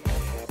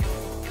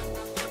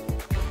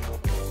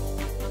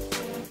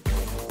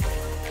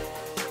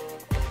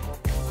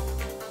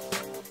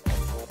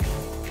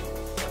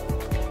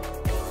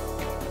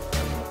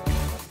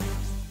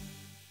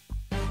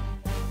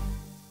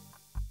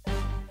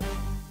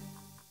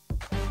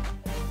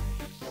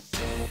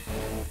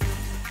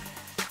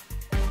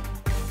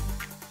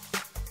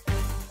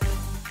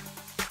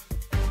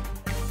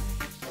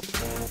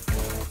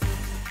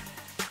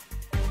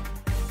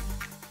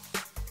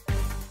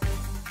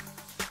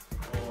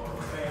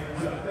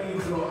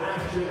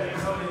 and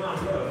coming up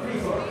the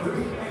FIBA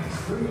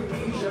 3x3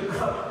 Asia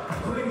Cup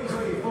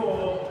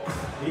 2024.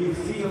 New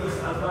Zealand's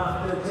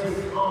about to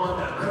take on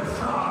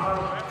Qatar.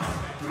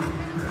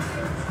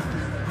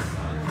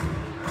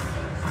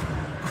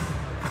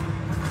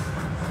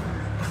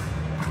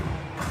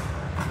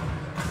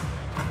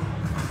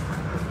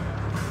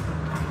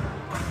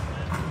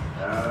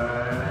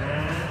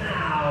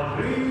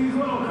 Please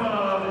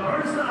welcome,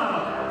 first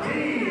up,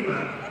 Team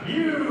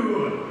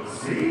New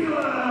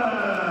Zealand.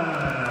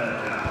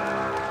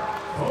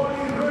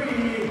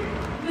 43,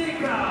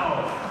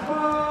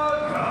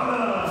 Mongolia.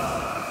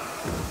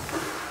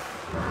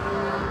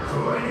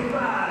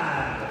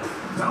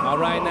 25. All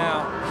right now,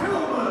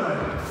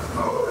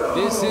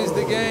 this is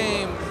the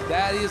game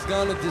that is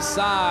gonna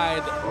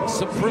decide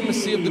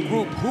supremacy of the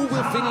group. Who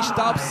will finish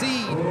top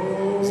seed?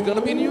 It's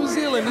gonna be New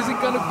Zealand. Is it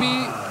gonna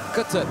be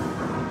Qatar?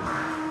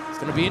 It's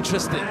gonna be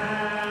interesting.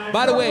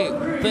 By the way,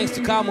 thanks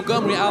to Kyle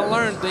Montgomery, I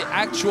learned the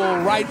actual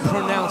right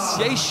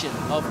pronunciation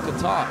of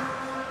Qatar.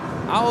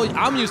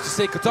 I'm used to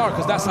say Qatar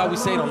because that's how we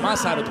say it on my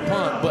side of the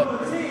pond,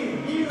 but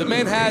the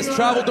man has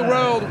traveled the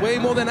world way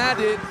more than I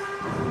did,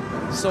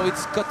 so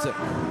it's Qatar.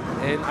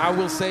 And I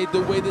will say it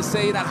the way they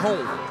say it at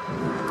home.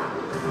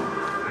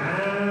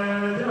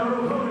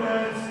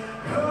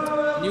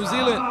 New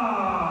Zealand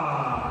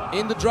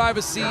in the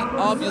driver's seat,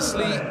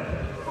 obviously.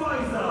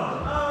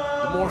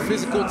 The more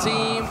physical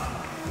team,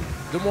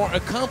 the more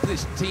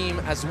accomplished team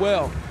as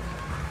well.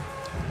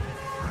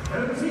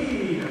 But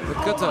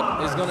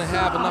Qatar is going to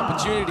have an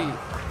opportunity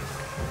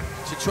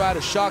to try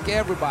to shock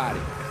everybody.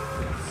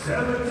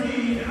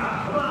 17,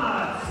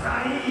 Ahmad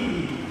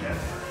Saeed.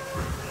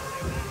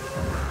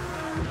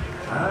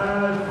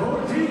 And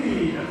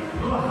 14,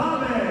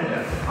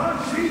 Mohammed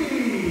Hashim.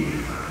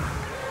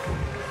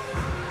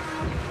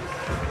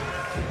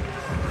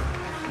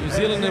 New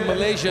Zealand and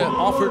Malaysia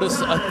offered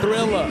us a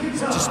thriller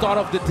to start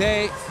off the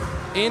day.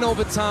 In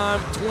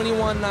overtime,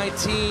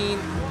 21-19,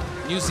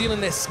 New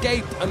Zealand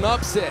escaped an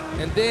upset,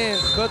 and then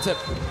Qatar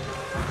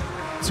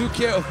took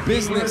care of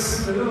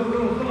business,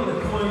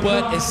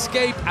 but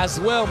escaped as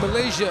well.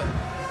 Malaysia,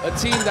 a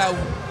team that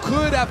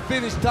could have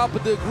finished top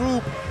of the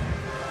group,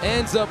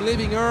 ends up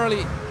leaving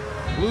early,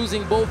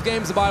 losing both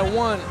games by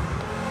 1.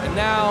 And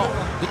now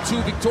the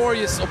two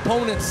victorious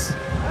opponents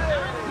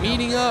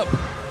meeting up.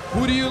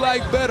 Who do you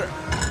like better?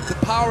 The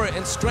power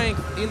and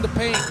strength in the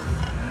paint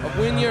of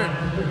Wynyard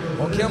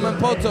or Kelman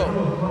Poto?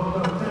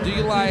 Do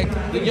you like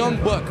the young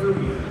buck,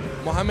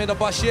 Mohamed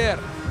Abashir,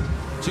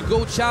 to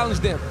go challenge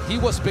them? He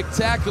was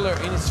spectacular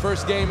in his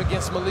first game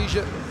against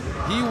Malaysia.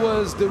 He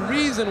was the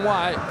reason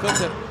why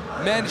Qatar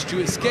managed to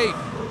escape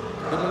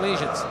the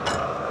Malaysians.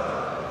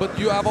 But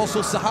you have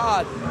also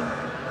Sahad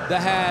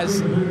that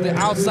has the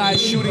outside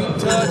shooting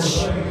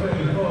touch,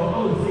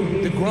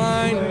 the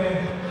grind,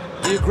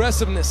 the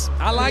aggressiveness.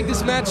 I like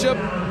this matchup.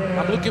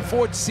 I'm looking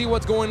forward to see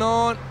what's going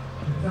on.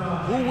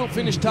 Who will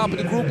finish top of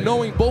the group,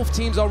 knowing both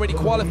teams already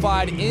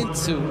qualified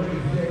into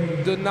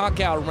the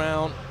knockout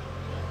round?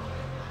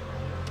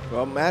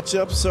 Well,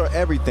 matchups are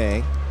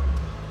everything,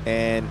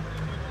 and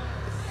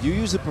you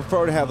usually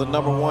prefer to have the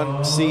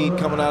 #1 seed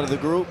coming out of the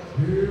group,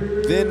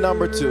 then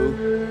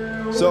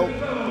 #2. So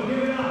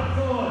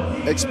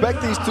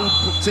expect these two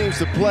teams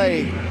to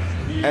play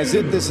as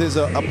if this is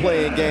a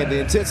play-in game. The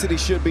intensity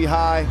should be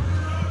high,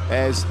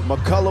 as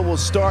McCullough will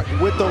start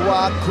with the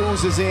rock,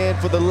 cruises in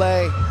for the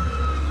lay.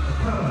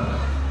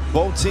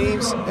 Both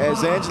teams,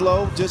 as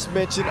Angelo just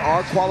mentioned,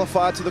 are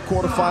qualified to the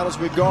quarterfinals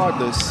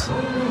regardless.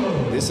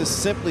 This is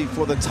simply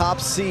for the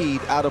top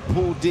seed out of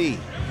Pool D.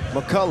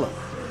 McCullough,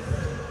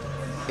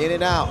 in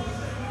and out,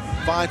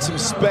 finds some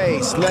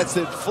space, lets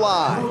it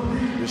fly.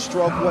 The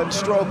stroke wasn't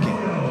stroking.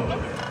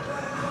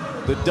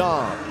 The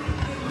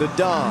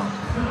Dom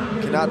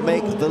cannot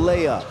make the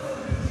layup.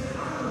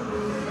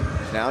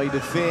 Now he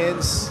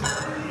defends.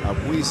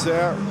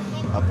 Abuisa,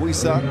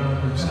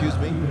 excuse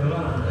me.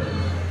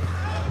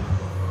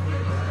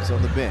 He's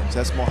on the bench.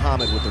 That's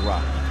Mohammed with the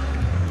rock.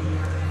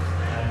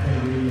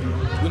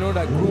 We know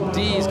that Group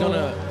D is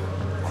gonna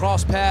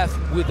cross path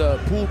with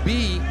Pool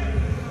B,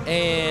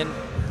 and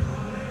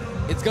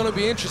it's gonna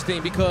be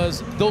interesting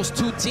because those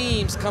two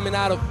teams coming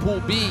out of Pool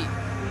B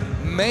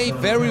may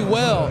very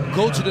well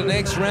go to the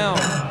next round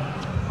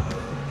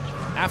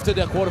after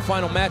their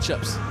quarterfinal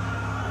matchups.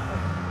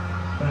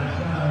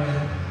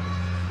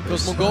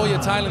 Because Mongolia,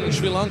 Thailand, and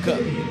Sri Lanka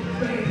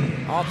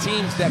are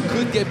teams that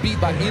could get beat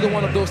by either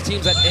one of those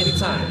teams at any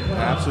time.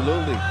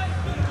 Absolutely.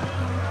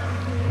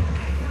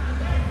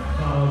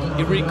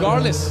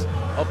 Regardless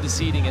of the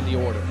seeding and the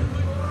order.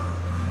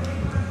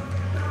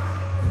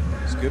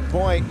 It's a good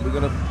point.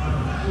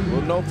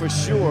 We'll know for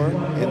sure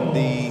in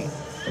the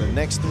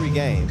next 3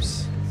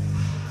 games.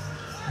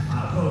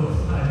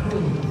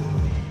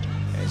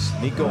 As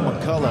Nico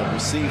McCullough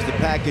receives the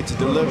package and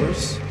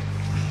delivers.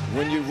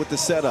 Wynyard with the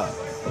setup.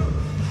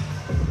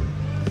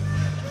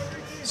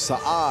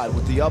 Saad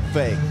with the up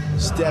fake,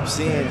 steps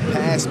in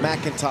past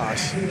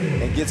McIntosh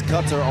and gets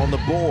Qatar on the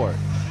board.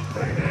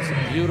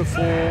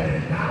 Beautiful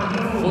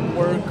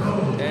footwork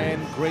and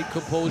great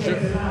composure.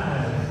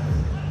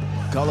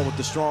 McCullough with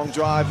the strong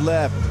drive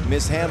left,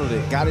 mishandled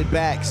it, got it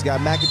back. He's got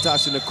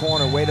McIntosh in the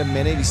corner. Wait a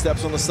minute, he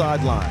steps on the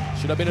sideline.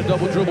 Should have been a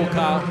double dribble,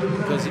 Kyle,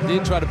 because he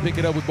did try to pick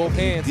it up with both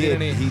hands,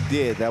 didn't he? He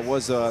did. That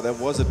was a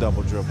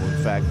double dribble,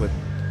 in fact, but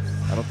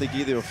I don't think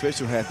either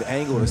official had the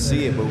angle to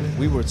see it, but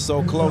we were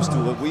so close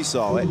to it, we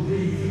saw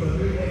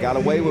it. Got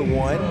away with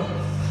one.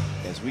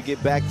 As we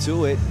get back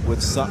to it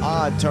with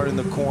Saad turning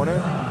the corner.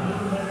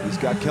 He's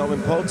got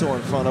Kelvin Poto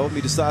in front of him.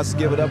 He decides to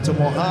give it up to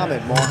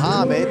Mohammed.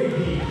 Mohammed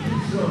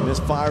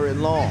misfire it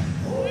long.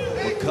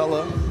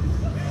 McCullough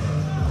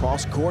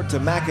cross court to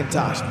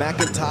McIntosh.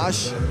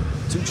 McIntosh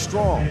too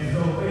strong.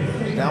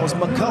 Now it's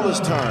McCullough's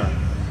turn.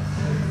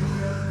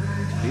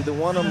 Either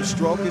one of them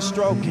stroke is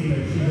stroking.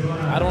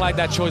 I don't like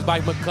that choice by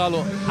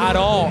McCullough at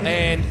all.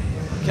 And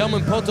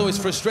Kelvin Poto is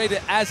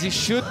frustrated, as he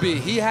should be.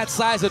 He had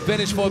size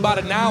advantage for about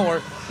an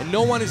hour, and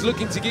no one is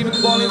looking to give him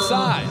the ball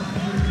inside.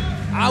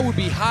 I would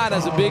be hot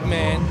as a big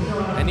man,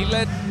 and he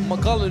let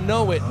McCullough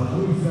know it.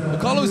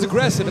 McCullough is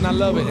aggressive, and I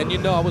love it. And you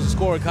know I was a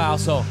scorer, Kyle,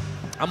 so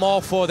I'm all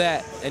for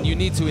that, and you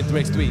need to in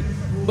 3x3.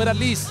 But at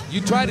least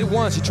you tried it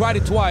once, you tried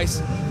it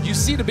twice. You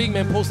see the big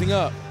man posting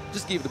up.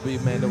 Just give the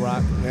big man the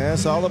rock. Yeah,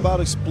 it's all about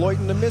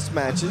exploiting the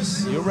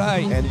mismatches. You're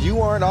right. And you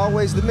aren't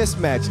always the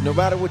mismatch, no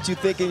matter what you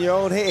think in your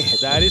own head.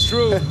 That is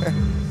true.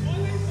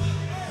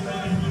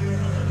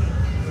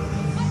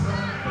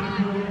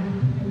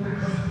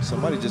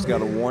 Somebody just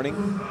got a warning.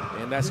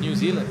 And that's New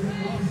Zealand.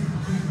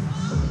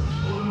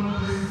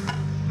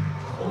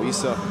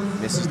 Lisa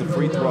misses the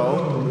free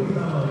throw.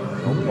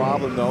 No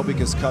problem, though,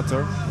 because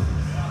Qatar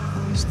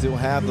still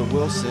have the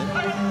Wilson.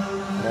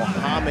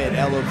 Mohammed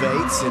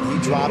elevates, and he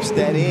drops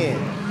that in.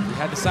 He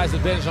had the size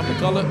advantage on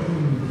McCullough.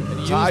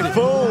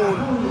 Typhoon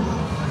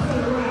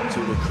to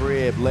the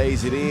crib,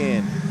 lays it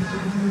in.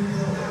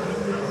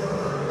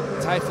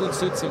 Typhoon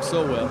suits him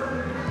so well.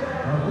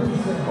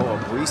 Oh,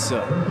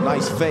 Abrisa,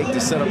 nice fake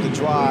to set up the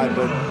drive,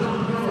 but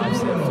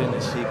 5-step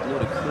finish. He blew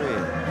the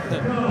crib.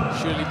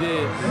 Surely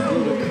did.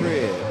 Blew the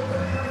crib.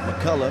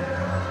 McCullough,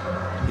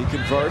 he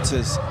converts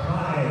as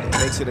it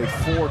makes it a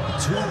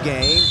 4-2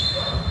 game.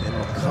 And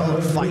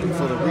McCullough fighting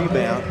for the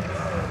rebound.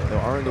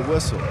 They'll earn the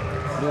whistle.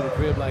 Blew the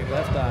crib like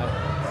left eye.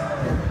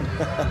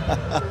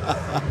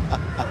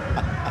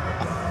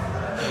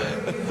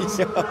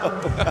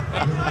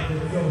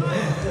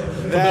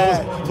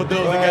 For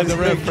those that got the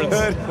reference.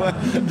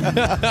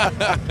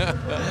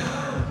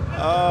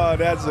 Oh,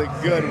 that's a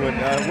good one.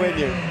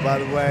 Wynyard, by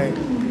the way.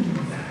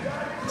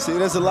 See,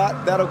 there's a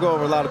lot, that'll go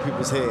over a lot of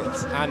people's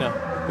heads. I know.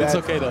 It's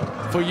okay, though.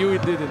 For you,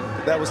 it didn't.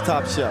 That was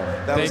top shelf.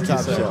 That was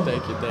top shelf.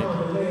 Thank you, thank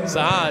you.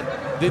 Saad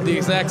did the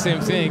exact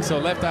same thing, so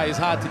left eye is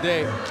hot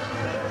today.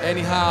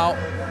 Anyhow,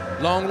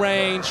 long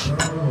range.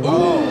 Ooh.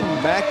 Oh,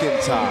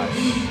 McIntosh.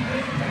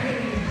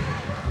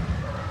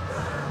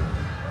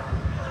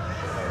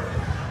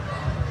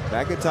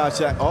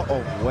 McIntosh,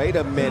 uh-oh, wait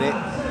a minute.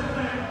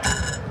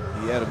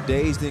 He had him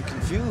dazed and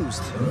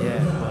confused.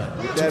 Yeah, but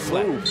with that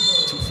move.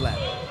 Too flat.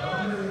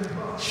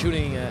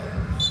 Shooting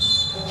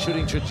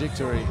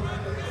trajectory.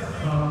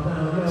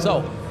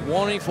 So,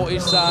 warning for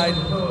each side.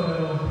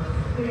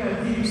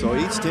 So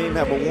each team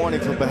have a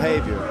warning for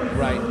behavior.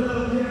 Right.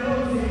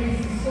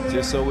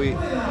 Just so we're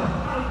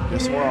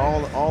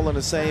all in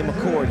the same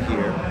accord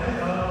here.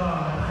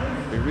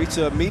 We reach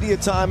a media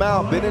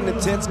timeout, been an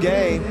intense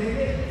game.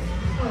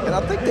 And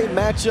I think they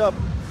match up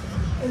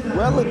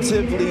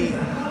relatively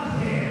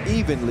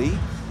evenly.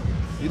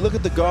 You look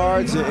at the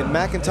guards in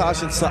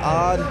McIntosh and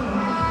Saad.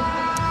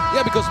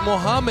 Yeah, because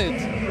Mohammed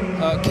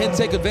can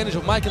take advantage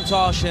of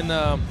McIntosh and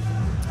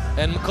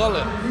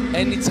McCullough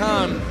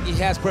anytime he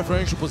has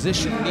preferential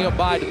position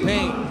nearby the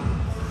paint.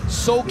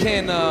 So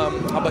can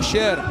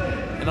Abasher.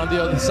 And on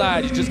the other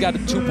side, you just got a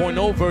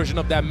 2.0 version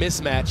of that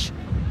mismatch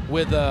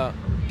with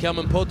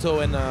Kelvin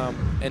Poto and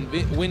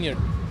Wynyard.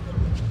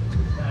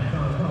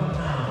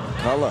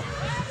 McCullough.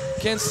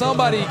 Can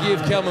somebody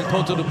give Kelvin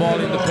Poto the ball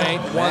in the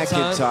paint one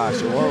time?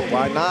 McIntosh, or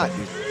why not?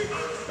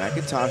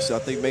 McIntosh, I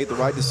think, made the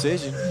right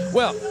decision.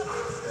 Well,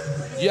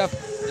 you have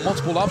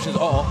multiple options.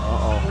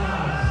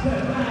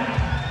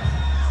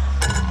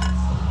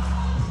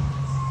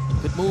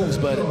 Good moves,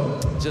 but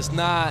just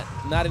not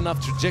enough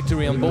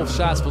trajectory on both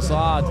shots for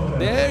Saad.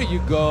 There you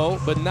go,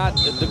 but not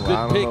the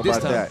good pick this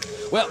time. That.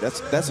 Well,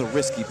 that's a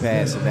risky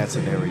pass in that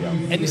scenario.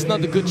 And it's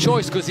not the good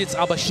choice because it's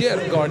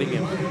Abasher guarding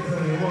him.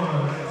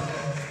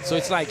 So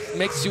it's like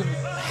makes you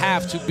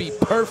have to be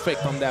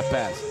perfect on that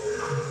pass.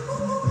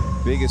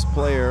 Biggest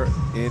player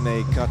in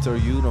a Qatar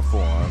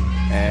uniform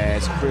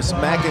as Chris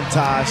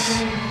McIntosh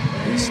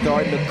is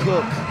starting to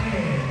cook.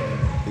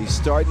 He's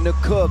starting to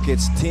cook.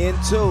 It's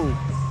 10-2.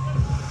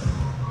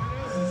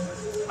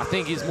 I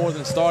think he's more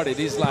than started.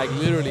 He's like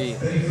literally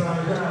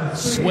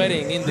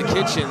sweating in the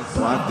kitchen.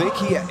 Well, I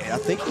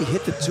think he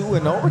hit the 2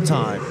 in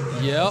overtime.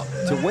 Yep.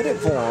 To win it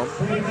for him.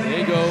 There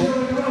you go.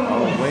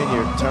 Oh,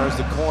 Wynyard turns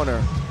the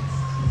corner.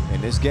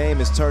 And this game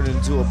is turned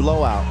into a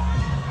blowout.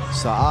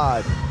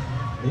 Saad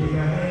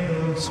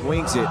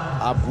swings it.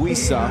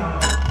 Abuisa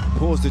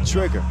pulls the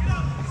trigger.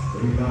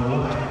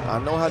 I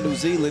know how New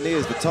Zealand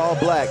is, the tall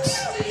blacks.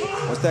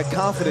 Once that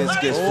confidence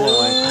gets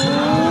flowing,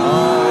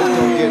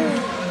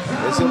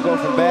 it's gonna go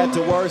from bad to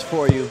worse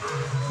for you.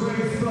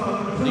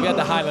 You got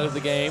the highlight of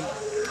the game.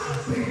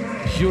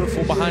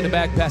 Beautiful behind the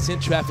back pass in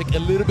traffic. A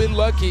little bit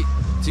lucky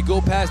to go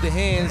past the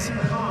hands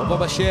of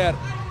Babasher.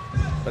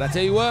 But I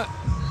tell you what,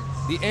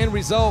 the end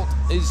result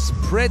is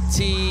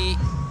pretty.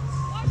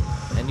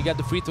 And you got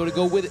the free throw to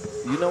go with it.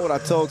 You know what I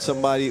told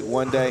somebody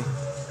one day?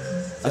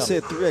 I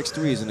said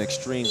 3x3 is an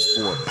extreme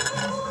sport.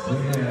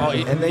 Oh,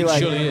 it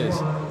surely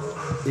is.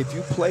 If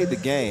you play the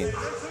game,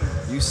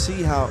 you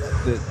see how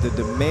the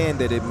demand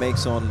that it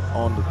makes on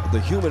the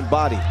human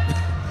body.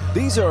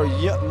 These are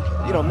young,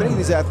 you know, many of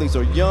these athletes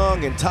are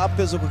young and top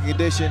physical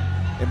condition,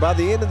 and by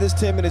the end of this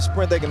 10-minute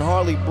sprint, they can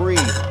hardly breathe,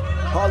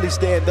 hardly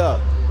stand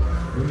up.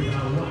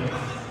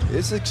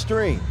 It's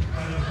extreme.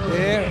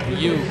 There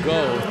you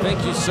go.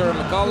 Thank you, Sir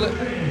McCullough.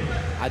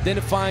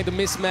 Identifying the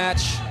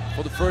mismatch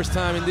for the first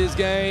time in this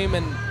game,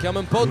 and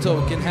Kelman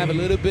Poto can have a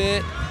little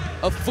bit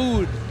of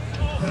food.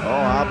 Oh,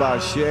 how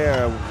about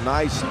Cher?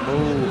 Nice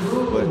move,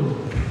 but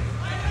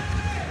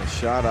the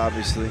shot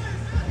obviously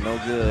no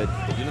good.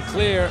 It didn't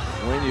clear.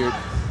 Wynyard,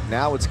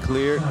 now it's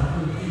cleared.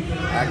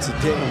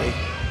 Accidentally.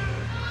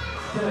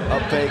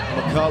 Up fake,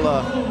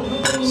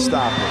 McCullough.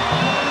 Stop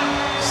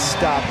it.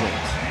 Stop it.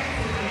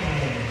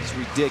 It's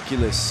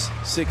ridiculous.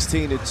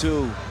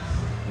 16-2.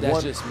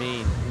 That's just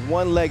mean.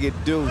 One-legged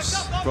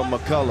deuce from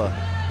McCullough.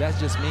 That's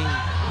just mean.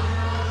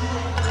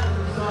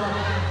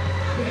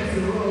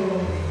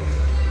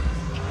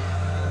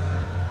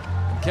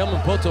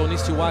 Kelman Poto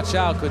needs to watch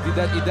out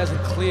because he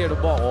doesn't clear the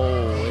ball.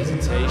 Oh,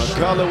 hesitation.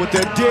 McCullough with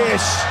the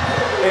dish,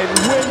 and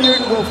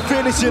Wynyard will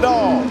finish it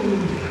all.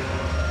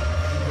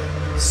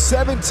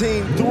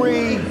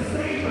 17-3.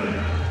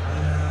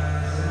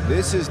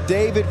 This is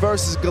David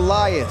versus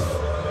Goliath.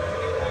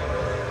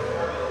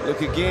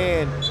 Look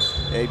again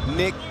at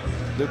Nick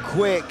the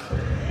Quick,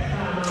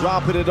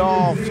 dropping it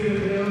off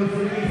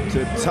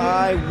to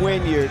Ty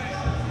Wynyard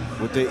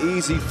with the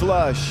easy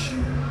flush.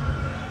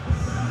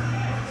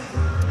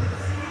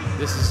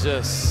 This is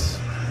just,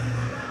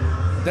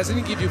 doesn't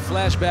it give you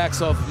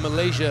flashbacks of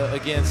Malaysia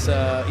against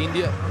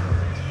India?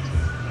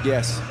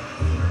 Yes.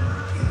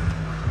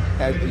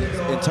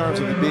 In terms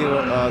of it being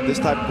this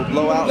type of a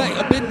blowout? Like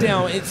a bit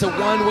down, it's a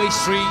one-way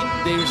street.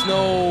 There's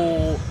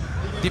no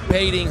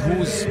debating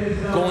who's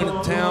going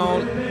to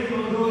town,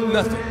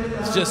 nothing.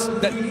 It's just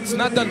that it's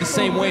not done the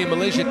same way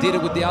Malaysia did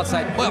it with the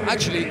outside. Well,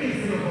 actually,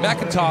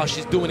 McIntosh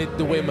is doing it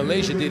the way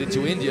Malaysia did it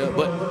to India,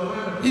 but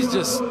it's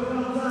just,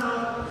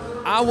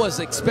 I was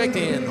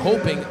expecting and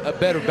hoping a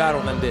better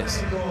battle than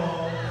this.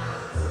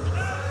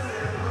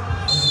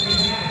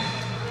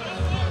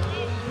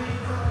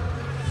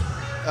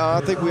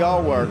 I think we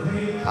all were.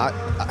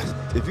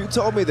 If you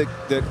told me that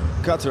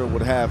Qatar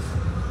would have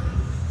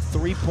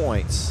 3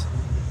 points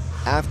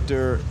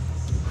after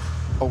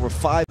over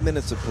 5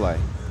 minutes of play,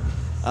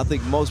 I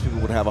think most people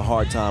would have a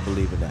hard time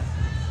believing that.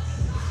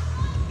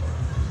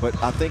 But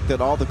I think that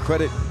all the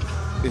credit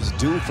is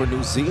due for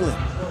New Zealand.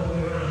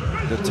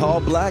 The Tall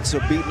Blacks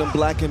are beating them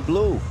black and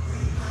blue.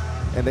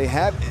 And they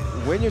have,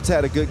 Wynyard's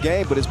had a good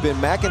game, but it's been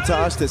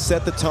McIntosh that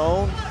set the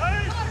tone.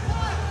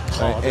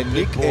 And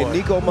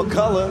Nico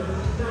McCullough,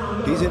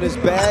 he's in his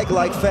bag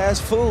like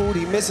fast food.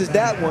 He misses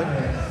that one.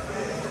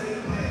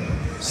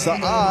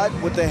 Saad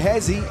with the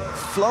hezzy,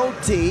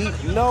 floaty,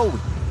 no.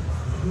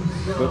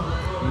 But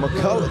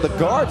McCullough, the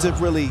guards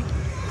have really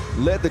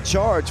led the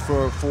charge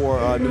for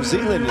New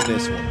Zealand in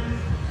this one.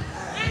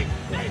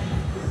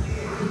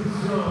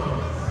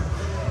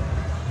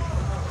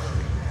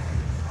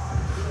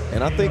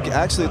 And I think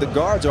actually the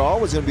guards are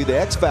always going to be the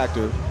X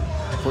factor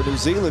for New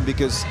Zealand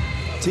because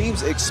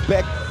teams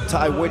expect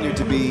Ty Wynyard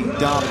to be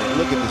dominant.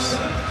 Look at this.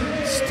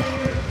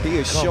 Stop it. He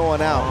is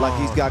showing out like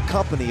he's got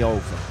company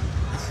over.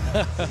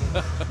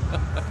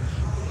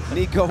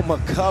 Nico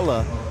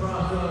McCullough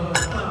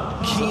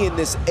keying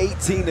this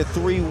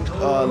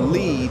 18-3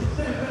 lead.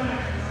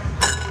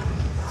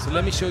 So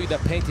let me show you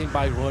that painting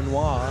by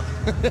Renoir.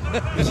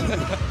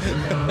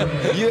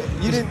 you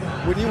didn't,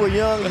 when you were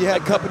young, you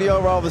had company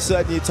over, all of a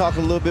sudden you talk a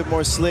little bit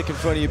more slick in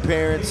front of your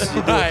parents.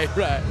 Right.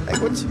 Hey,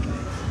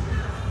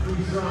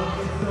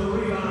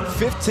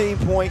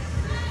 15-point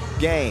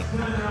game.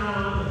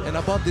 And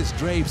I bought these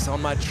drapes on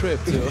my trip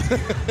too.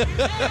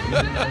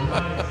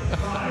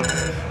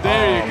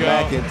 There you go.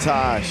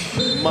 McIntosh,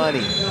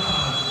 money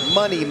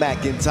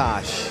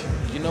McIntosh.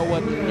 You know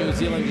what New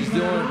Zealand is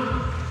doing?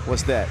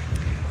 What's that?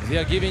 They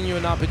are giving you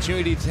an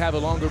opportunity to have a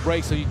longer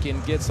break so you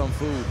can get some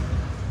food.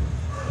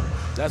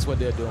 That's what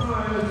they're doing.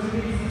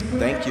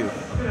 Thank you.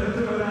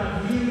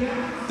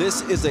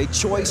 This is a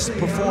choice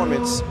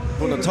performance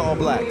from the Tall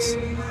Blacks.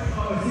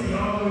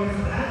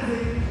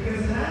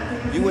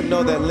 You wouldn't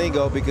know that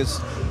lingo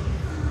because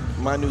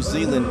my New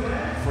Zealand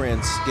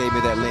friends gave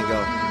me that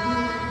lingo.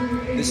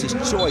 This is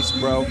choice,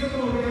 bro.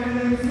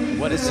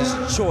 What is this?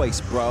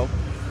 Choice, bro.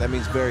 That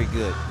means very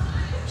good.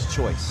 It's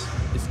choice.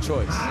 It's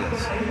choice.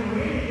 Yes.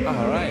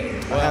 All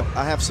right. Well,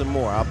 I have some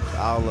more.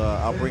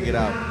 I'll bring it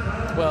out.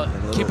 Well,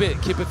 keep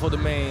it for the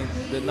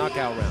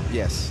knockout round.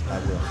 Yes, I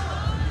will.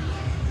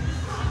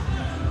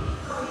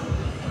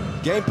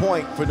 Game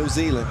point for New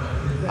Zealand.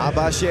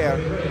 Abasher.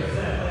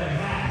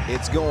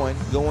 It's going,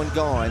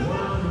 gone.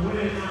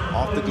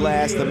 Off the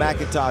glass, the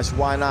McIntosh,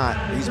 why not?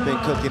 He's been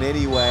cooking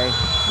anyway.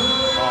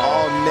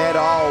 All net,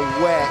 all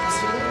wet.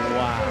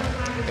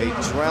 Wow. They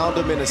drowned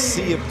him in a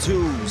sea of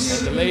twos.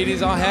 And the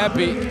ladies are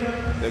happy.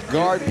 The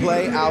guard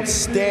play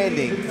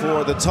outstanding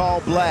for the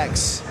Tall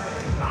Blacks.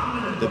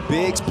 The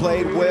bigs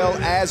played well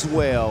as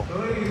well.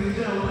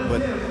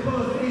 But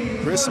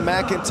Chris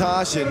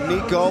McIntosh and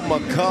Nico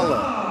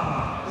McCullough,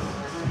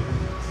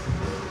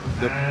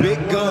 the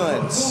big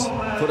guns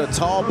for the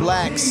Tall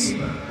Blacks,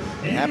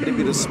 happen to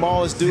be the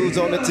smallest dudes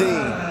on the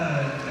team.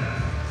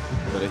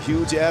 But a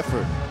huge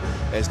effort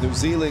as New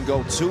Zealand go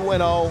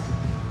 2-0.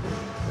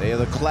 They are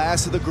the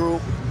class of the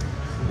group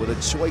with a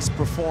choice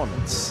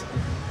performance.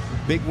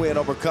 Big win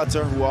over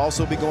Qatar, who will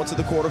also be going to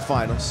the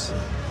quarterfinals.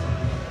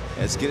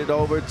 Let's get it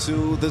over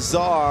to the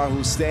Czar,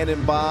 who's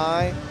standing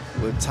by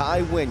with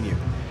Ty Wynyard.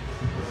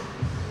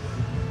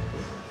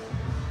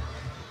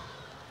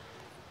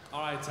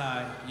 All right,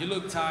 Ty, you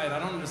look tired. I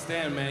don't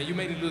understand, man. You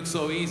made it look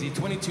so easy.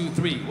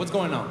 22-3. What's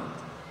going on?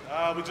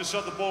 We just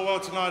shot the ball well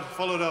tonight,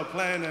 followed our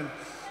plan, and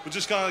we're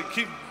just gonna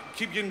keep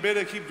getting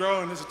better, keep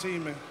growing as a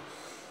team, man.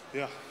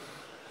 Yeah.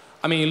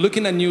 I mean,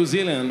 looking at New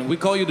Zealand, we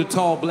call you the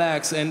Tall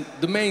Blacks, and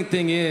the main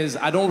thing is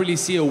I don't really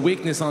see a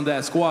weakness on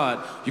that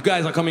squad. You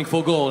guys are coming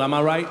for gold, am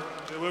I right?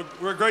 Yeah,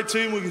 we're a great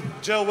team. We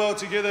gel well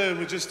together, and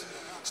we're just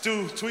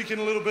still tweaking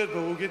a little bit,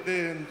 but we'll get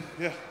there. And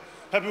yeah,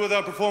 happy with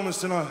our performance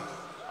tonight.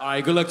 All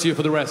right, good luck to you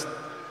for the rest.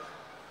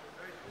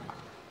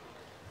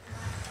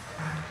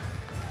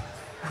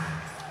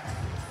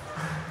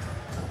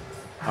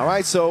 All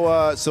right,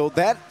 so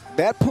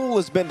that pool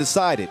has been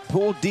decided.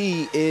 Pool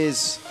D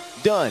is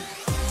done.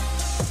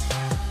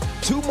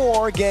 2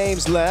 more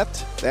games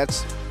left.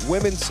 That's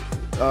women's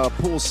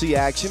Pool C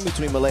action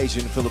between Malaysia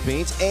and the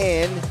Philippines,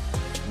 and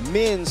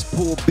men's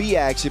Pool B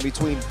action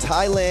between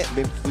Thailand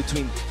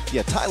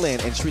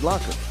and Sri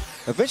Lanka.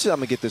 Eventually, I'm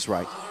gonna get this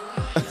right.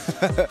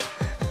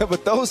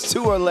 But those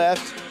 2 are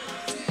left.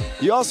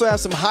 You also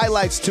have some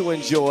highlights to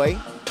enjoy.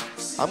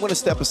 I'm gonna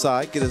step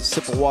aside, get a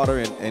sip of water,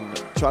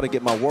 and try to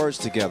get my words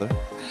together.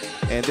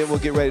 And then we'll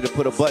get ready to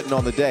put a button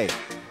on the day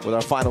with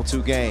our final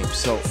 2 games.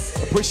 So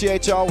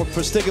appreciate y'all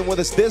for sticking with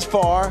us this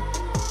far.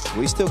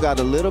 We still got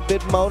a little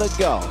bit more to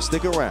go.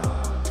 Stick around.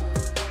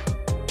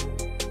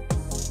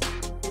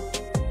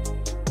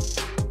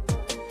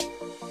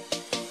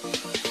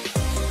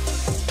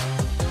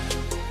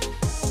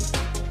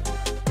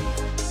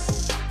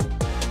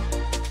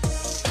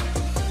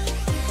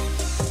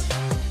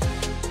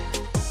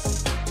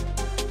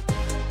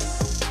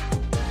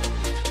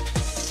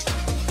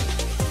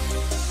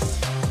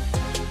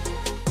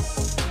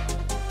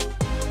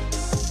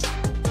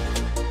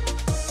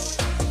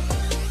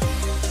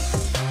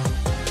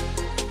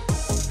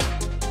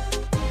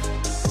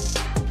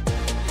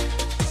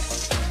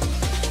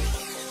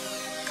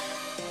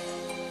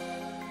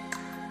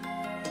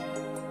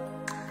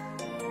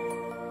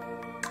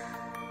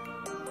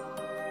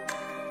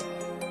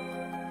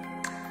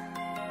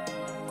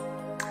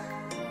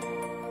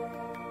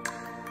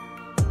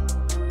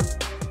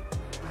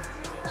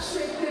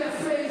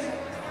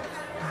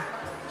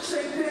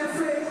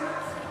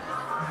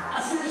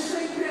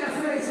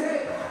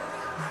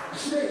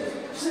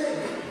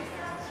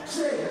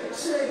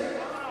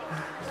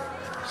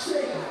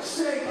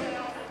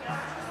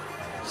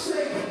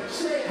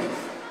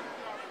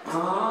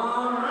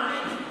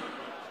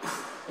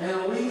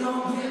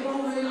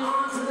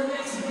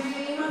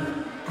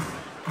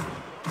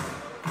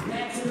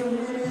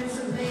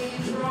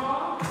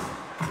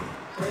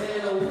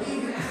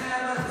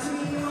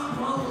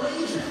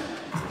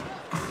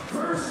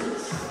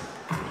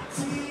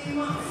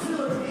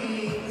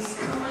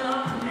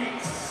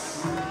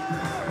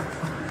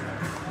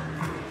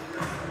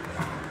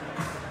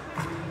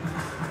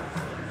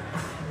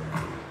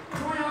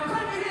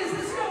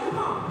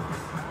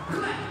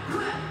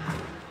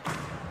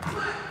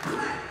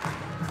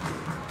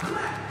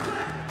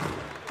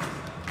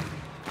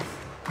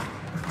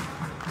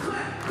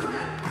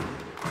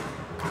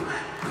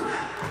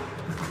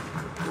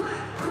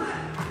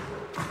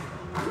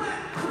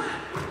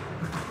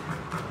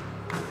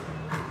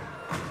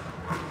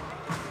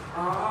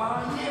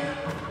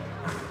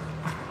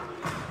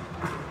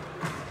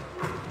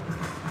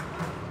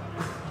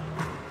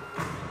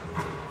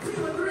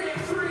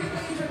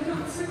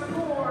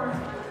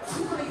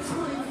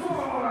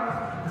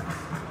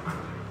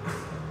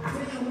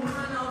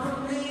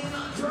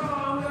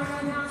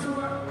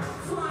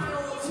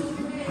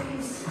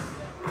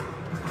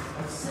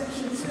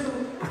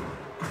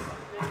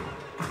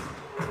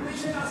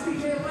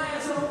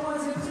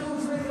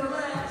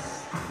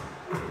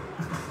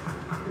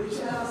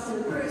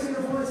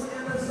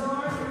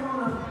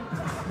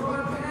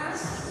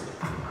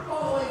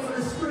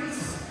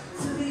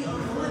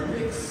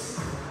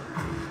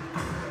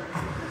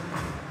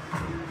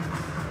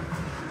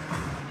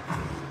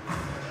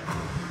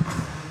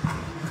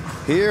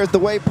 Here's the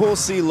way Pool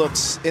C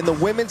looks in the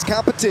women's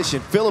competition.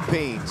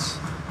 Philippines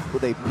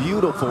with a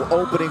beautiful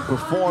opening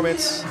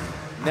performance.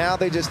 Now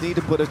they just need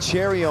to put a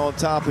cherry on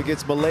top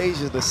against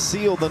Malaysia to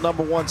seal the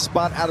 #1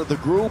 spot out of the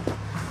group.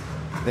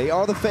 They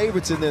are the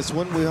favorites in this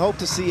one. We hope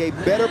to see a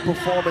better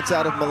performance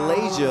out of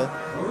Malaysia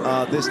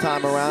this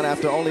time around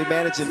after only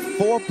managing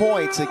 4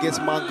 points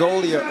against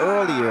Mongolia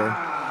earlier.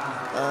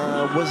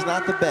 Was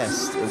not the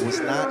best. It was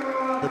not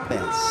the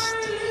best.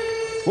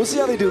 We'll see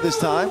how they do this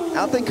time.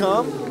 Out they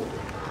come.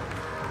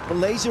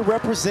 Malaysia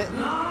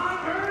representing.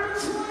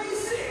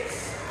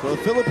 For the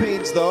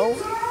Philippines, though,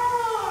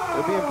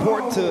 it'll be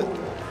important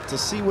to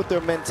see what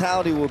their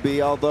mentality will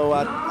be, although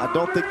I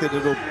don't think that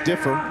it'll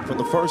differ from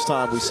the first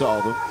time we saw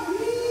them.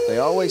 They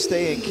always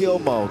stay in kill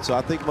mode, so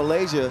I think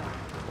Malaysia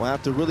will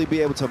have to really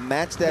be able to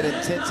match that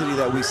intensity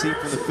that we see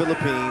from the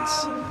Philippines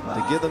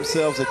to give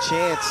themselves a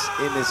chance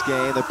in this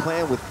game. They're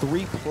playing with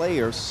 3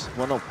 players,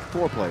 well, no,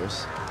 4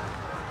 players.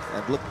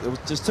 And look,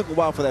 just took a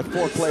while for that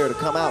 4th player to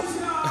come out,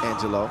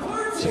 Angelo.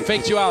 She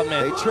faked you out,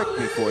 man. They tricked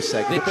me for a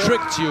second. They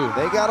tricked you.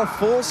 They got a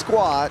full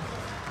squad,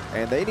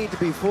 and they need to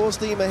be full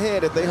steam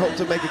ahead if they hope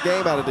to make a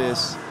game out of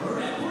this.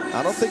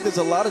 I don't think there's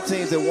a lot of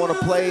teams that want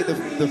to play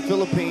the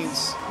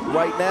Philippines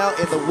right now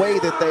in the way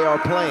that they are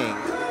playing.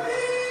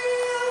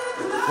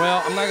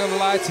 Well, I'm not going to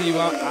lie to you.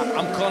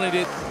 I'm calling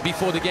it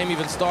before the game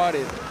even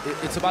started.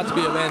 It's about to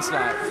be a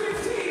landslide.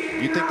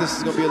 You think this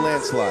is going to be a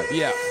landslide?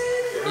 Yeah.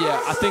 Yeah,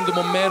 I think the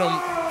momentum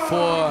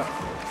for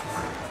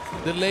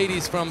the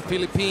ladies from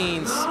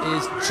Philippines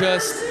is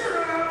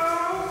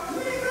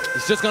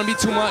just going to be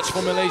too much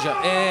for Malaysia,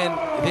 and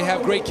they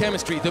have great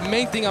chemistry. The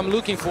main thing I'm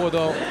looking for,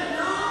 though,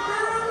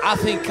 I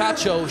think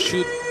Cacho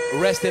should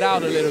rest it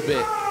out a little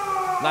bit,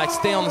 like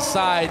stay on the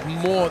side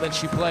more than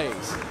she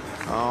plays.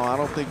 Oh, I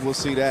don't think we'll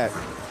see that.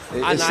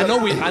 I know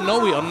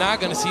we are not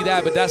going to see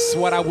that, but that's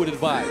what I would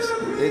advise.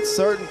 It's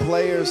certain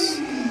players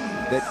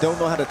that don't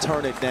know how to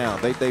turn it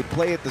down. They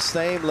play at the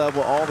same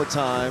level all the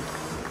time.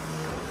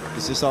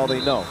 It's just all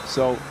they know.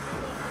 So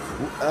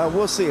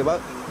we'll see.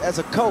 As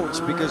a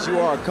coach, because you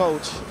are a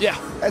coach, yeah,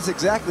 that's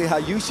exactly how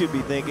you should be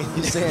thinking.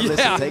 You're saying,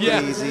 listen, take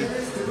it easy.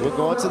 We're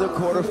going to the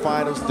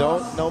quarterfinals.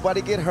 Don't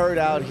nobody get hurt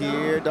out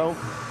here. Don't,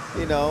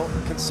 you know,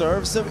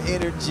 conserve some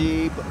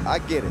energy. But I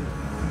get it.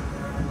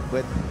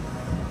 But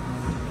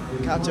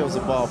Cacho's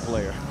a ball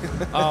player.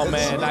 Oh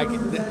man, like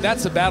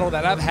that's a battle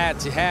that I've had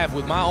to have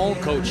with my own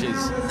coaches.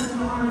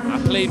 I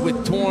played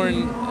with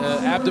torn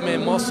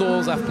abdomen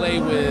muscles. I've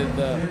played with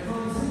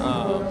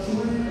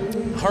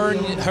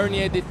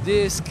herniated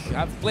disc.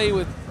 I've played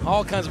with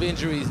all kinds of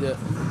injuries,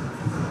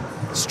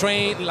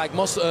 strain, like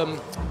muscle,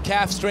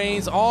 calf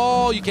strains,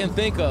 all you can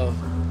think of.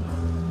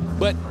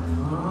 But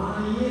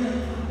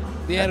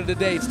at the end of the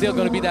day, it's still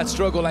going to be that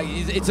struggle. Like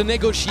it's a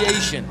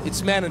negotiation.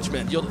 It's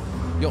management.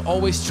 You're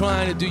always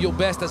trying to do your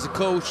best as a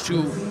coach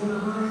to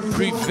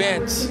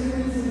prevent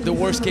the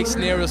worst case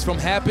scenarios from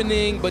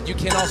happening, but you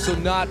can also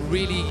not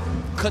really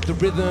cut the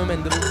rhythm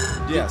and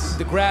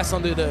the grass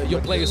under your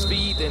players'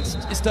 feet, and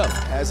it's tough.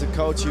 As a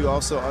coach, you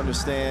also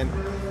understand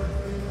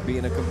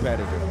being a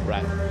competitor.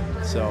 Right.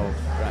 So,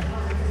 right.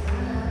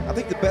 I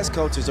think the best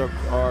coaches are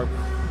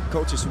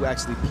coaches who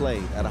actually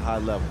play at a high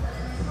level.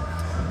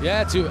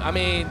 Yeah, too. I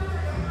mean,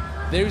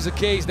 there is a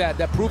case that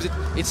proves it.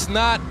 It's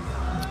not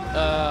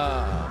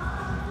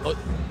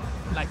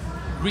like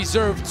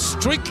reserved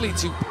strictly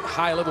to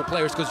high-level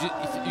players, because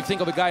if you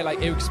think of a guy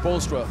like Eric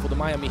Spoelstra for the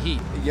Miami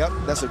Heat. Yep,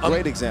 that's a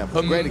great example.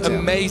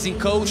 Amazing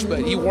coach, but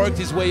he worked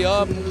his way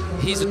up.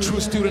 He's a true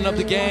student of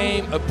the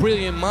game, a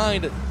brilliant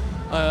mind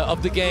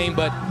of the game,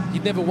 but he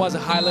never was a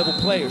high-level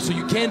player. So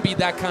you can be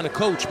that kind of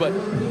coach, but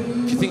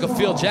if you think of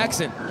Phil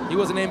Jackson, he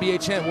was an NBA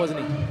champ, wasn't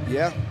he?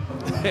 Yeah.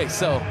 Hey,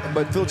 so.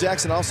 But Phil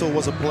Jackson also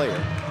was a player.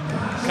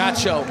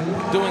 Cacho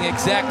doing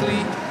exactly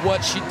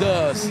what she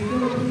does.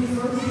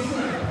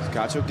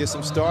 Cacho gets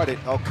him started.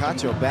 Oh,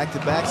 Cacho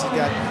back-to-back. She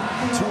got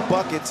 2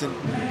 buckets in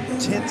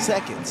 10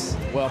 seconds.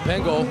 Well,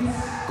 Pengo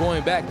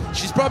going back.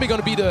 She's probably going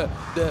to be the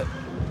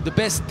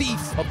best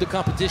thief of the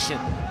competition.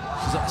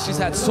 She's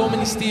had so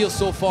many steals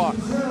so far.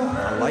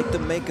 I like the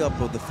makeup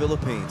of the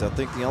Philippines. I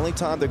think the only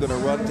time they're going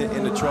to run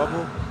into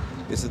trouble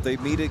is if they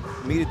meet a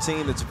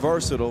team that's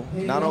versatile,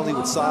 not only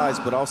with size,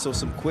 but also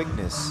some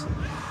quickness.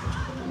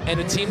 And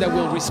a team that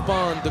will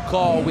respond the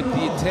call with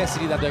the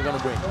intensity that they're going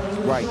to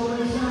bring. Right.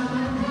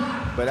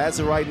 But as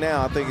of right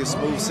now, I think it's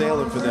smooth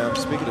sailing for them.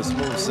 Speaking of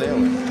smooth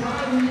sailing,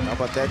 how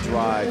about that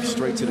drive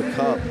straight to the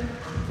cup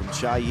from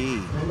Chai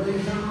Yi?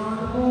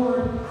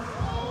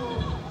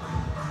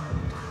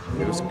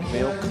 Here's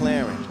Mel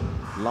Claren.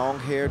 Long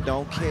hair,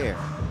 don't care.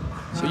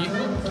 So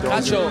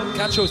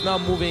Cacho is now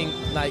moving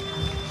like,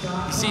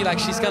 you see, like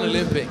she's kind of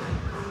limping.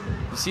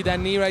 You see that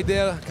knee right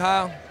there,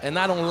 Kyle? And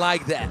I don't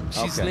like that.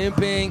 She's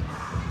limping.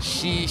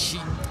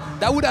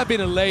 That would have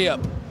been a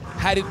layup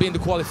had it been the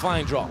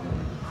qualifying draw.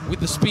 With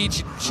the speed,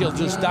 she'll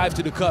just dive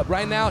to the cup.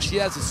 Right now, she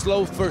has a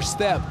slow first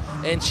step,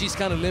 and she's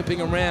kind of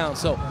limping around.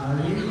 So,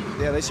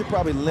 yeah, they should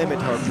probably limit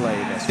her play.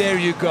 There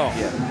you go.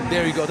 Yeah.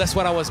 There you go. That's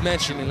what I was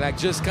mentioning. Like,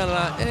 just kind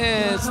of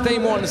like, stay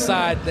more on the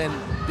side than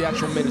the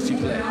actual minutes you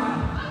play.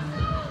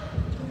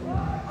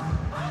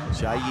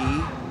 Chai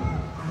Yi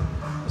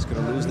is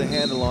going to lose the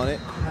handle on it.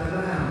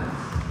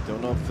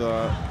 Don't know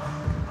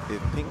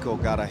if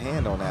Pinko got a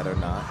hand on that or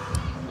not.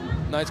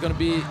 No, it's going to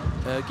be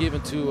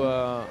given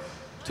to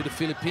the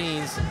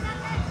Philippines.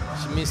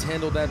 She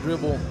mishandled that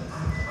dribble.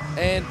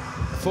 And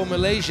for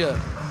Malaysia,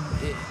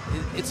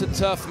 it's a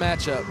tough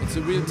matchup. It's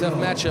a really tough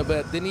matchup,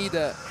 but they need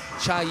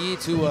Chai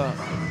to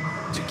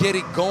get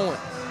it going,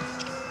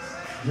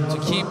 to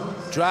keep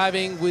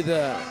driving with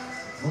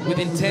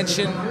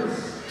intention,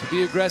 to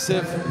be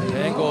aggressive,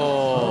 and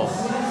go.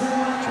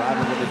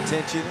 Driving with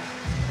intention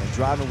and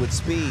driving with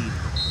speed.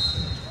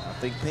 I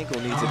think Pinko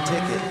needs a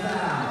ticket.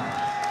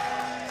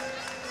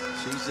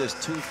 She's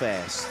just too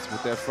fast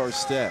with that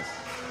first step.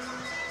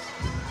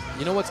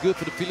 You know what's good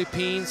for the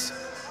Philippines?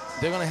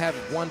 They're going to have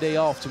one day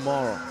off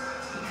tomorrow.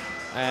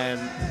 And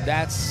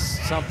that's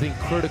something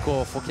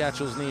critical for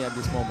Cacho's knee at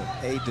this moment.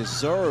 A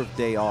deserved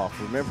day off.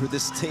 Remember,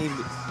 this team,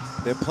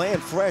 they're playing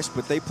fresh,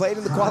 but they played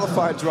in the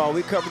qualifier draw.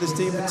 We covered this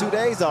team for 2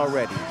 days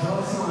already.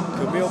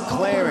 Camille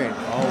Claren.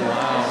 Oh,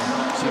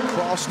 wow. She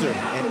crossed her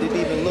and didn't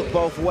even look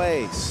both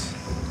ways.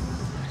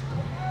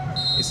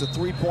 It's a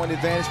 3-point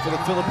advantage for the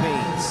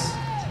Philippines.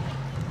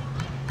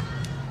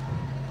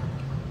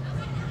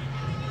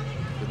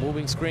 The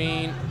moving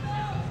screen.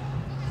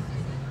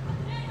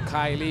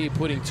 Kylie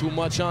putting too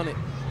much on it.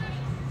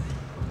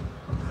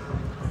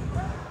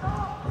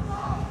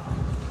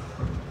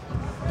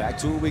 Back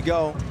to it we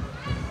go.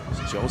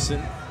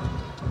 Josen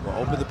will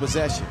open the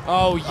possession.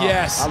 Oh,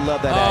 yes. I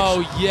love that action.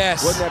 Oh,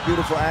 yes. Wasn't that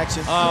beautiful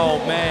action? Oh,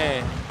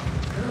 man.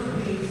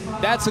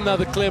 That's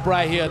another clip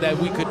right here that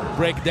we could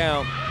break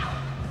down.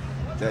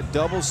 That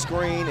double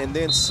screen and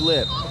then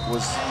slip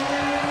was...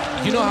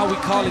 You know how we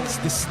call it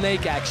the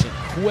snake action.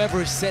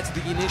 Whoever sets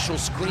the initial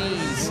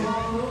screens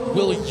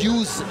will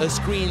use a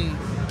screen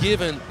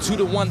given to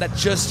the one that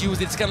just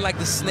used it. It's kind of like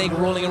the snake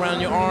rolling around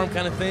your arm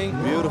kind of thing.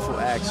 Beautiful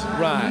action.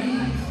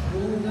 Right.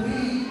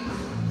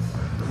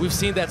 We've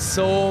seen that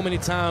so many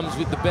times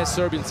with the best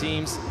Serbian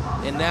teams,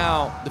 and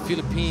now the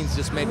Philippines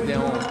just made it their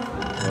own.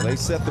 Well, they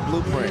set the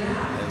blueprint.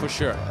 For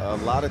sure. A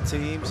lot of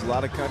teams, a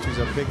lot of countries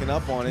are picking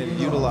up on it and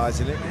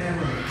utilizing it.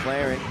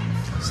 Claren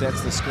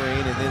sets the screen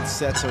and then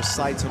sets her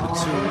sights on the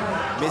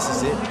two,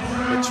 misses it,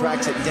 but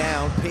tracks it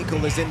down.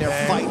 Pinkel is in there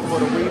fighting for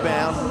the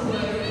rebound.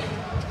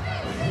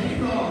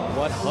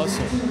 What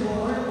hustle.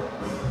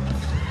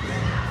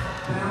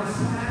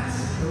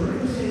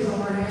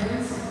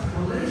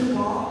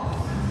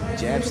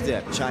 Jab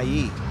step,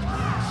 Chai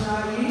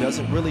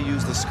doesn't really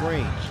use the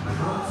screen.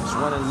 He's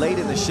running late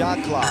in the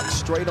shot clock,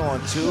 straight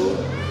on two.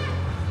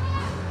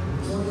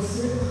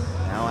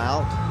 Now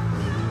out,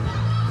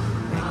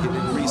 and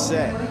getting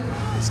reset.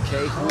 It's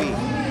Kei Hui.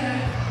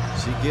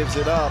 She gives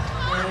it up.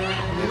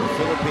 And the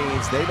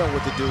Philippines, they know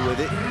what to do with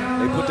it.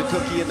 They put the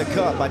cookie in the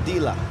cup.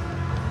 Adila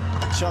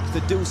chunks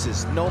the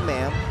deuces. No,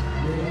 ma'am.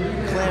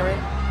 Claren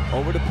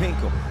over to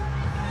Pinkel.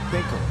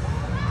 Pinkel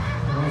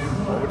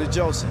over to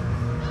Josen.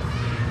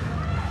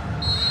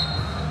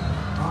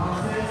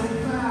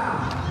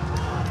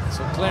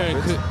 So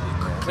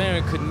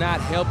Claren could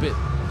not help it.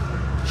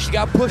 She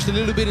got pushed a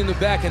little bit in the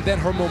back, and then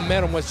her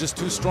momentum was just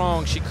too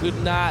strong. She could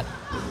not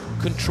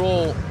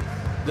control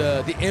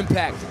the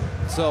impact.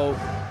 So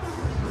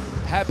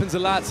happens a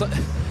lot. So,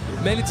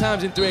 many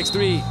times in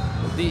 3x3,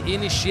 the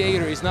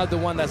initiator is not the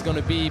one that's going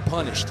to be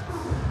punished.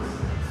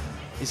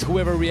 It's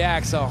whoever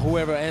reacts or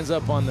whoever ends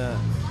up on the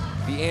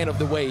end of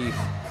the wave.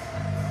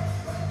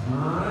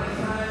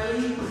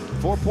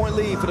 4-point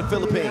lead for the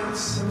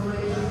Philippines.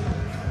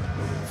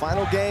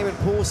 Final game in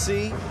Pool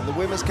C in the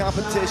women's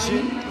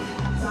competition.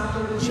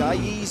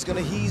 Chai's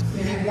gonna heat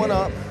one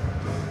up.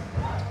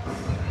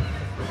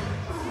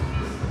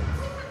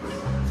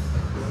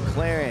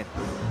 Claren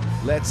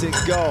lets it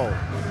go.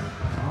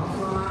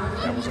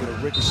 That was gonna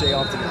ricochet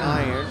off the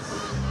iron.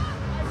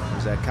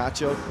 Is that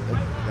Cacho?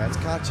 That's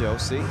Cacho,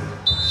 see?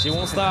 She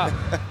won't stop.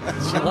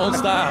 She won't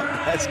stop.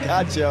 That's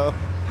Cacho.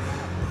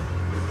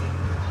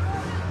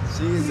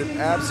 She is an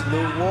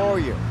absolute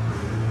warrior.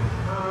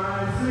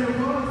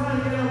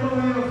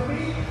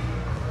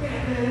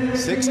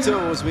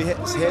 6-2 as we head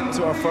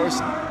into our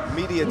first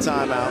media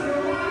timeout.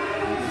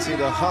 You can see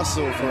the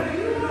hustle from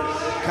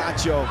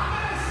Cacho,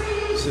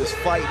 just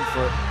fighting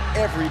for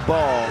every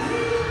ball.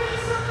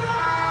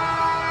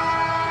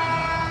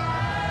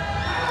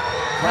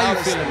 How you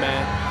feeling,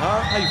 man?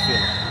 Huh? How you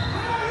feeling?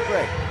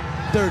 Great.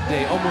 Third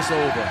day, almost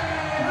over.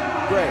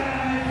 Great.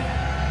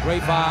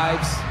 Great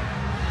vibes.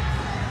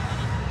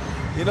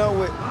 You know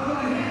what?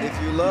 If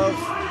you love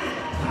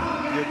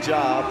your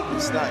job,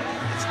 it's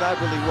not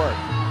really work.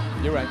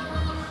 You're right.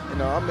 You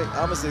know, I'm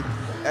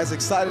as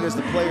excited as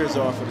the players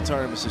are for the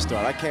tournaments to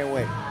start. I can't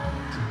wait.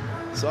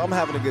 So I'm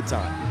having a good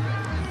time.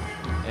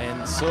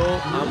 And so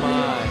am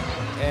I.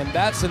 And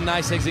that's a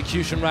nice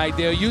execution right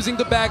there. Using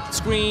the back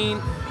screen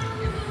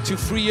to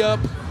free up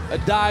a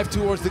dive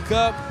towards the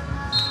cup.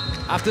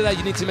 After that,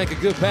 you need to make a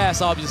good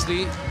pass,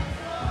 obviously.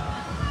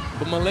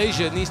 But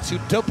Malaysia needs to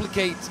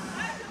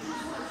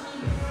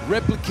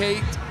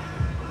replicate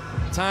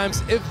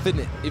times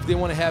infinite if they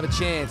want to have a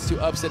chance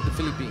to upset the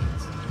Philippines.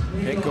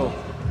 Pinkel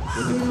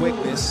with the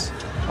quickness.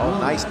 Oh,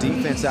 nice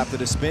defense after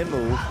the spin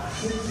move.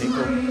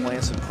 Pinko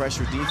playing some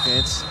pressure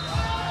defense.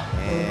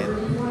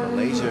 And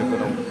Malaysia are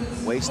going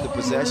to waste the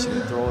possession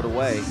and throw it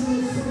away.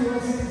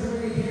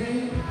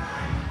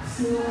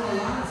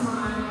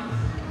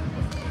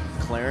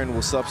 Claren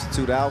will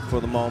substitute out for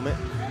the moment.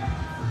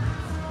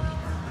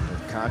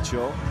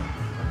 Cacho,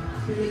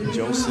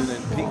 Joseph,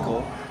 and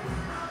Pinko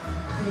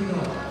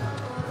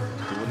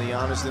doing the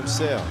honors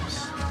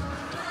themselves.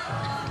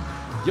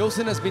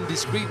 Yosin has been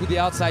discreet with the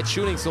outside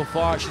shooting so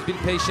far. She's been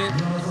patient.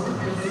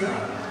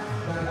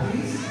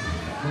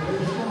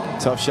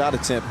 Tough shot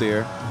attempt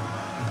there.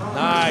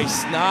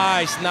 Nice,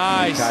 nice,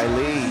 nice.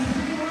 Kylie.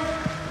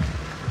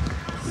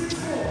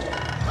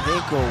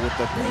 Pinko with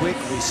a quick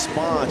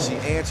response. She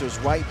answers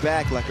right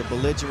back like a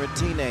belligerent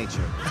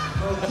teenager.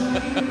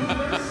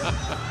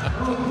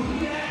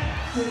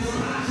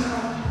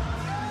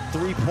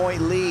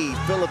 3-point lead,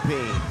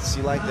 Philippines.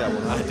 You like that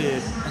one? I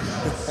did.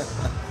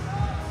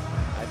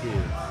 I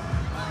did.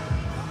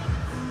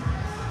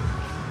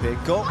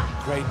 Pinko.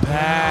 Great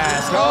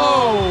pass.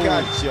 Oh,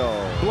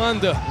 Cacho.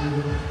 Blunder.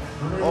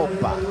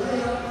 Opa.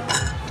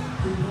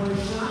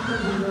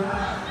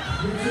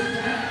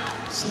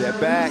 Step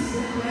back.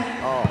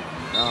 Oh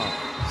no.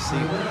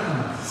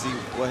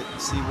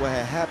 See what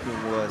had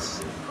happened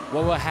was.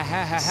 What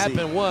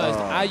happened was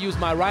I used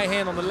my right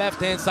hand on the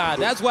left-hand side.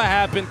 That's what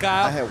happened,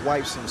 Kyle. I had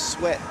wiped some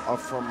sweat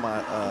off from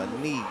my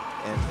knee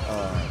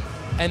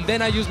and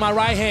then I used my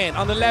right hand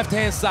on the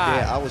left-hand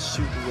side. Yeah, I was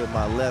shooting with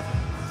my left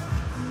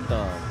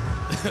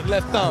thumb.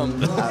 Left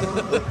thumb.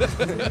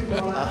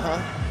 Uh-huh.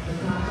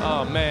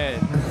 Oh man.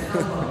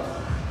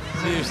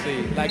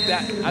 Seriously, like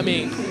that. I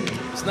mean,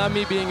 it's not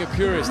me being a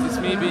purist. It's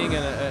me being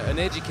an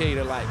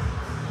educator. Like,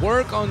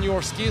 work on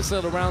your skill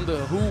set around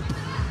the hoop.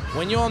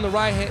 When you're on the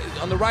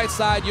right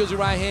side, use your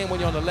right hand. When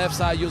you're on the left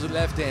side, use your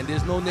left hand.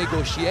 There's no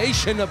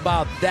negotiation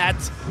about that.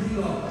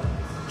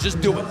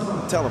 Just do it.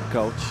 Tell him,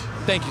 coach.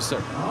 Thank you,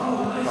 sir.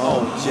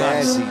 Oh,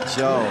 Jazzy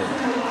Joe.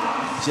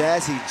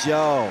 Jazzy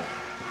Joe.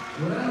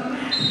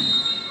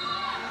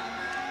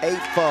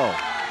 8-4.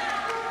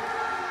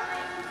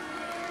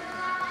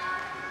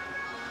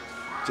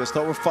 Just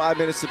over 5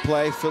 minutes to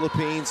play.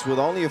 Philippines with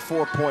only a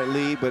 4-point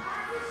lead, but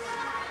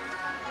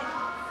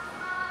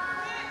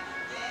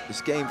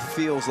this game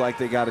feels like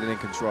they got it in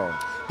control.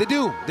 They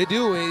do. They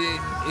do.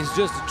 It's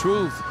just the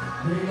truth.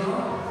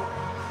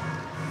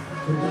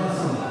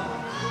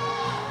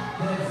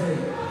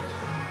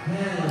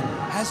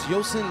 Has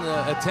Yosin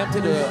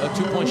attempted a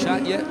two-point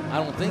shot yet? I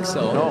don't think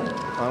so. No,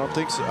 I don't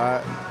think so.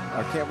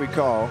 I can't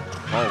recall.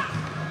 Oh,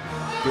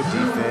 good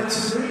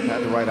defense.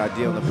 Had the right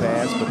idea on the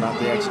pass, but not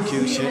the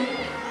execution.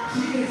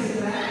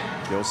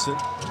 Yosin.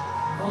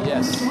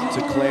 Yes.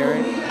 To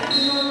Claren.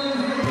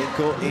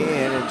 Pinko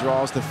in and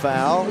draws the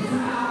foul.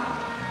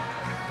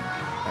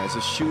 As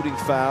a shooting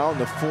foul,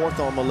 the 4th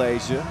on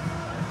Malaysia.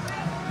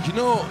 You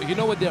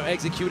know what they're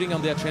executing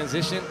on their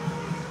transition,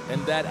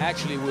 and that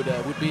actually would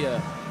be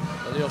a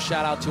little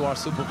shout out to our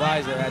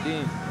supervisor,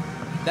 Adin.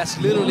 That's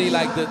literally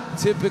like the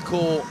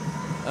typical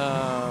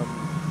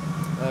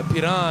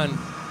Piran,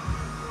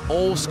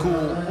 old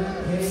school,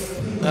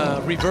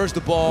 reverse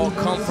the ball,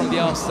 come from the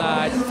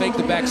outside, fake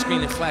the back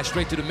screen, and flash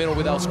straight to the middle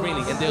without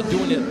screening. And they're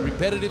doing it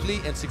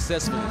repetitively and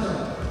successfully.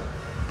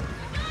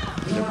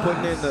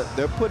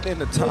 They're putting in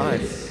the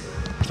time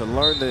to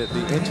learn the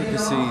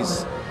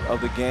intricacies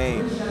of the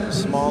game, the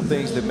small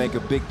things that make a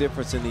big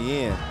difference in the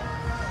end.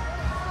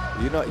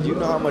 You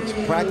know how much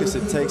practice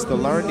it takes to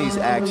learn these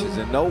actions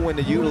and know when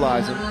to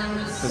utilize them.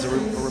 As a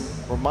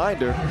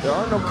reminder, there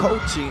are no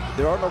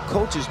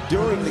coaches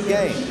during the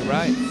game. You're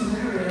right.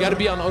 You got to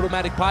be on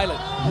automatic pilot.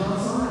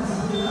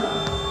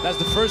 That's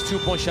the first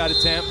two-point shot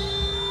attempt,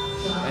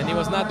 and it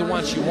was not the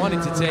one she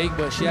wanted to take,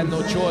 but she had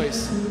no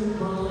choice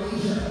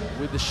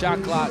with the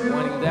shot clock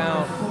winding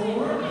down.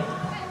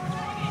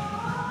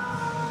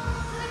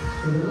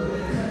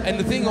 And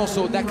the thing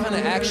also, that kind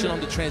of action on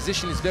the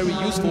transition is very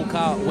useful,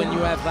 Kyle, when you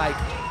have like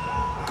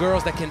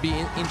girls that can be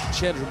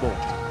interchangeable.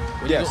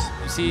 Yes.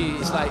 You see,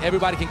 it's like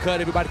everybody can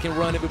cut, everybody can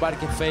run, everybody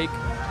can fake.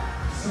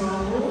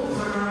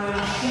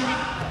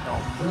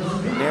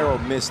 Narrow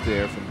miss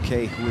there from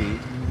Kei Hui.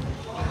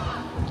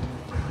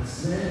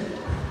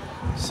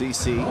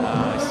 CC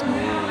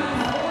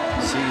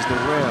sees the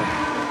rim,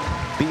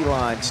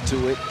 beelines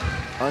to it,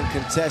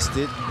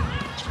 uncontested.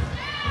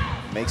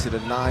 Makes it a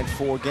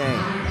 9-4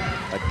 game.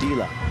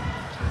 Adila.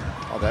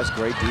 Oh, that's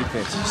great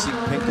defense. You see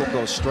Pinko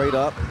go straight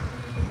up.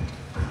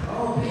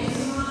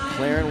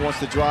 Claren wants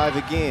to drive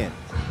again.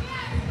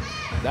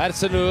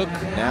 That's a look.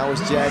 Now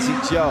it's Jazzy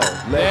Joe.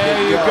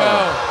 There you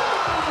go.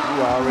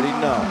 You already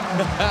know.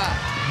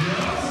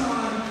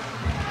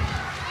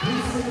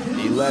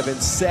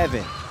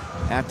 11-7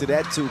 after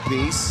that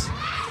two-piece.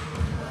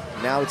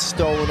 Now it's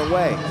stolen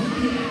away.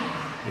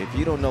 If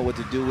you don't know what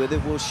to do with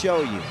it, we'll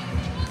show you.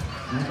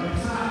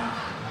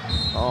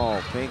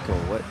 Oh, Pinko,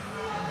 what?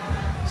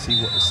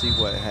 See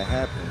what had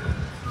happened.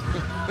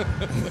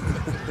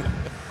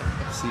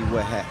 See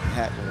what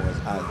happened was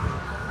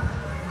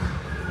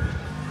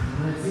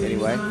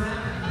anyway.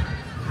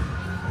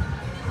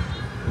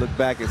 look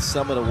back at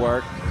some of the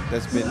work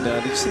that's been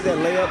done. Did you see that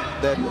layup?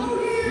 That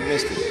you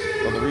missed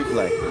it on the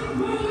replay.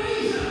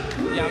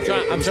 Yeah,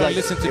 I'm trying to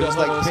listen to the It was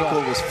like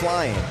Pickle was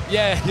flying.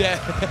 Yeah.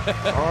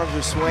 Arms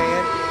were swaying.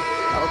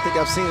 I don't think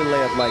I've seen a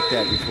layup like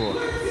that before.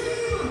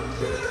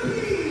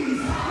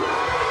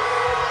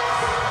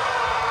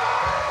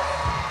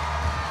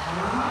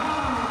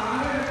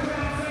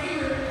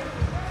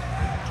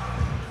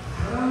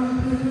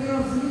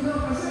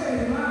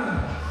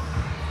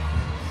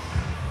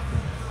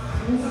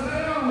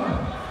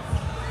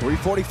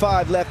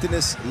 .345 left in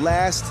this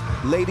last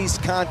ladies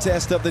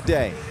contest of the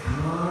day.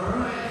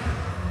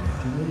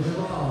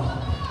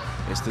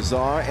 It's the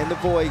Czar and the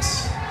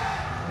Voice.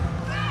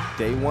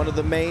 Day 1 of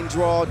the main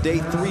draw, day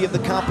 3 of the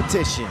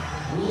competition.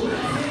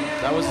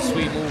 That was a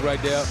sweet move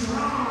right there.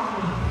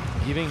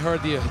 Giving her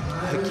the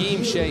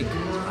Hakeem shake,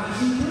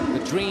 the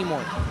dream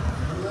one.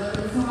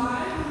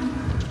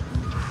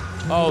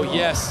 Oh,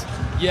 yes,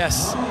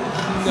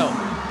 no.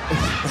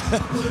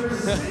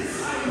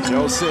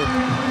 Joseph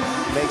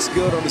makes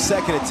good on the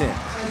second attempt.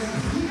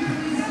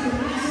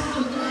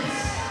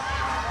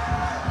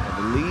 And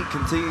the lead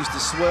continues to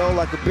swell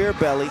like a beer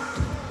belly.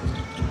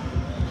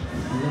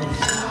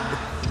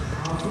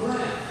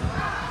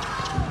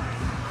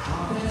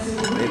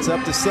 It's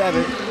up to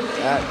 7.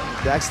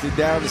 Actually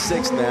down to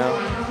 6 now.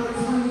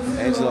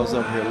 Angelo's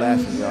up here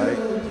laughing, all right?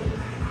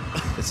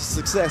 It's a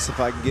success if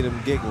I can get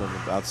him giggling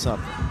about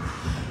something.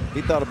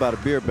 He thought about a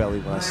beer belly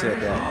when I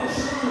said that.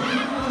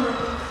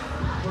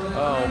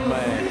 Oh,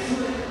 man.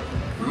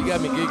 You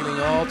got me giggling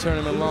all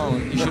tournament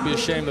long. You should be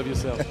ashamed of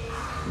yourself.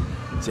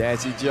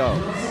 Jazzy Joe.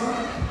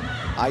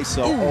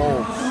 ISO. Ooh.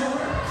 Oh,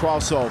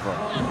 crossover.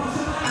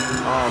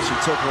 Oh, she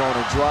took her on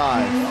a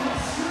drive.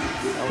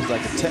 That was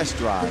like a test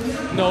drive.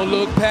 No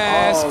look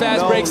pass,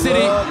 fast break city.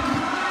 Look.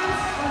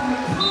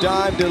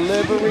 Dime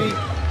delivery.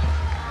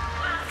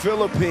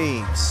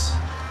 Philippines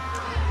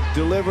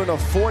delivering a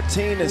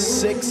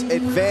 14-6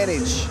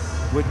 advantage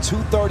with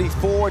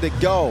 2:34 to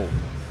go.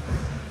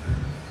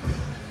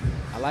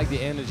 I like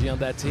the energy on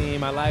that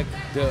team. I like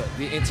the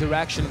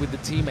interaction with the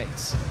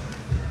teammates.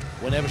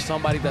 Whenever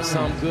somebody does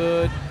something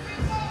good,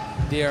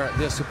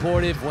 they're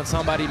supportive. When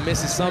somebody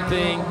misses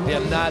something,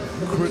 they're not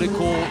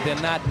critical,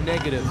 they're not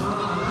negative.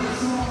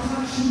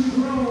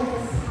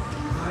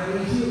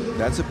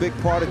 That's a big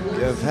part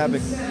of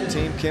having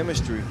team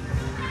chemistry.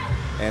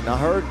 And I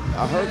heard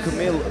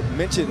Camille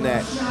mention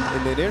that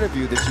in that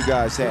interview that you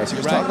guys had. She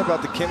was talking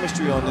about the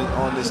chemistry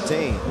on this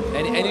team.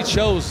 And it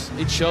shows.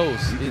 It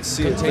shows. You can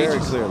see it very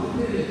clearly.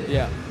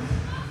 Yeah.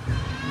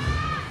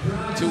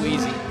 Too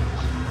easy.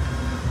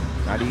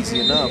 Not easy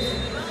enough.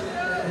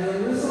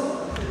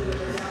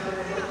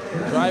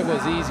 Drive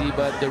was easy,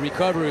 but the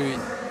recovery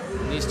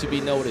needs to be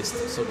noticed.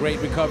 So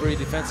great recovery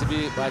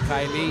defensively by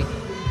Kylie.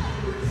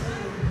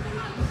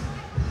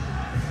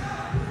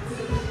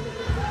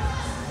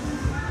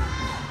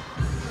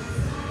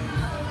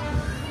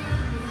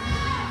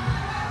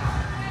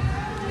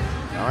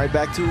 All right,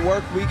 back to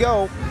work we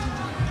go.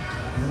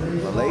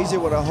 Malaysia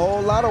with a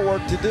whole lot of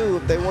work to do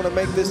if they want to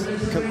make this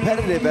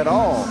competitive at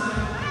all.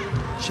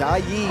 Cha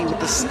Yi with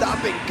the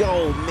stop and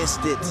go,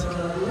 missed it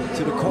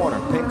to the corner.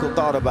 Pinkel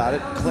thought about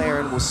it.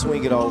 Claren will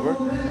swing it over.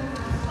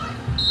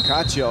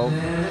 Cacho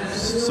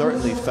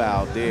certainly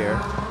fouled there.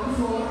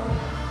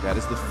 That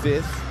is the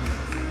 5th.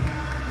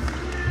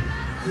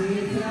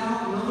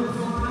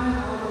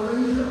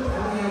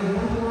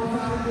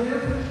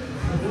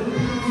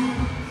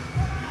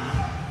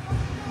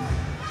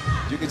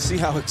 You can see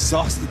how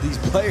exhausted these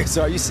players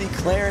are. You see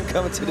Claren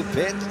coming to the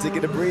bench to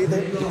get a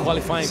breather. The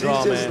qualifying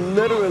draw, man. She just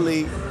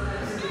literally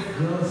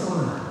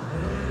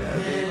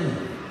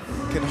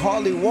can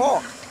hardly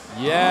walk.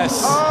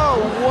 Yes.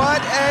 Oh,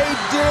 what a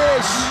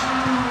dish.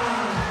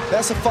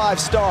 That's a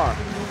 5-star.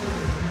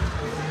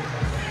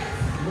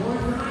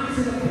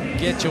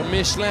 Get your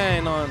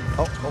Michelin on.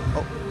 Oh.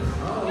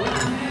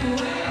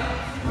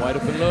 Wide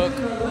open look.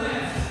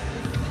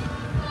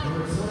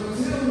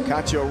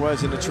 Cacho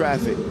runs into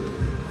traffic.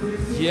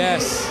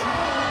 Yes.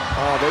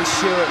 Oh, they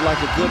share it like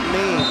a good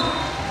meme.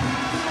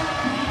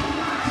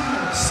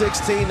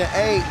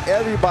 16-8,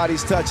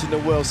 everybody's touching the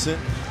Wilson.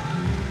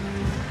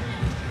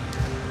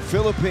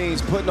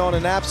 Philippines putting on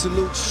an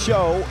absolute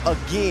show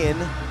again.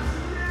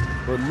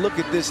 But look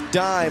at this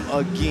dime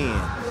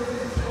again.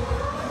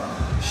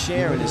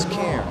 Sharon is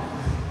Karen.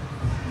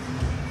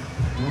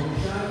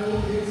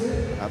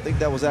 I think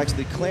that was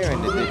actually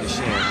Claren that did the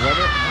Sharon,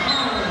 wasn't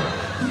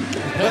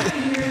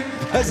it?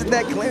 Wasn't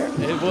that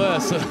Claren? It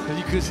was,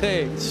 you could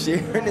say.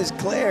 Sharon is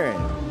Claren.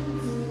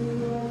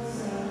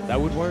 That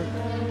would work.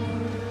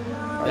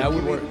 Right, that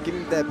would work. Give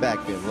me that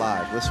back then,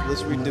 live. Let's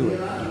redo it.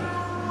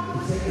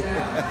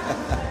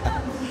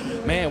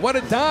 Man, what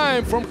a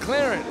dime from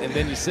Claren. And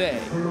then you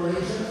say,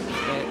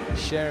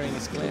 sharing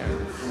is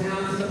Claren.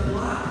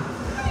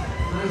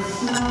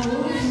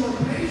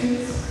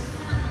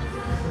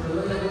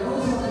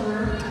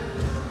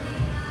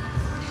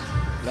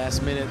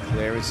 Last minute.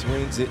 Claren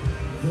swings it.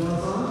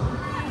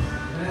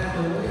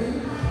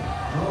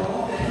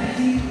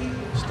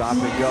 Stop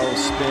and go,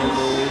 spin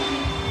move.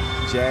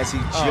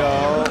 Jazzy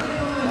Joe.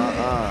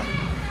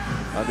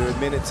 Under a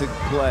minute to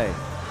play.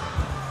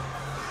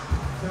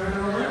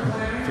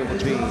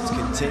 Philippines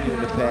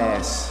continuing to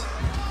pass.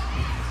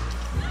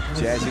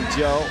 Jazzy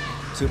Joe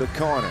to the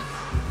corner.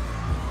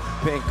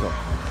 Pinko.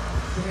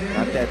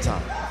 Not that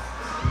time.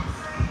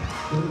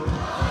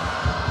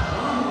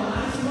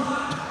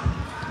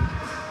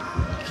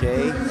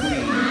 Okay.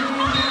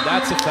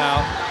 That's a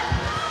foul.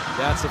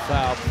 That's a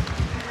foul.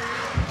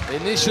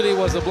 Initially it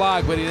was a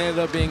block, but it ended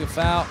up being a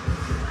foul.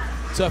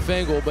 Tough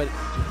angle, but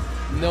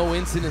no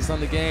incidents on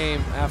the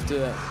game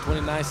after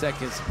 29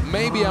 seconds.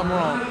 Maybe I'm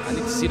wrong. I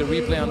need to see the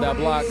replay on that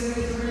block.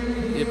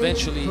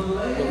 Eventually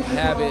we'll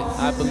have it,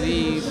 I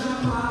believe.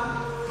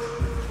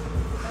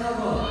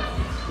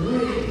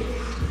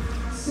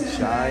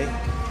 Shy.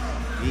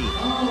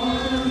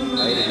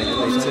 Wait a minute,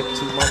 they took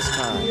too much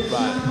time.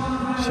 Right.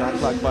 Shot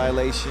clock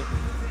violation.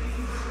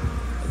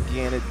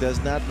 Again, it does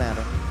not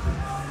matter.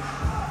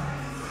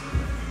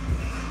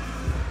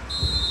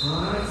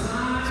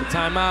 So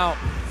timeout.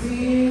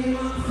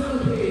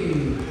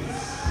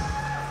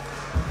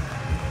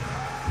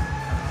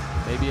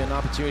 Maybe an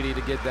opportunity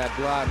to get that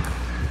block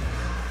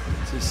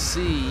to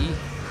see.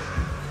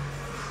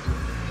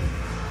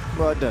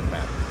 Well, it doesn't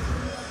matter.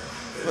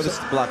 Well, it's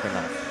blocking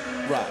out.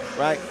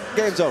 Right.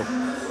 Game's over.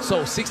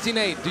 So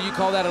 16-8, do you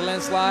call that a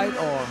landslide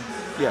or?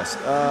 Yes,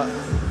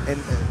 and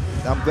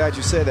I'm glad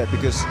you said that,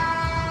 because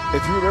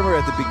if you remember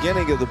at the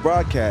beginning of the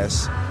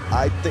broadcast,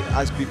 I think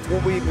before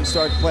we even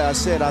started to play, I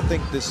said I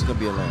think this is going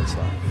to be a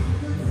landslide.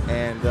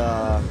 And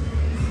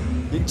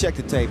you can check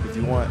the tape if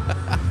you want.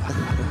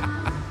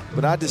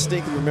 But I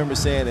distinctly remember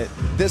saying that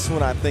this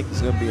one I think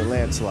is going to be a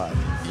landslide.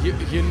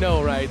 You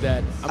know, right,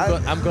 that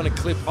I'm going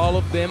to clip all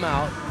of them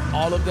out,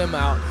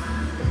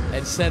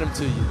 and send them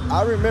to you.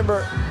 I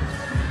remember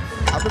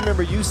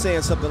you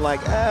saying something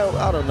like,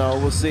 I don't know,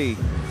 we'll see.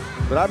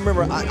 But I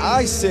remember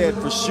I said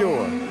for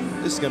sure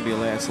this is going to be a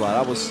landslide.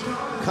 I was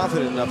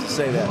confident enough to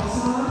say that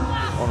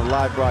on a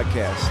live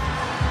broadcast.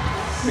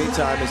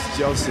 Meantime, Mr.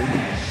 Joseph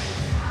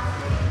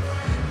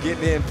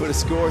getting in for the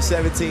score,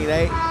 17-8.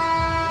 And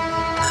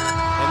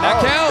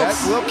that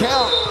counts. That will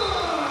count.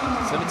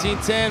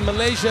 17-10,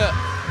 Malaysia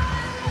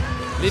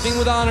leaving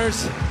with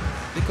honors.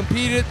 They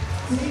competed.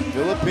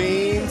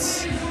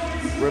 Philippines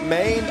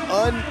remain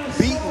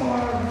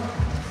unbeaten.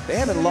 They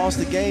haven't lost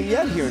a game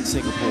yet here in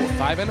Singapore.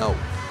 5-0.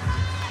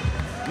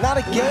 Not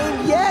a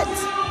game yet.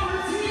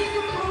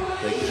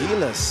 The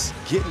Gilas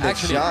getting the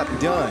job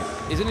done.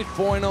 Isn't it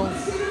 4-0?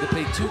 They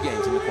played 2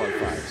 games in the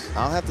qualifiers.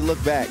 I'll have to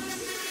look back.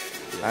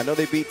 I know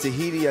they beat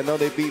Tahiti. I know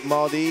they beat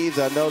Maldives.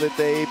 I know that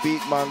they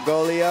beat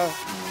Mongolia.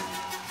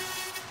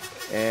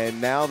 And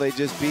now they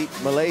just beat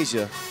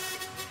Malaysia.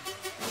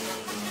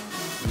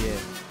 Yeah.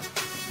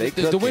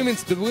 The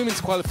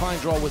women's qualifying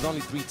draw was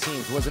only 3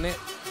 teams, wasn't it?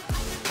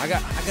 I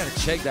gotta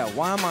check that.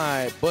 Why am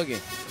I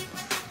bugging?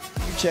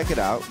 You check it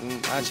out.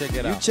 I check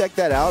it out. You check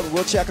that out.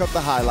 We'll check out the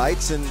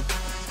highlights, and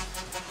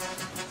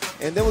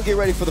then we'll get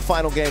ready for the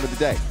final game of the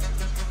day.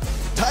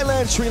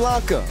 Thailand, Sri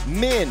Lanka,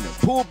 men,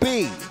 Pool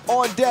B,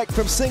 on deck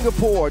from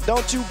Singapore.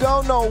 Don't you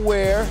go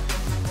nowhere.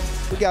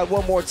 We got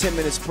one more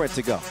 10-minute sprint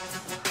to go.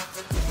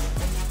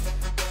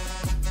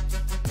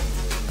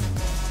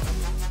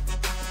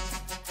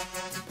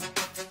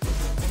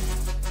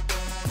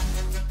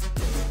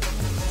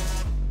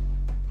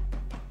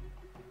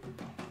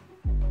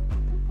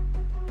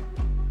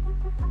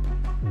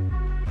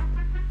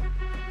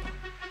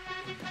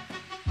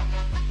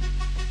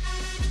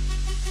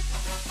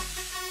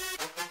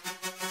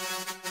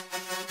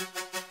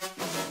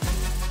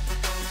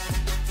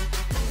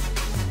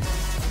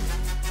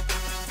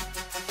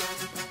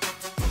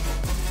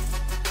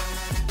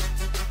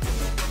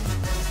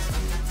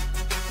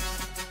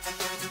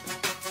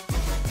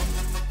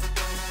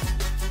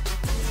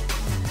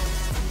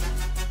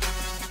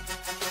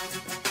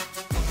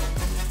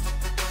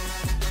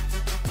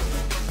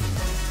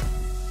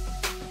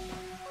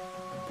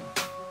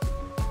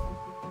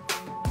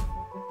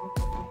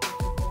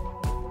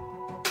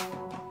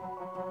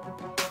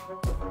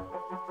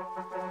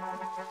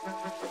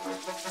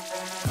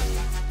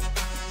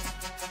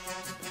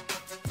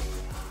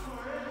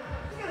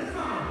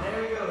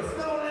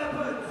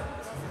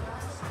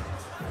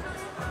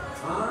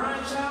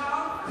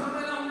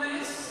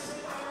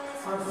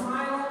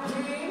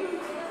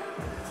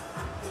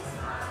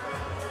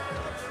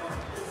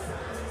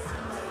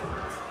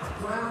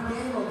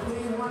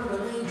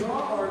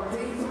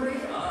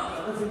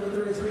 FIBA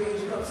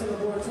 3x3 Cup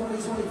Singapore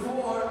 2024.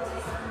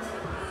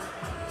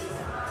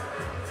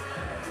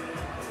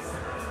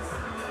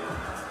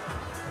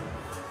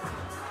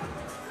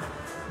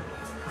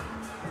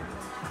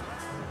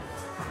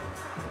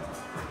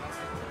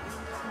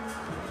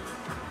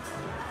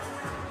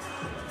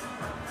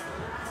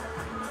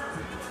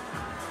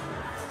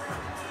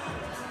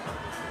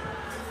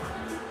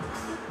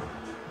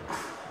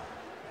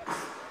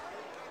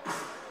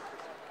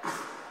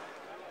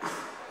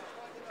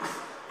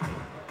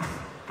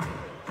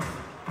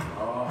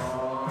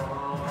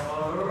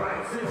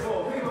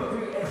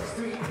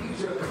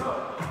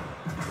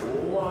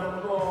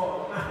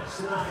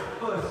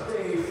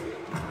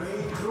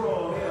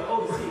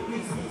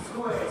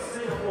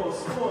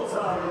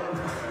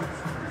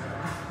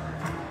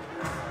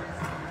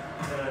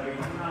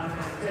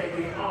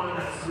 taking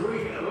on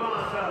Sri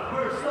Lanka.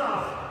 First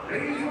up,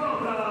 please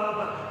welcome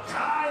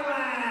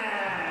Thailand.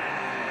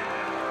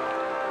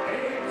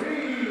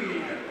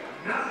 18,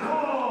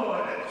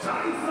 Nakhon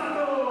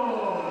Chaisano.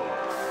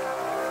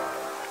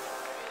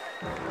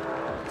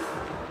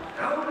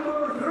 Number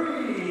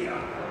 3,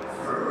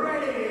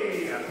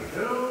 Freddie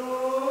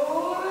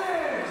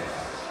Lulis.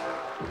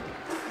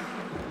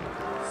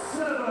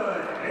 7,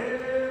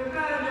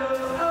 Emmanuel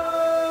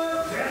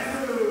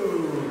Jesu.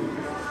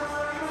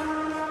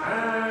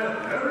 And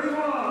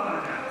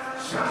 31,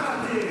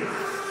 Shadi.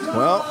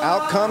 Well,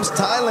 out comes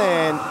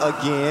Thailand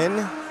again.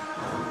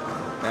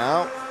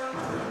 Now,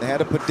 they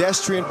had a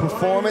pedestrian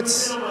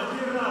performance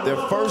their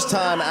first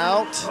time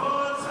out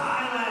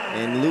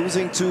and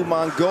losing to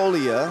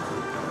Mongolia.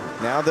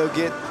 Now they'll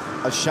get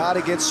a shot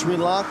against Sri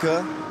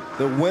Lanka.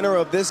 The winner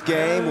of this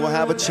game will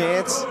have a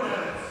chance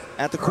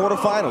at the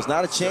quarterfinals.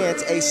 Not a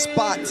chance, a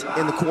spot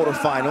in the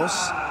quarterfinals.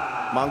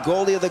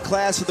 Mongolia, the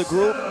class of the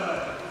group,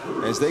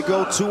 as they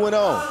go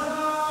 2-0.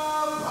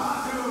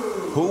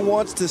 Who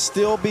wants to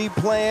still be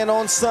playing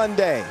on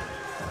Sunday?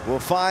 We'll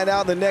find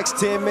out in the next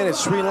 10 minutes.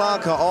 Sri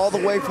Lanka all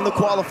the way from the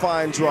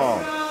qualifying draw.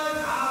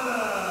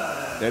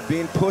 They're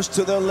being pushed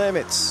to their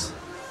limits.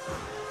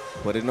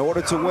 But in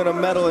order to win a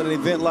medal in an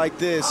event like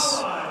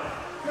this,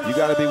 you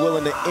got to be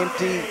willing to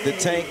empty the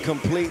tank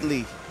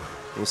completely.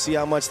 We'll see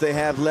how much they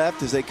have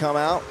left as they come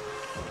out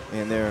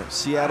in their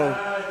Seattle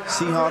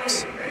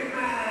Seahawks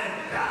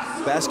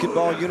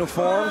basketball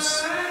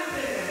uniforms.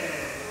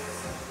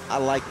 I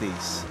like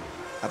these.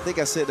 I think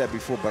I said that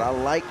before, but I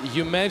like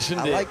You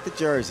mentioned it. I like the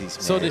jerseys,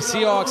 man. So the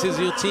Seahawks is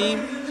your team?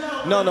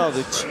 No,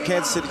 the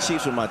Kansas City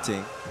Chiefs are my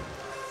team.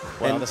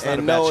 Well, and that's not a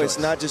bad no, choice. it's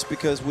not just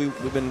because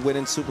we've been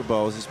winning Super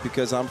Bowls. It's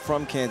because I'm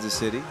from Kansas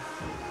City,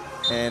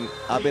 and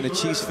I've been a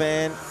Chiefs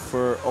fan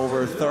for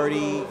over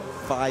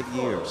 35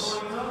 years.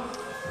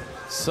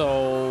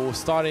 So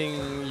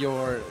starting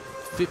your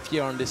 5th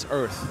year on this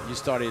earth, you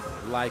started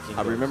liking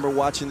I those. remember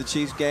watching the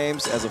Chiefs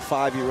games as a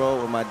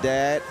 5-year-old with my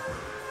dad,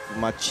 with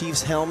my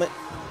Chiefs helmet.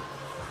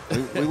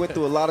 We went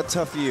through a lot of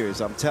tough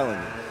years, I'm telling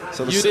you.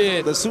 So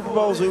the Super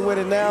Bowls we're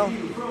winning now,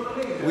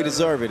 we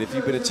deserve it if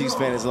you've been a Chiefs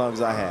fan as long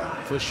as I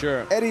have. For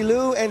sure. Eddie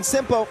Liu and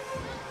Simpo,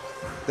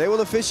 they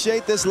will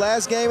officiate this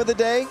last game of the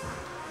day,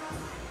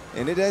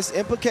 and it has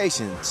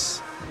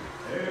implications.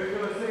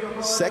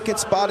 Second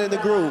spot in the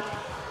group,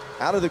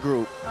 out of the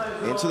group,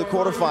 into the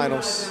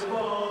quarterfinals.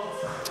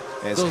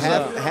 As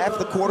half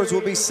the quarters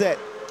will be set.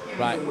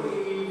 Right.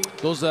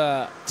 Those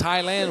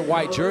Thailand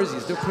white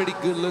jerseys, they're pretty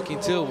good looking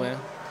too, man.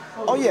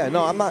 Oh yeah,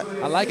 no, I'm not.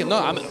 I like it. No,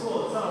 I'm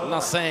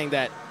not saying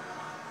that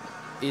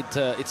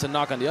it's a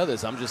knock on the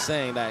others. I'm just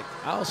saying that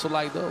I also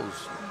like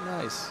those.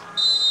 Nice.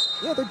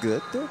 Yeah, they're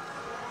good. They're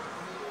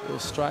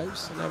those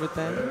stripes and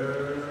everything.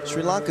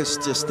 Sri Lanka's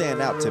just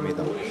stand out to me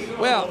though.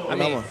 Well, I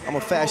mean, I'm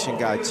a fashion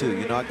guy too.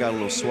 You know, I got a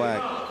little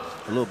swag,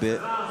 a little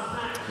bit.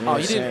 You know oh,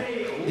 you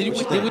didn't.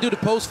 Did we do the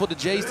post for the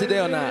Jays today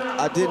or not?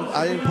 I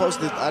didn't post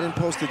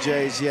the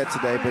Jays yet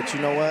today, but you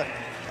know what?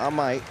 I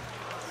might.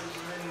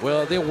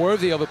 Well, they're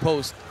worthy of a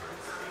post,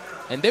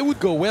 and they would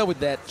go well with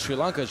that Sri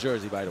Lanka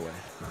jersey, by the way.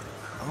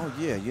 Oh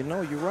yeah, you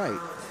know, you're right.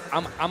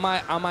 Am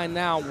I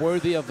now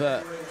worthy of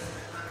a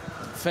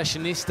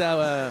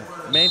fashionista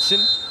mention?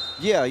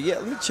 Yeah.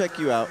 Let me check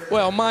you out.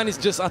 Well, mine is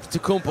just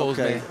Antetokounmpo's,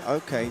 man.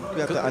 Okay. You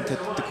got the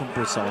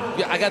Antetokounmpo song.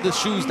 Yeah, I got the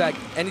shoes that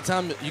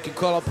anytime you can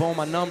call upon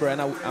my number, and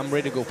I'm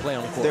ready to go play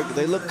on the court.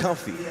 They look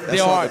comfy. That's they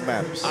all are. that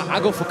matters. I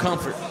go for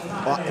comfort.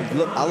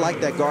 Look, I like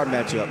that guard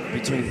matchup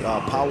between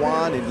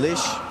Pawan and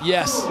Lish.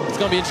 Yes, it's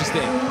gonna be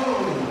interesting.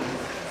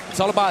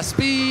 It's all about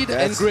speed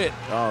and grit.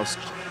 Oh,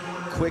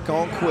 quick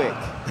on quick.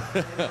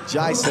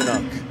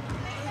 Jaisanuk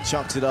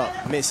chunks it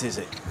up, misses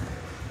it.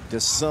 The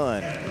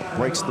Sun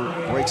breaks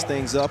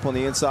things up on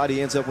the inside.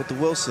 He ends up with the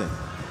Wilson.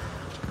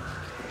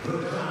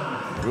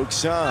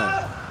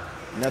 Rukshan,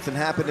 nothing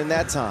happened in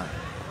that time.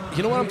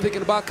 You know what I'm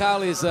thinking about,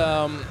 Kyle, is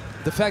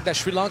the fact that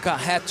Sri Lanka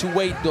had to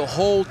wait the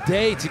whole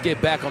day to get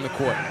back on the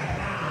court.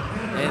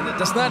 And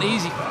that's not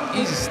easy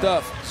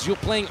stuff. So you're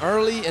playing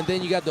early, and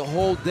then you got the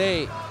whole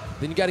day.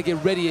 Then you got to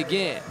get ready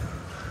again.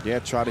 Yeah,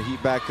 try to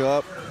heat back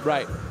up.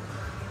 Right.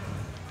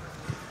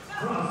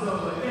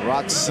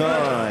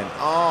 Roxanne,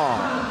 oh,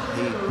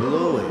 he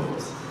blew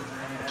it.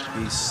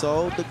 He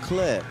sold the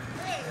clip.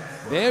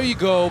 There you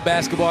go,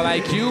 basketball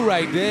IQ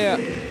right there.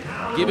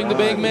 Giving the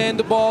big man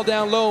the ball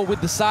down low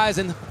with the size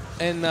and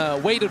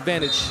weight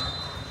advantage.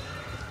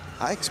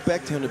 I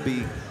expect him to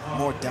be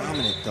more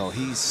dominant, though.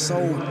 He's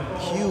so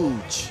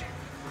huge.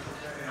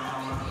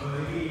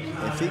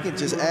 If he can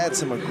just add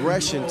some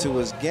aggression to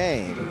his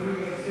game,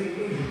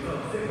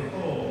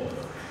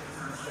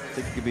 I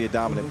think he could be a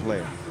dominant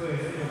player.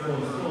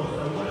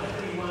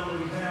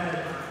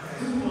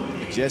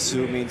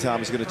 Jesu,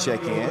 meantime, is going to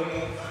check in.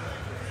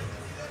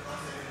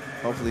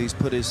 Hopefully he's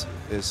put his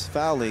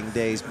fouling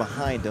days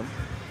behind him.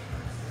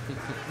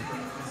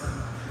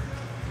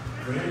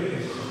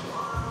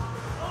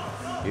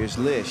 Here's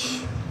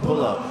Lish.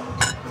 Pull up.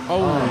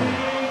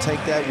 Oh.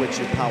 Take that with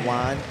you,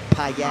 Pawan.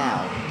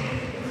 Payao.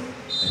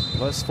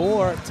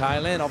 +4,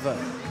 Thailand of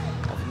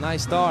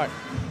Nice start.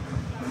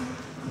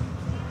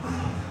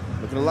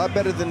 Looking a lot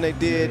better than they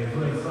did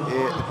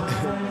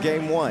in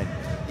game 1.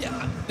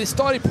 Yeah, they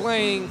started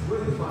playing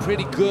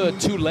pretty good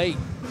too late.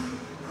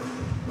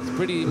 It's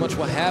pretty much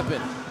what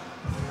happened.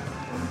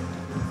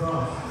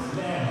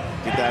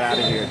 Get that out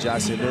of here.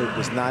 Josh Sinook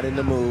was not in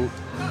the mood.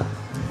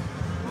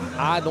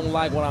 I don't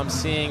like what I'm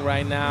seeing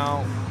right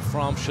now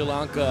from Sri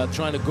Lanka,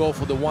 trying to go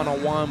for the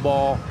one-on-one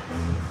ball.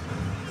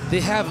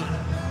 They have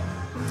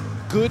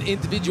good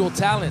individual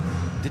talent.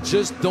 They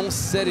just don't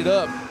set it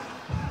up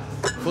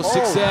for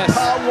success.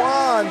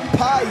 Pawan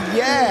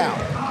Payal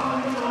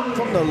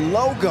from the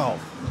logo.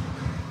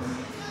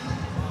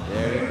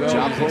 There you go.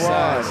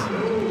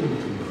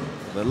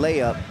 The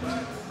layup.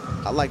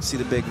 I'd like to see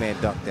the big man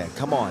dunk that.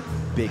 Come on,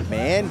 big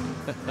man.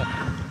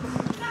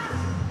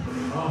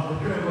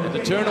 And the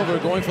turnover,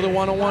 going for the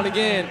one-on-one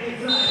again.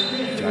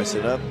 Drives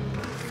it up,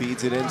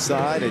 feeds it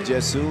inside, and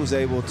Jesu is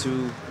able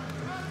to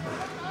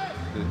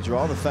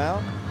draw the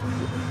foul.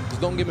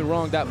 Just don't get me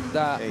wrong, that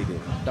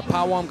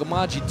Pawam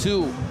Gamaji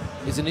too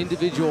is an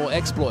individual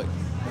exploit.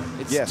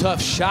 It's a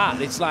tough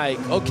shot. It's like,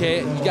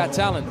 okay, you got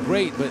talent,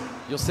 great, but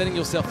you're setting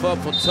yourself up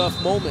for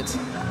tough moments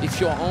if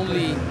you're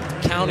only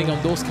counting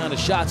on those kind of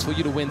shots for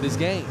you to win this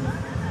game.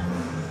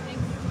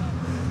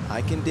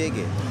 I can dig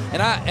it.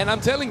 And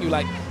I'm telling you,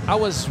 like, I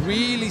was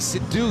really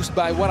seduced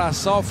by what I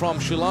saw from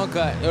Sri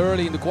Lanka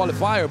early in the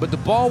qualifier, but the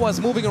ball was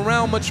moving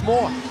around much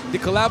more. They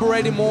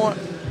collaborated more,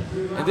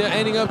 and they're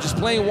ending up just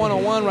playing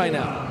one-on-one right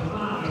now.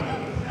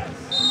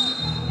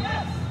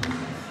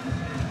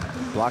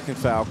 Blocking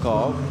foul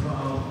call.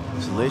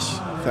 Lish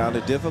found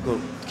it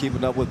difficult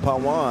keeping up with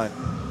Pawan.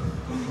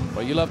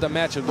 Well, you love that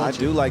matchup, don't you? I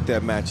do like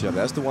that matchup.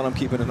 That's the one I'm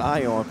keeping an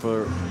eye on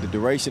for the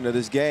duration of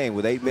this game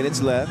with 8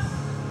 minutes left.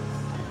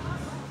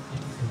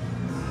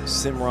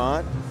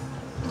 Simran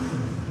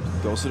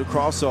goes to the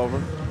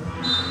crossover.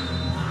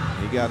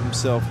 He got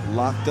himself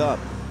locked up.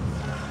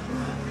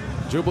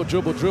 Dribble,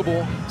 dribble,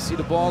 dribble. See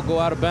the ball go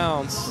out of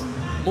bounds.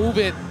 Move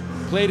it,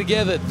 play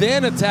together,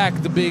 then attack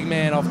the big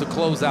man off the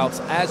closeouts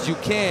as you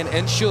can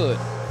and should.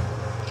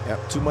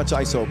 Yep, too much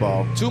ISO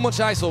ball. Too much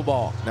ISO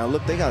ball. Now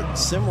look, they got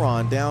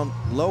Simran down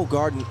low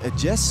guarding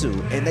Jesu,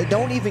 and they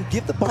don't even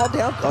give the ball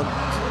down.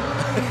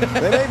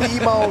 They may be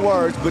eat my own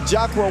words, but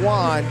Jack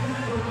Rawan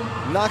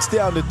knocks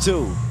down the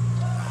 2.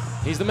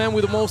 He's the man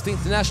with the most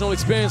international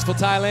experience for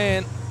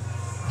Thailand.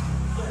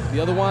 The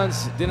other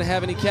ones didn't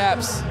have any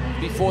caps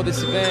before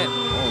this event.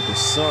 Oh, the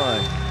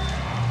Sun.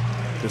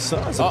 The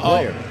Sun's a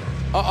player.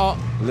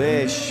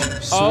 Lish,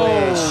 swish.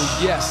 Oh,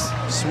 yes.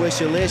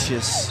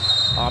 Swishalicious.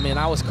 I mean,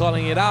 I was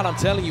calling it out. I'm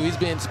telling you, he's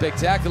been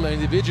spectacular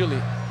individually.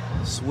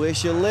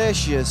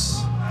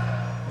 Swishalicious.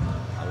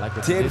 I like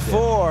what you did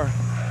there.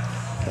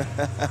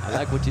 10-4. I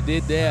like what you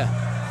did there.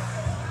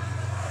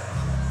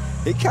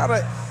 He kind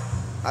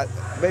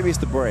of, maybe it's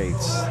the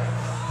braids,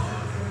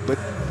 but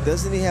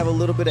doesn't he have a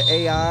little bit of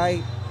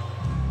AI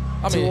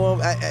to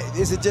him?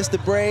 Is it just the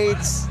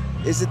braids?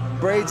 Is it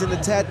braids and the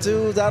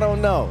tattoos? I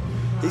don't know.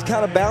 He's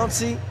kind of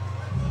bouncy.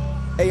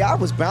 AI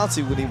was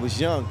bouncy when he was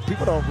young.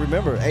 People don't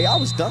remember. AI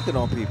was dunking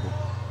on people.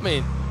 I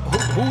mean,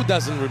 who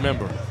doesn't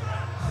remember?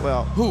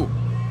 Well, who?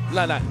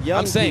 Young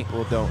I'm saying,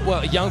 people don't.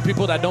 Well, young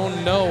people that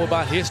don't know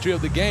about history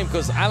of the game,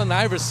 because Allen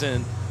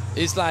Iverson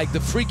is like the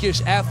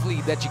freakish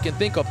athlete that you can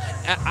think of.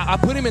 I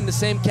put him in the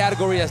same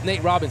category as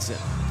Nate Robinson.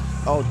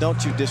 Oh,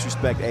 don't you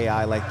disrespect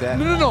AI like that?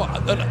 No.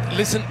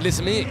 Listen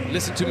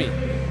to me.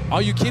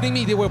 Are you kidding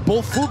me? They were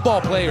both football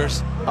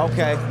players.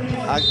 Okay,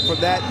 from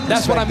that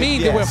That's what I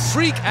mean. Yes. They were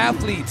freak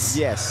athletes.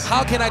 Yes.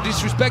 How can I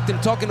disrespect him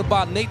talking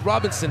about Nate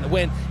Robinson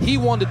when he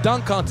won the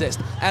dunk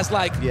contest as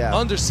like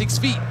under 6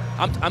 feet?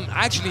 I'm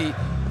actually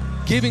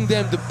giving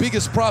them the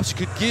biggest props you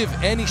could give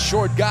any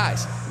short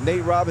guys.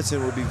 Nate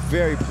Robinson would be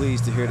very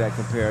pleased to hear that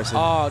comparison.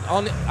 I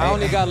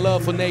only got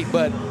love for Nate,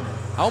 but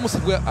I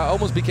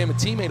almost became a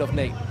teammate of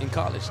Nate in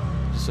college,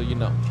 just so you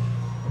know.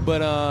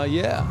 But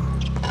yeah,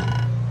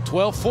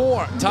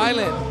 12-4,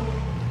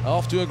 Thailand,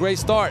 off to a great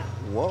start.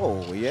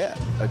 Whoa, yeah.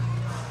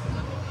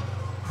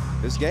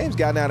 This game's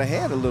gotten out of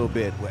hand a little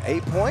bit. With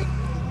 8 point,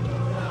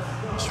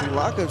 Sri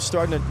Lanka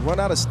starting to run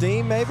out of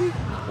steam, maybe?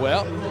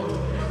 Well,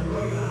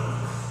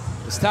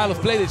 the style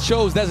of play that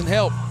shows doesn't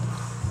help.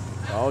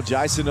 Oh,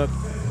 Jason, a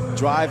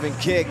drive and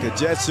kick.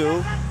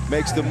 Jetsu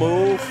makes the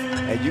move,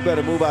 and you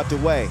better move out the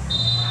way.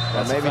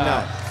 Or maybe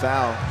not.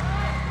 Foul.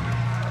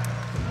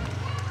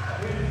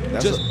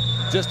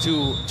 Just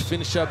to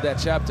finish up that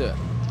chapter,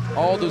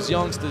 all those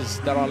youngsters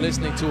that are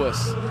listening to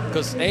us,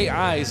 because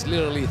AI is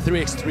literally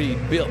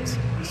 3x3 built.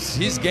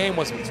 His game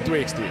was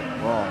 3x3.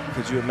 Wow,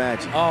 could you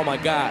imagine? Oh my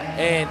God.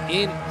 And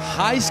in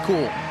high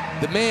school,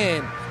 the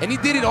man, and he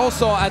did it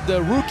also at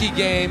the rookie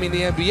game in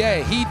the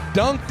NBA, he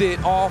dunked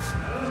it off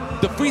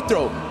the free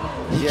throw.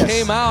 He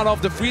came out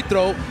of the free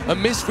throw, a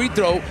missed free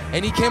throw,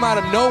 and he came out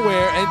of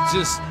nowhere and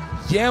just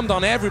yammed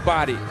on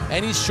everybody.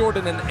 And he's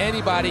shorter than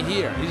anybody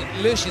here.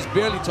 Lish is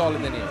barely taller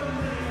than him.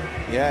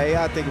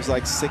 Yeah, I think it was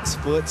like 6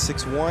 foot,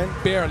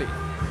 6'1". Barely.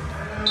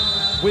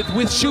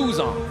 With shoes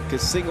on. Could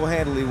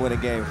single-handedly win a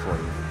game for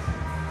you.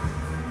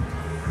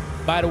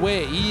 By the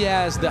way, he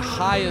has the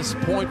highest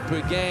point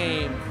per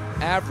game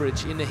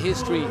average in the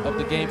history of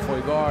the game for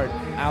a guard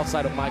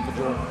outside of Michael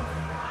Jordan.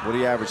 What do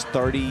you average,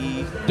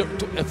 30?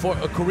 For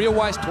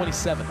career-wise,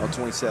 27. Oh,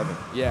 27.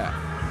 Yeah.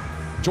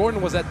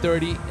 Jordan was at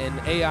 30 and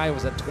AI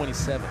was at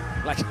 27.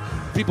 Like,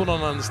 people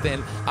don't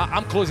understand.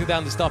 I'm closing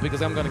down this topic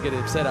because I'm going to get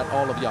upset at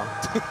all of y'all.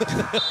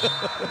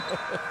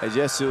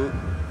 Jesu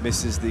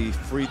misses the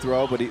free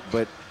throw, but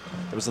there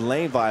was a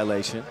lane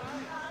violation.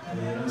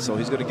 So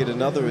he's going to get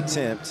another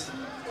attempt.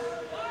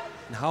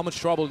 And how much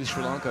trouble is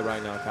Sri Lanka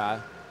right now, Kai?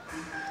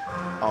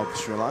 Oh,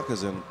 Sri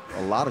Lanka's in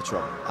a lot of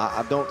trouble.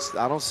 I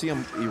don't see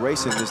him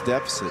erasing this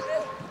deficit,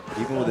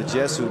 even with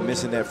Jesu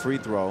missing that free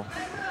throw.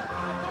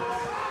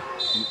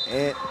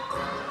 And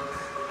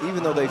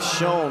even though they've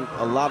shown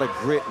a lot of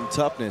grit and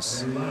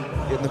toughness in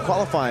the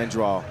qualifying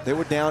draw, they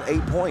were down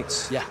 8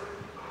 points. Yeah.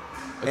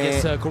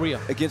 Against Korea.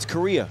 Against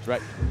Korea.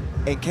 Right.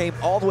 And came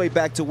all the way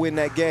back to win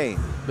that game.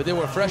 But they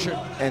were fresher.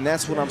 And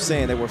that's what I'm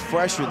saying. They were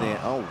fresher then.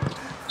 Oh.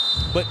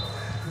 But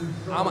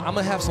I'm going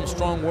to have some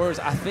strong words.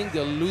 I think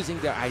they're losing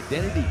their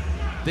identity.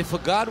 They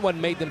forgot what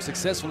made them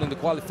successful in the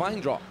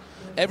qualifying draw.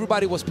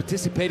 Everybody was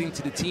participating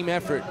to the team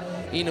effort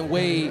in a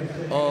way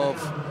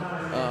of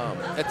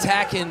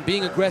attacking,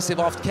 being aggressive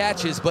off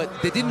catches,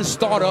 but they didn't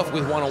start off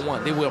with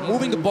one-on-one. They were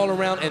moving the ball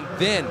around and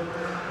then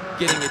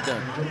getting it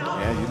done.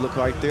 Yeah, you look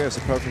right there. It's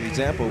a perfect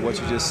example of what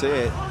you just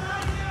said.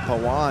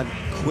 Pawan,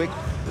 quick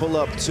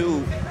pull-up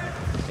two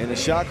in the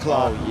shot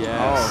clock. Oh, yes.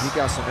 Oh, he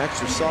got some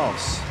extra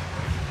sauce.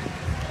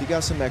 He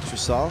got some extra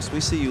sauce. We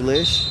see you,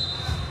 Lish.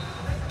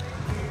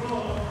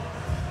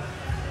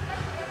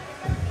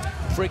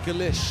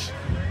 Freak-a-lish.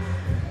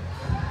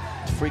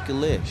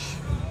 Freak-a-lish.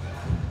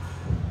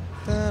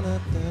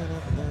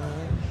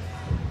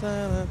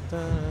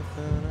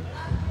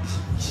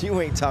 You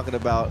ain't talking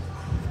about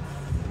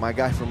my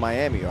guy from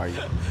Miami, are you?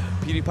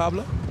 Petey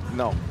Pablo?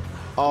 No.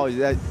 Oh,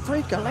 that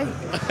Freak-a-lish.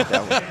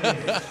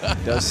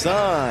 The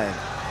Sun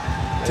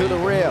to the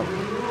rim.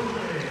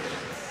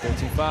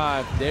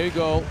 13-5. There you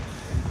go.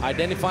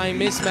 Identifying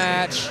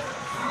mismatch.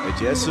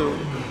 Jesu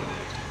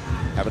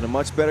having a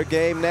much better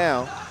game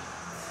now.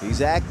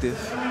 He's active.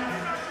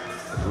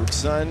 Brooks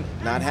Sun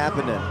not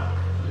happening.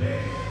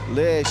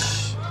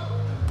 Lish,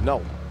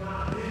 no.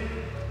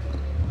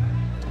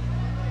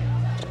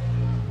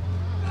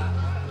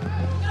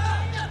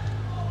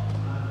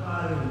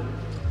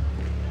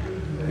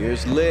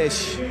 Here's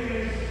Lish.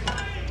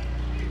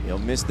 He'll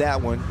miss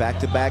that one.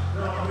 Back-to-back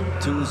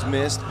twos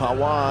missed.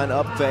 Pawan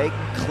up fake.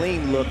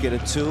 Clean look at a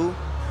two.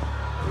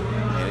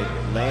 And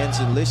it lands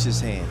in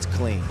Lish's hands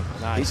clean.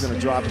 Nice. He's going to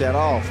drop that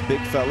off.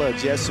 Big fella,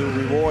 Jesu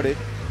rewarded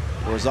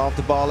for his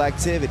off-the-ball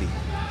activity.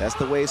 That's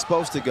the way it's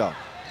supposed to go.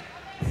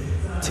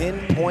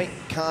 10-point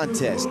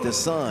contest, the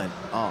Sun.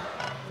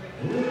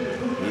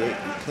 He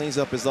cleans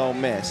up his own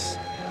mess.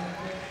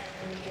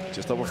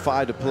 Just over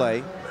 5 to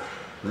play.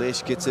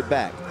 Lish gets it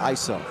back.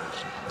 ISO,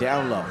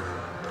 down low.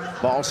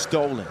 Ball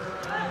stolen.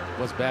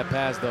 Was bad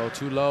pass though,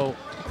 too low.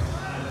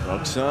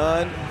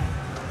 Sun.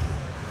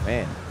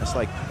 Man, that's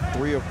like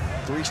three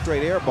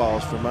straight air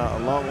balls from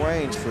out long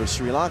range for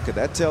Sri Lanka.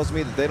 That tells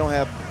me that they don't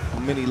have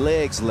many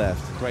legs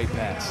left. Great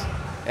pass.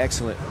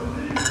 Excellent.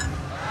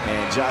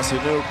 And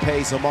Jasinu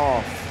pays him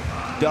off.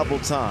 Double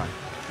time.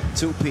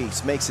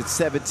 Two-piece makes it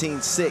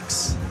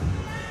 17-6.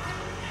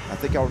 I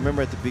think I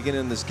remember at the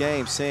beginning of this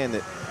game saying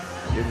that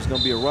it was going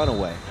to be a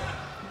runaway.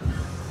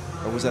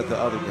 Or was that the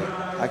other game?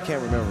 I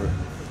can't remember.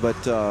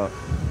 But I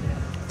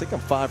think I'm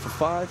 5 for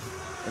 5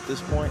 at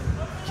this point.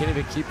 Can't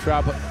even keep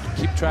track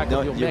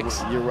of your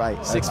mix. You're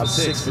right. 6 for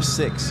 6. 6 for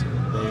 6.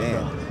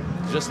 Man.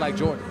 Just like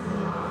Jordan.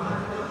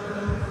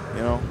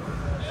 You know,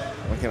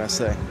 what can I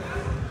say?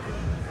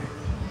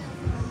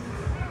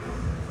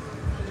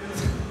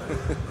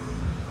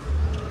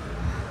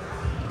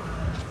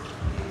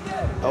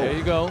 Oh. There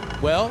you go.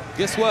 Well,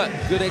 guess what?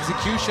 Good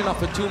execution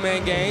off a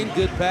two-man game.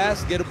 Good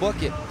pass, get a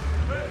bucket.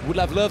 Would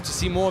have loved to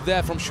see more of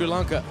that from Sri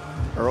Lanka.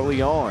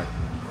 Early on.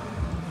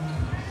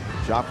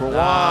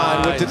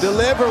 Jakrawan with the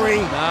delivery.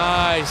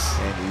 Nice.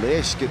 And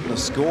Lish getting the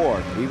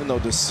score, even though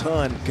the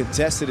Sun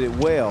contested it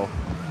well.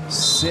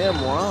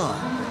 Simran.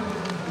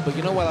 But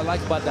you know what I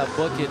like about that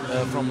bucket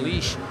from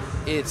Lish?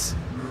 It's,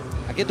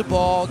 I get the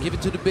ball, give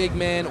it to the big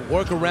man,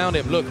 work around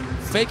him. Look,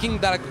 faking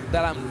that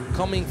I'm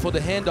coming for the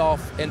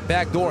handoff and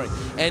backdooring.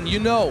 And you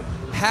know,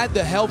 had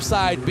the help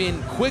side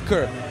been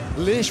quicker,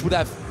 Lish would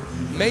have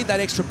made that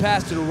extra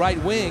pass to the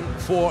right wing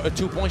for a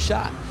two-point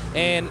shot.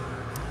 And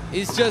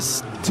it's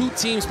just two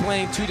teams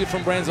playing two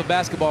different brands of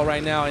basketball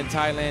right now, and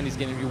Thailand is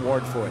getting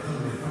rewarded for it.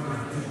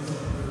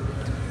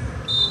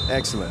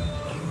 Excellent.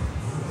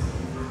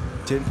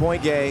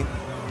 10-point game.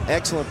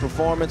 Excellent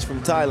performance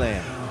from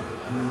Thailand.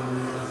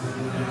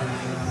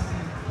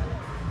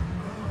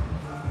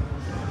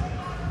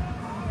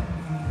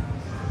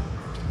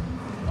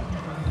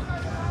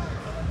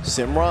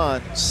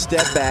 Simran,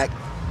 step back.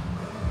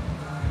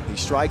 He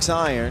strikes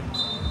iron.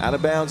 Out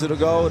of bounds it'll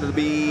go. It'll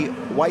be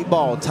white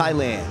ball,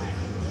 Thailand.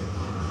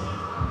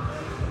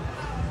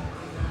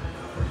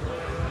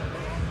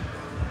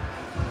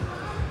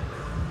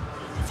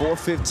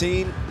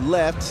 4:15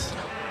 left,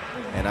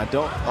 and I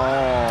don't.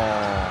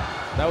 Oh.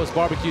 That was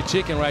barbecue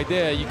chicken right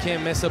there. You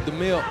can't mess up the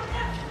meal.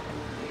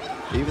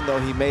 Even though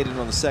he made it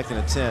on the second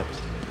attempt,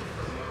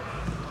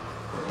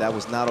 that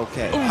was not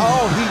okay. Ooh.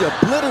 Oh, he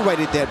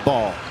obliterated that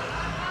ball.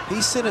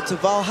 He sent it to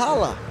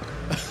Valhalla.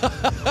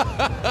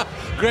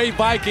 Great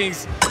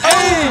Vikings.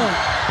 Hey!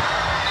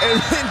 And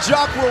then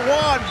Jacques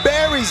Rowan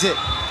buries it.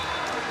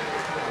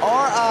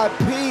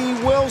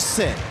 R.I.P.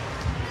 Wilson.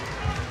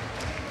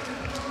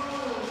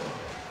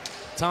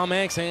 Tom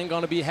Hanks ain't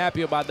gonna be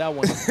happy about that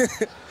one.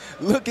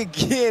 Look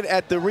again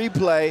at the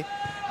replay.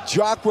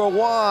 Jacques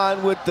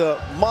Rowan with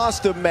the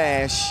monster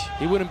mash.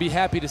 He wouldn't be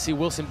happy to see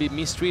Wilson be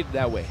mistreated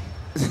that way.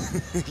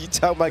 You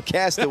talking about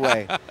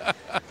Castaway.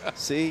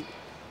 See,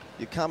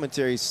 your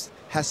commentary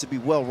has to be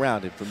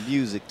well-rounded from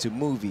music to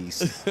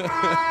movies.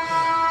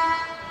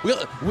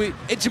 We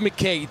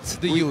educate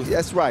the youth.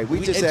 That's right. We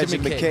just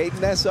educate,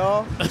 and that's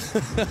all.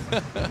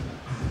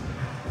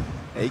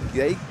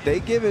 they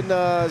giving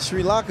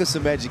Sri Lanka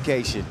some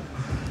education.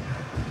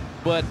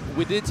 But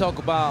we did talk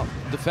about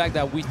the fact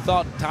that we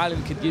thought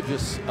Thailand could give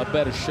us a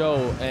better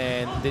show,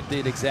 and they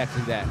did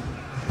exactly that.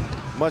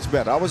 Much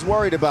better. I was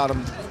worried about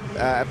them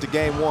after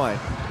game one.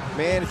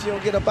 Man, if you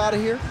don't get up out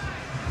of here.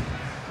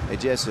 Hey,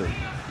 Jesu.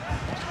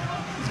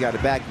 He's got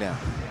it back now.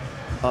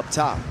 Up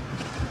top.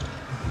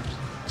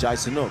 Jai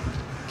Sanuk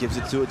gives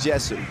it to a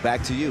Jesu.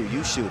 Back to you.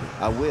 You shoot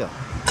it. I will.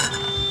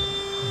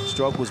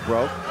 Stroke was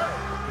broke.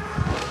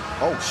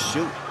 Oh,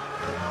 shoot.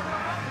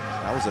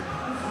 That was a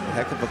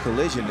heck of a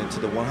collision into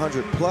the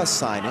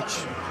 100-plus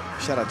signage.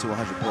 Shout out to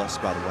 100-plus,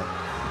 by the way.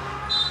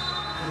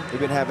 We've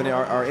been having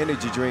our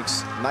energy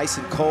drinks nice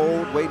and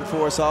cold, waiting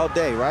for us all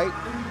day, right?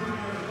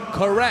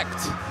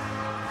 Correct.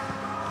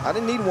 I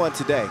didn't need one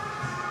today.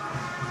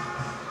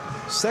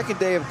 Second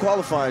day of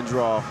qualifying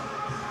draw.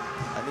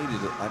 I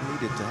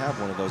needed to have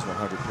one of those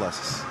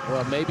 100-pluses.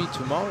 Well, maybe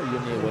tomorrow you'll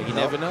need one. You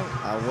never know.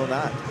 I will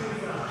not.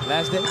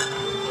 Last day?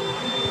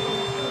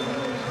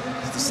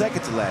 It's the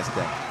second to last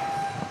day.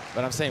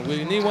 But I'm saying,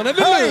 we need one of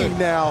the Hey,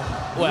 now.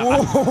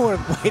 Well,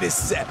 wait a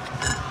sec.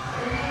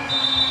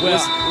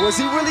 Was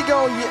he really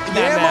going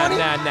yam on him?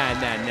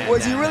 Nah.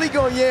 Was he really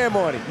going yam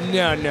on him?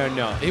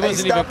 No. He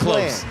wasn't even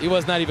close. He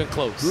was not even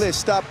close. Liz,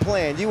 stop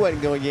playing. You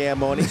wasn't going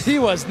yam on him. He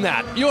was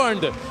not. You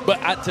earned it. But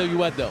I tell you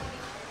what, though.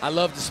 I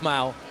love the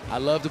smile. I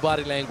love the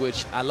body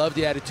language. I love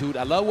the attitude.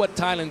 I love what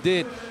Thailand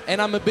did.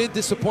 And I'm a bit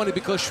disappointed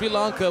because Sri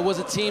Lanka was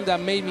a team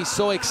that made me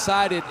so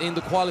excited in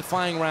the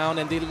qualifying round,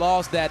 and they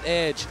lost that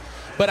edge.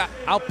 But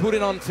I'll put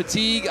it on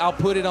fatigue. I'll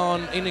put it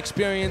on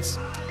inexperience.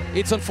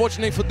 It's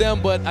unfortunate for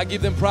them, but I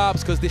give them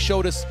props because they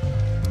showed us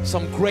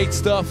some great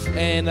stuff,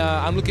 and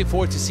I'm looking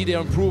forward to see their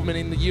improvement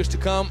in the years to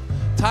come.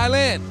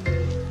 Thailand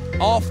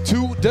off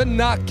to the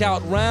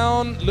knockout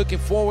round. Looking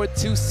forward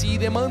to see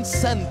them on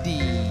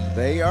Sunday.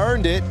 They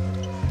earned it,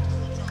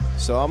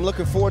 so I'm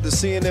looking forward to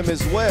seeing them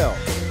as well.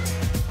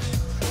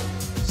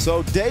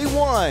 So day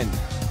one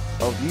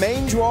of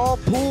main draw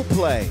pool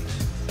play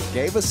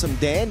gave us some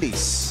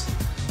dandies.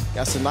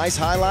 Got some nice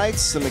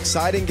highlights, some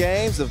exciting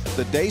games.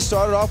 The day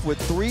started off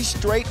with 3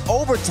 straight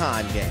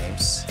overtime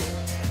games.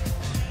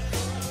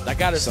 That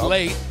got us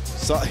late.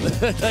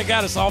 That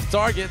got us off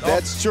target.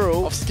 That's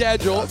true. Off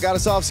schedule. Got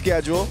us off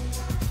schedule.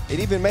 It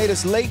even made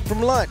us late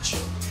from lunch.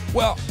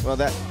 Well,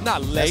 that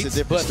not late, that's a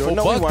different story. for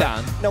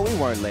No, we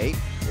weren't late.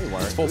 We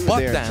weren't. For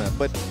Buckdown.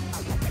 But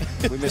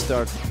we missed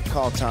our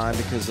call time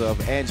because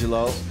of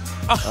Angelo.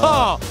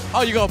 Oh,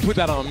 you're going to put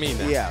that on me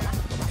now. Yeah.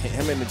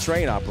 Him and the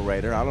train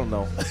operator. I don't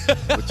know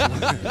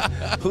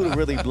who to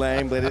really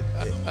blame, but it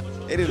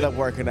ended up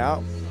working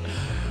out.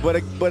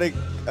 But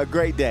a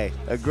great day.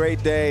 A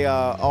great day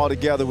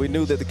altogether. We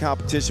knew that the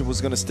competition was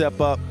going to step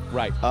up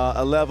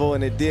a level,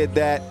 and it did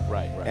that.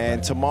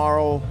 And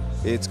tomorrow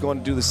it's going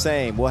to do the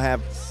same. We'll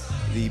have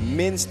the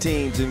men's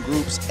teams in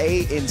groups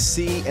A and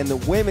C, and the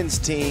women's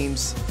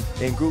teams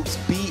in groups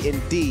B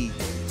and D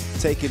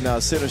taking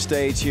center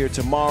stage here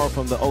tomorrow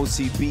from the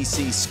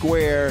OCBC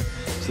Square.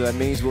 So that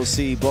means we'll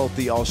see both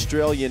the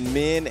Australian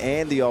men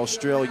and the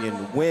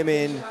Australian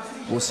women.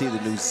 We'll see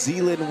the New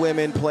Zealand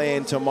women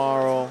playing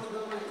tomorrow.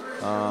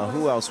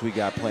 Who else we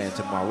got playing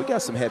tomorrow? We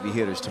got some heavy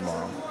hitters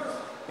tomorrow.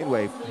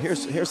 Anyway,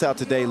 here's how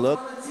today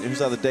looked. Here's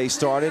how the day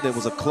started. It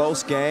was a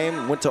close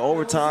game. Went to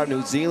overtime,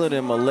 New Zealand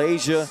and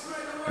Malaysia.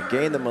 A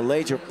game that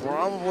Malaysia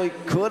probably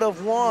could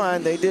have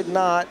won. They did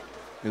not.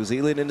 New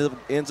Zealand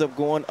ends up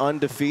going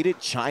undefeated.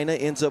 China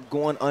ends up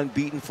going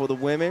unbeaten for the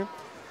women.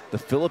 The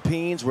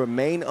Philippines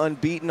remain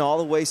unbeaten all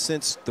the way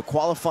since the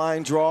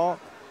qualifying draw.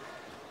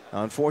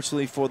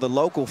 Unfortunately for the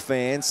local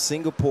fans,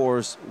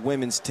 Singapore's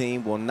women's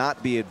team will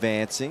not be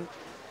advancing.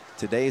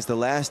 Today is the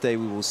last day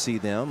we will see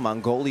them.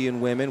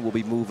 Mongolian women will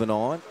be moving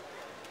on.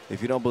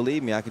 If you don't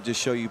believe me, I can just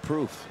show you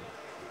proof.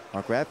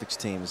 Our graphics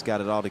team has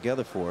got it all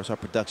together for us. Our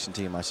production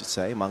team, I should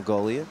say.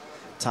 Mongolia,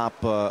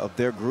 top of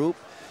their group.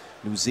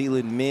 New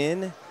Zealand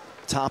men,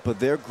 top of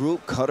their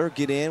group. Qatar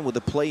get in with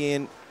a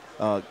play-in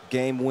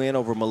game win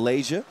over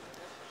Malaysia.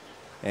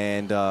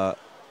 And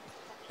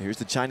here's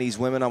the Chinese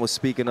women I was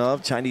speaking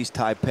of, Chinese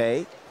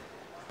Taipei.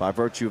 by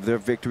virtue of their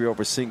victory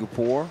over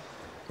Singapore.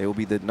 They will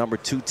be the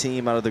 #2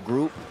 team out of the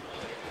group.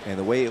 And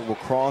the way it will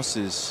cross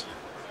is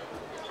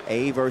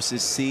A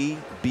versus C,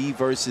 B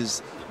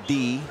versus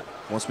D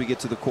once we get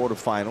to the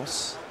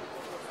quarterfinals.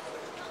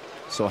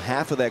 So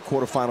half of that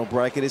quarterfinal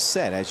bracket is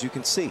set, as you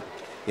can see.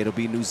 It'll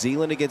be New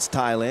Zealand against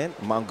Thailand,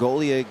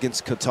 Mongolia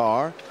against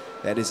Qatar.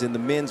 That is in the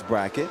men's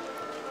bracket.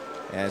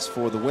 As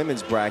for the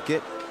women's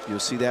bracket, you'll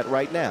see that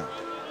right now.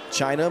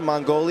 China,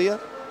 Mongolia,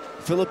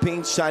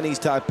 Philippines, Chinese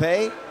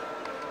Taipei.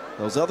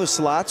 Those other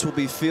slots will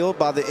be filled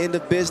by the end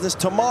of business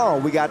tomorrow.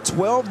 We got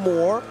 12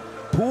 more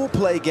pool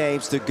play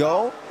games to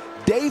go.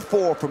 Day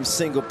 4 from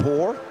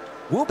Singapore.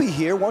 We'll be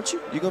here, won't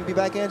you? You gonna be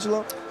back,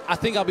 Angelo? I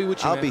think I'll be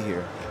with you, I'll man. be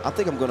here. I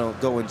think I'm gonna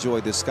go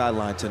enjoy this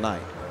skyline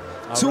tonight.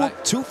 All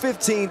right.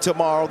 2:15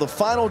 tomorrow, the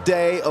final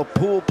day of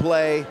pool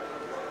play.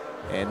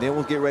 And then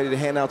we'll get ready to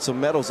hand out some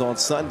medals on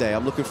Sunday.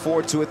 I'm looking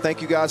forward to it.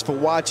 Thank you guys for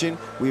watching.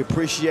 We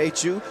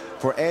appreciate you.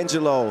 For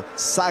Angelo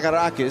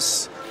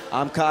Sagarakis,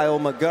 I'm Kyle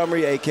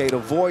Montgomery, a.k.a. The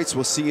Voice.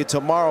 We'll see you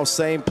tomorrow,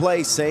 same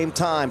place, same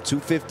time,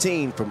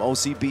 2:15 from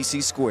OCBC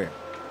Square.